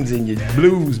tunes in your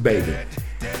blues, baby.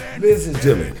 Listen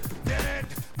to me.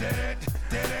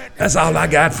 That's all I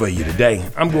got for you today.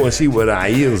 I'm going to see what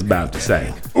Aiel's about to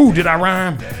say. Ooh, did I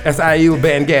rhyme? That's Aiel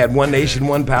Bangad, One Nation,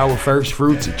 One Power, First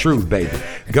Fruits of Truth, baby.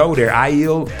 Go there,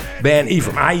 Aiel Ban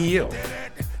Ephraim.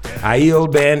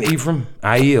 Aiel Ban Ephraim.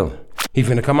 Aiel. He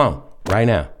finna come on right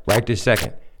now, right this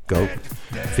second. Go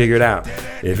figure it out.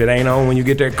 If it ain't on when you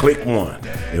get there, click 1.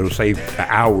 It'll say an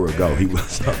hour ago he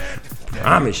was on.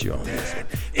 Promise you on this one.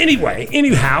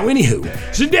 Anywho,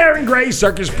 it's the Darren Gray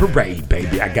Circus Parade,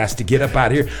 baby. I got to get up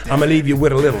out here. I'm going to leave you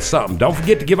with a little something. Don't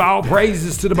forget to give all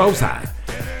praises to the Most High.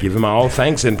 Give him all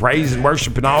thanks and praise and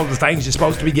worship and all the things you're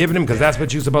supposed to be giving him, because that's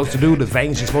what you're supposed to do, the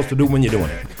things you're supposed to do when you're doing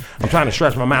it. I'm trying to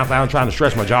stretch my mouth out. I'm trying to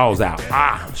stretch my jaws out.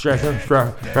 I'm stretching.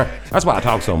 That's why I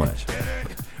talk so much.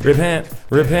 Repent,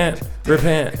 repent,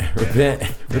 repent, repent,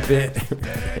 repent,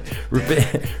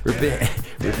 repent, repent,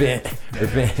 repent,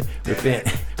 repent, repent,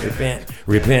 repent,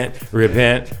 repent,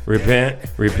 repent, repent,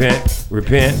 repent,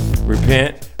 repent,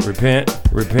 repent, repent,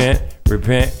 repent,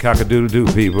 repent, cock-a-doodle-doo,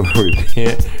 people.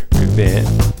 Repent,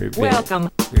 repent, repent.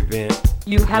 Welcome. Repent.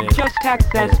 You have just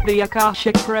accessed the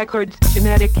Akashic Records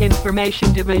Genetic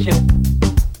Information Division.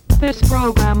 This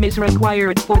program is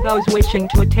required for those wishing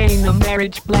to attain the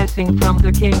marriage blessing from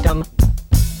the kingdom.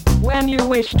 When you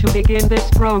wish to begin this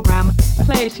program,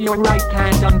 place your right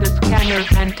hand on the scanner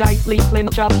and tightly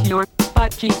clench up your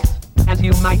butt cheeks, as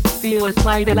you might feel a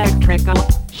slight electrical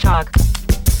shock.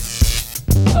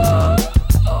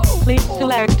 Please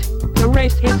select the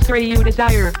race history you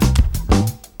desire.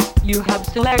 You have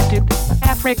selected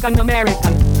African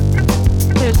American.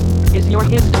 This is your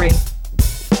history.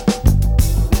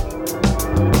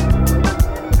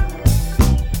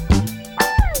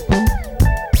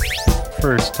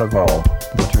 First of all,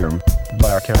 the term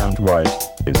black and white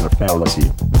is a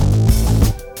fallacy.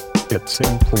 It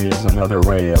simply is another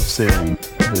way of saying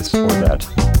this or that.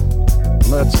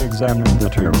 Let's examine the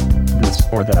term this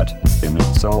or that in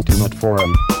its ultimate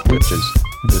form, which is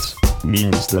this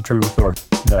means the truth or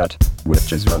that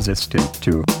which is resistant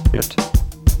to it.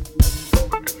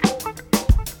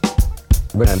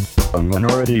 When a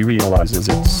minority realizes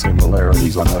its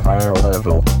similarities on a higher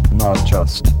level, not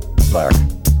just black,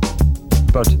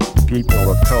 but people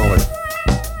of color,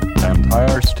 and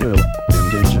higher still,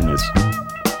 indigenous,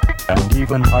 and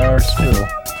even higher still,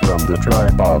 from the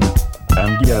tribe of,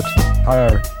 and yet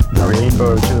higher, the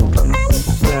rainbow children.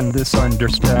 When this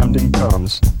understanding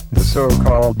comes, the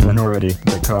so-called minority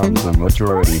becomes a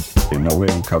majority in a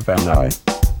wink of an eye.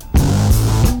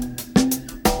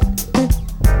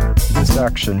 This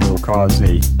action will cause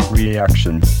a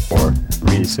reaction or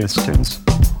resistance.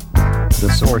 The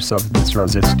source of this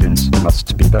resistance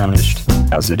must be banished,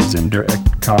 as it is in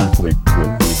direct conflict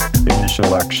with the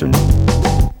initial action.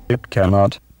 It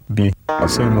cannot be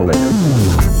assimilated,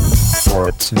 for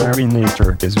its very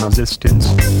nature is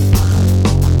resistance.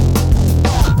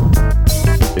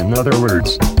 In other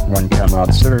words, one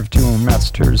cannot serve two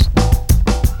masters.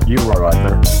 You are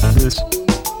either this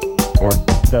or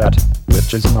that,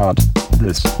 which is not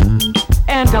this.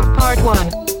 End of part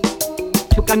 1.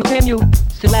 To continue,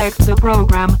 select the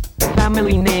program,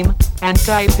 family name, and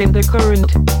type in the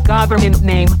current government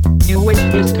name you wish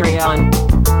history on.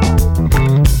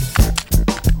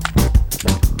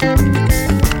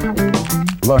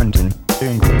 London,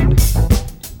 England.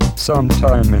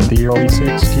 Sometime in the early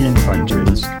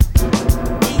 1600s.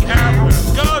 We have the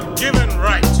God-given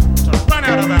right to run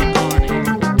out of our colony.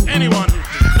 Anyone who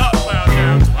does not bow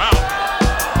down to our...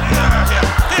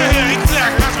 Yeah,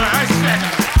 exactly. That's what I said.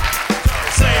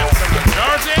 Say it for the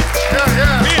majority.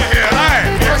 Yeah. Here, aye.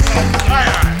 Yes.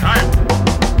 Aye.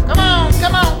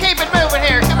 Come on, keep it moving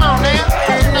here. Come on now.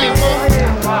 What's your name, boy?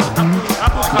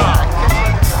 Apple car.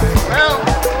 Well,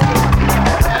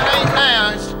 that ain't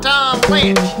now. It's Tom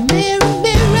Lynch. Mirror,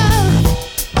 mirror,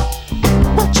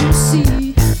 what you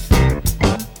see?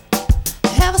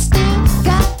 Have I still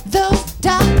got those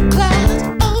dark clouds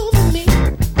over me?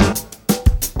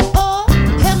 Or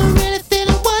am I really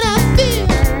feeling what I feel?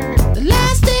 The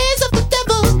last days of the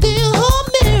devil still hold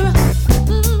mirror.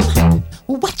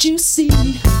 What you see?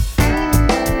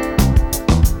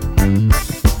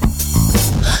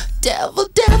 Devil,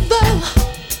 devil,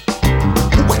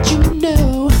 what you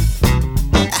know?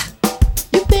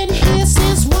 You've been here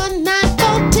since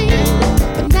 1914,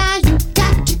 but now you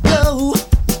got to go.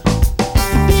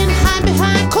 You've been hiding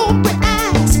behind corporate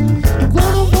acts. You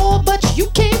want a war, but you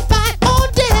can't fight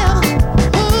Odell.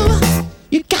 Oh,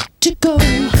 you got to go.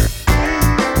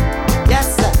 Yes,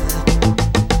 sir.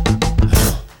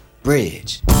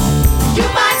 Bridge. You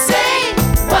might say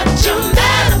what you're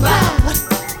mad about,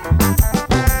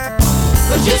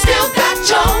 but you still got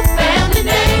your family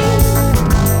name.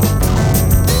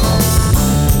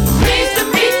 Pleased to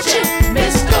meet you,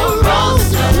 Mr.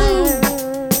 Rosenblum.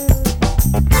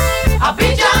 I'll be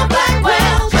John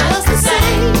Blackwell just the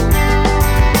same.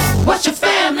 What's your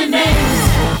family name?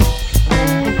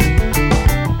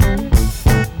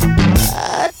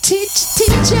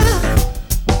 Teacher,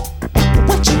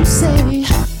 what you say?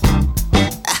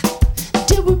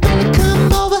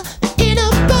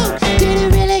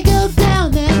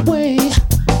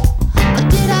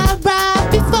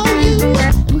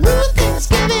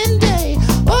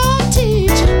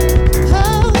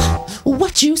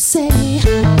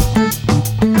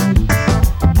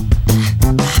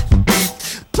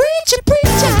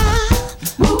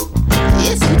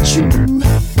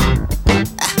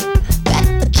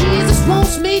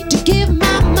 need to give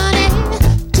my money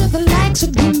to the likes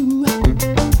of you.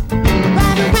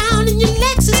 Ride around in your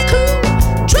Lexus cool,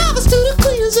 drive us to the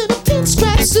Queens in a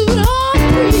pinstripe suit. Oh,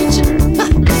 preach,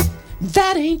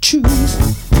 that ain't true.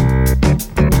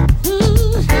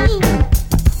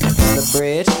 The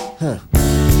bridge, huh?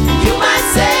 You might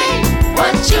say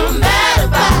what you're mad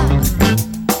about,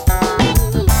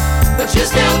 but you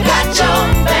still got your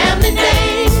family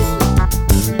name.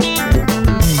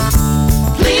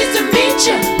 Pleased to meet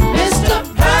you, Mr.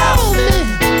 Pearlman.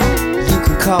 You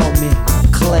can call me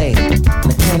Clay.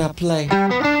 Now can I play?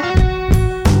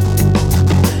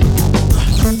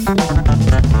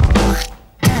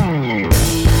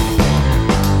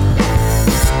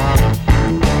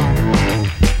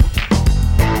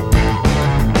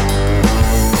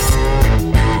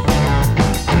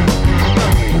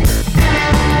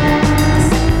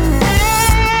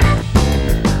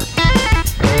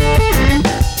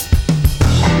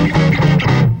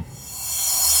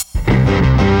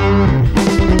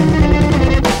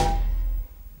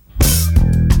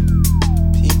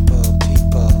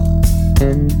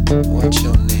 What's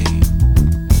your name?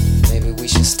 Maybe we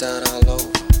should start all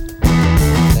over.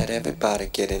 Let everybody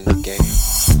get in the game.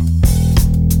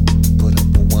 Put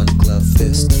up a one glove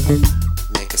fist.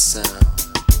 Make a sound.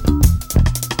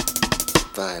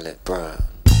 Violet Brown.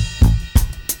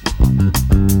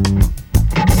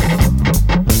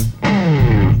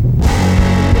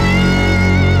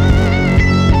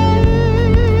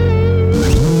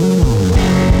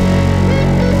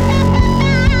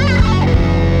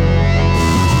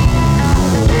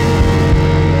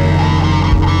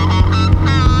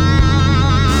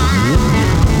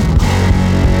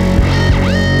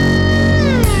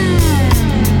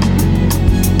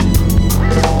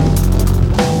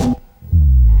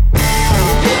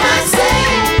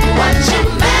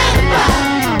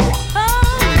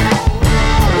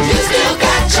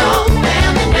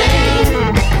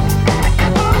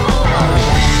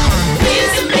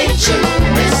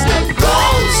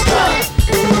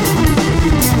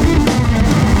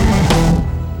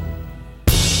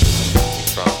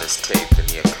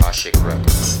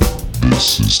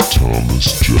 This is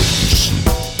Thomas Jefferson.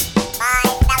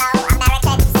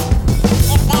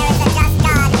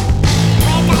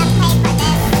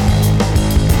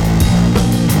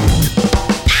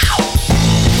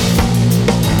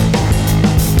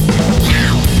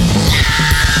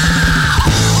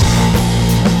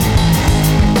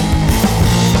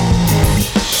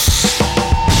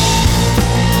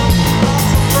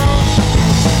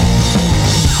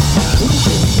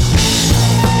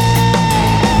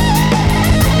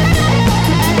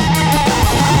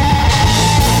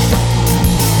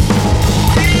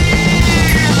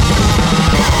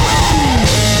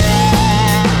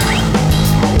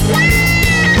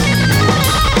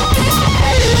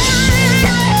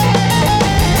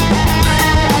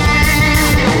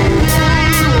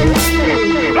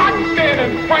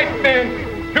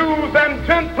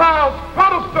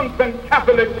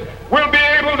 Will be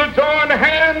able to join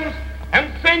hands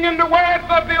and sing in the words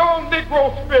of the old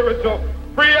Negro spiritual.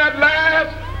 Free at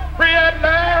last, free at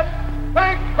last.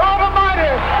 Thank God Almighty,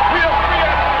 we are free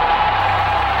at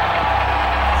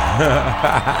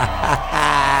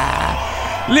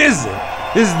last. Listen,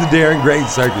 this is the Darren Great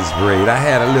Circus Parade. I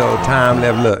had a little time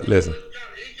left. Look, listen.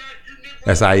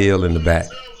 That's IL in the back.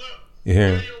 You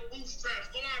hear him?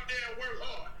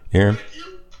 You hear him?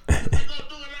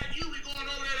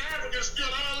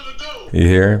 You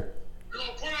hear him?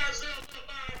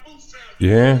 You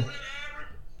hear him?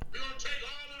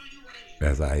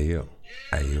 That's IL.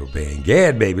 IL Band.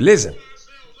 Gad, baby. Listen.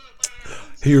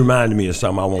 He reminded me of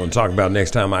something I want to talk about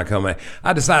next time I come back.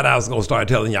 I decided I was going to start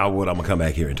telling y'all what I'm going to come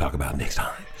back here and talk about next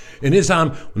time. And this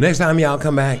time, next time y'all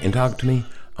come back and talk to me,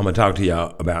 I'm going to talk to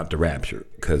y'all about the rapture.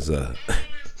 Because I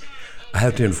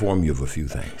have to inform you of a few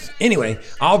things. Anyway,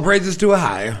 all praises to a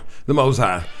higher, the Most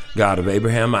High, God of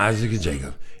Abraham, Isaac, and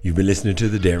Jacob. You've been listening to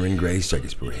the Darren Gray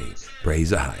Circus Parade.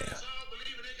 Praise the higher.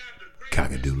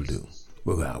 Cock-a-doodle-doo.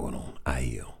 We'll go on. I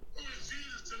yield.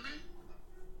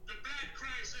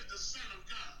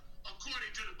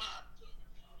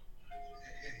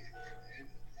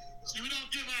 See, we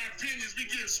don't give our opinions, we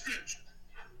give scripture.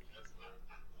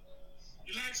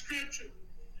 You like scripture?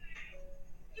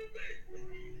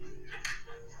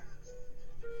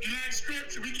 You like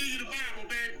scripture? We give you the Bible,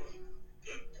 baby.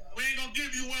 We ain't gonna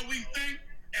give you what we think,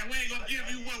 and we ain't gonna give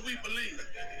you what we believe.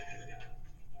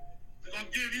 We're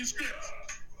gonna give you scripture.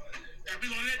 And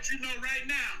we're gonna let you know right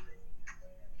now,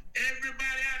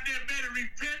 everybody out there better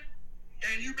repent,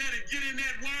 and you better get in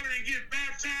that water and get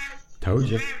baptized. Told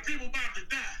you. A lot of people about to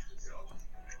die.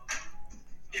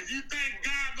 If you think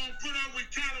God gonna put up with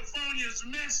California this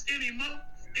mess anymore.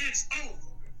 It's over.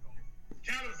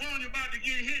 California about to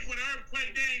get hit with an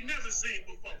earthquake they ain't never seen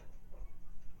before.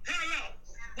 Hello.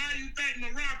 Why you think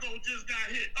Morocco just got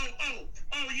hit?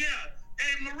 Oh yeah.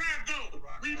 Hey, Morocco,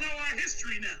 we know our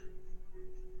history now.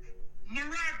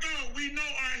 Morocco, we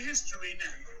know our history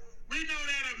now. We know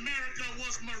that America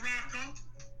was Morocco.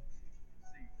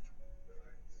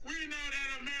 We know that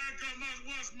America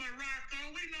was Morocco.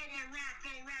 We know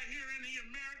Morocco right here in the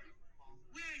America.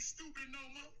 We ain't stupid no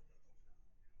more.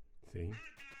 See?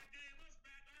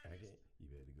 Okay, you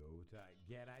better go to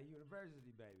Gatti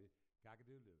University, baby.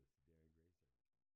 Cock-a-doodle.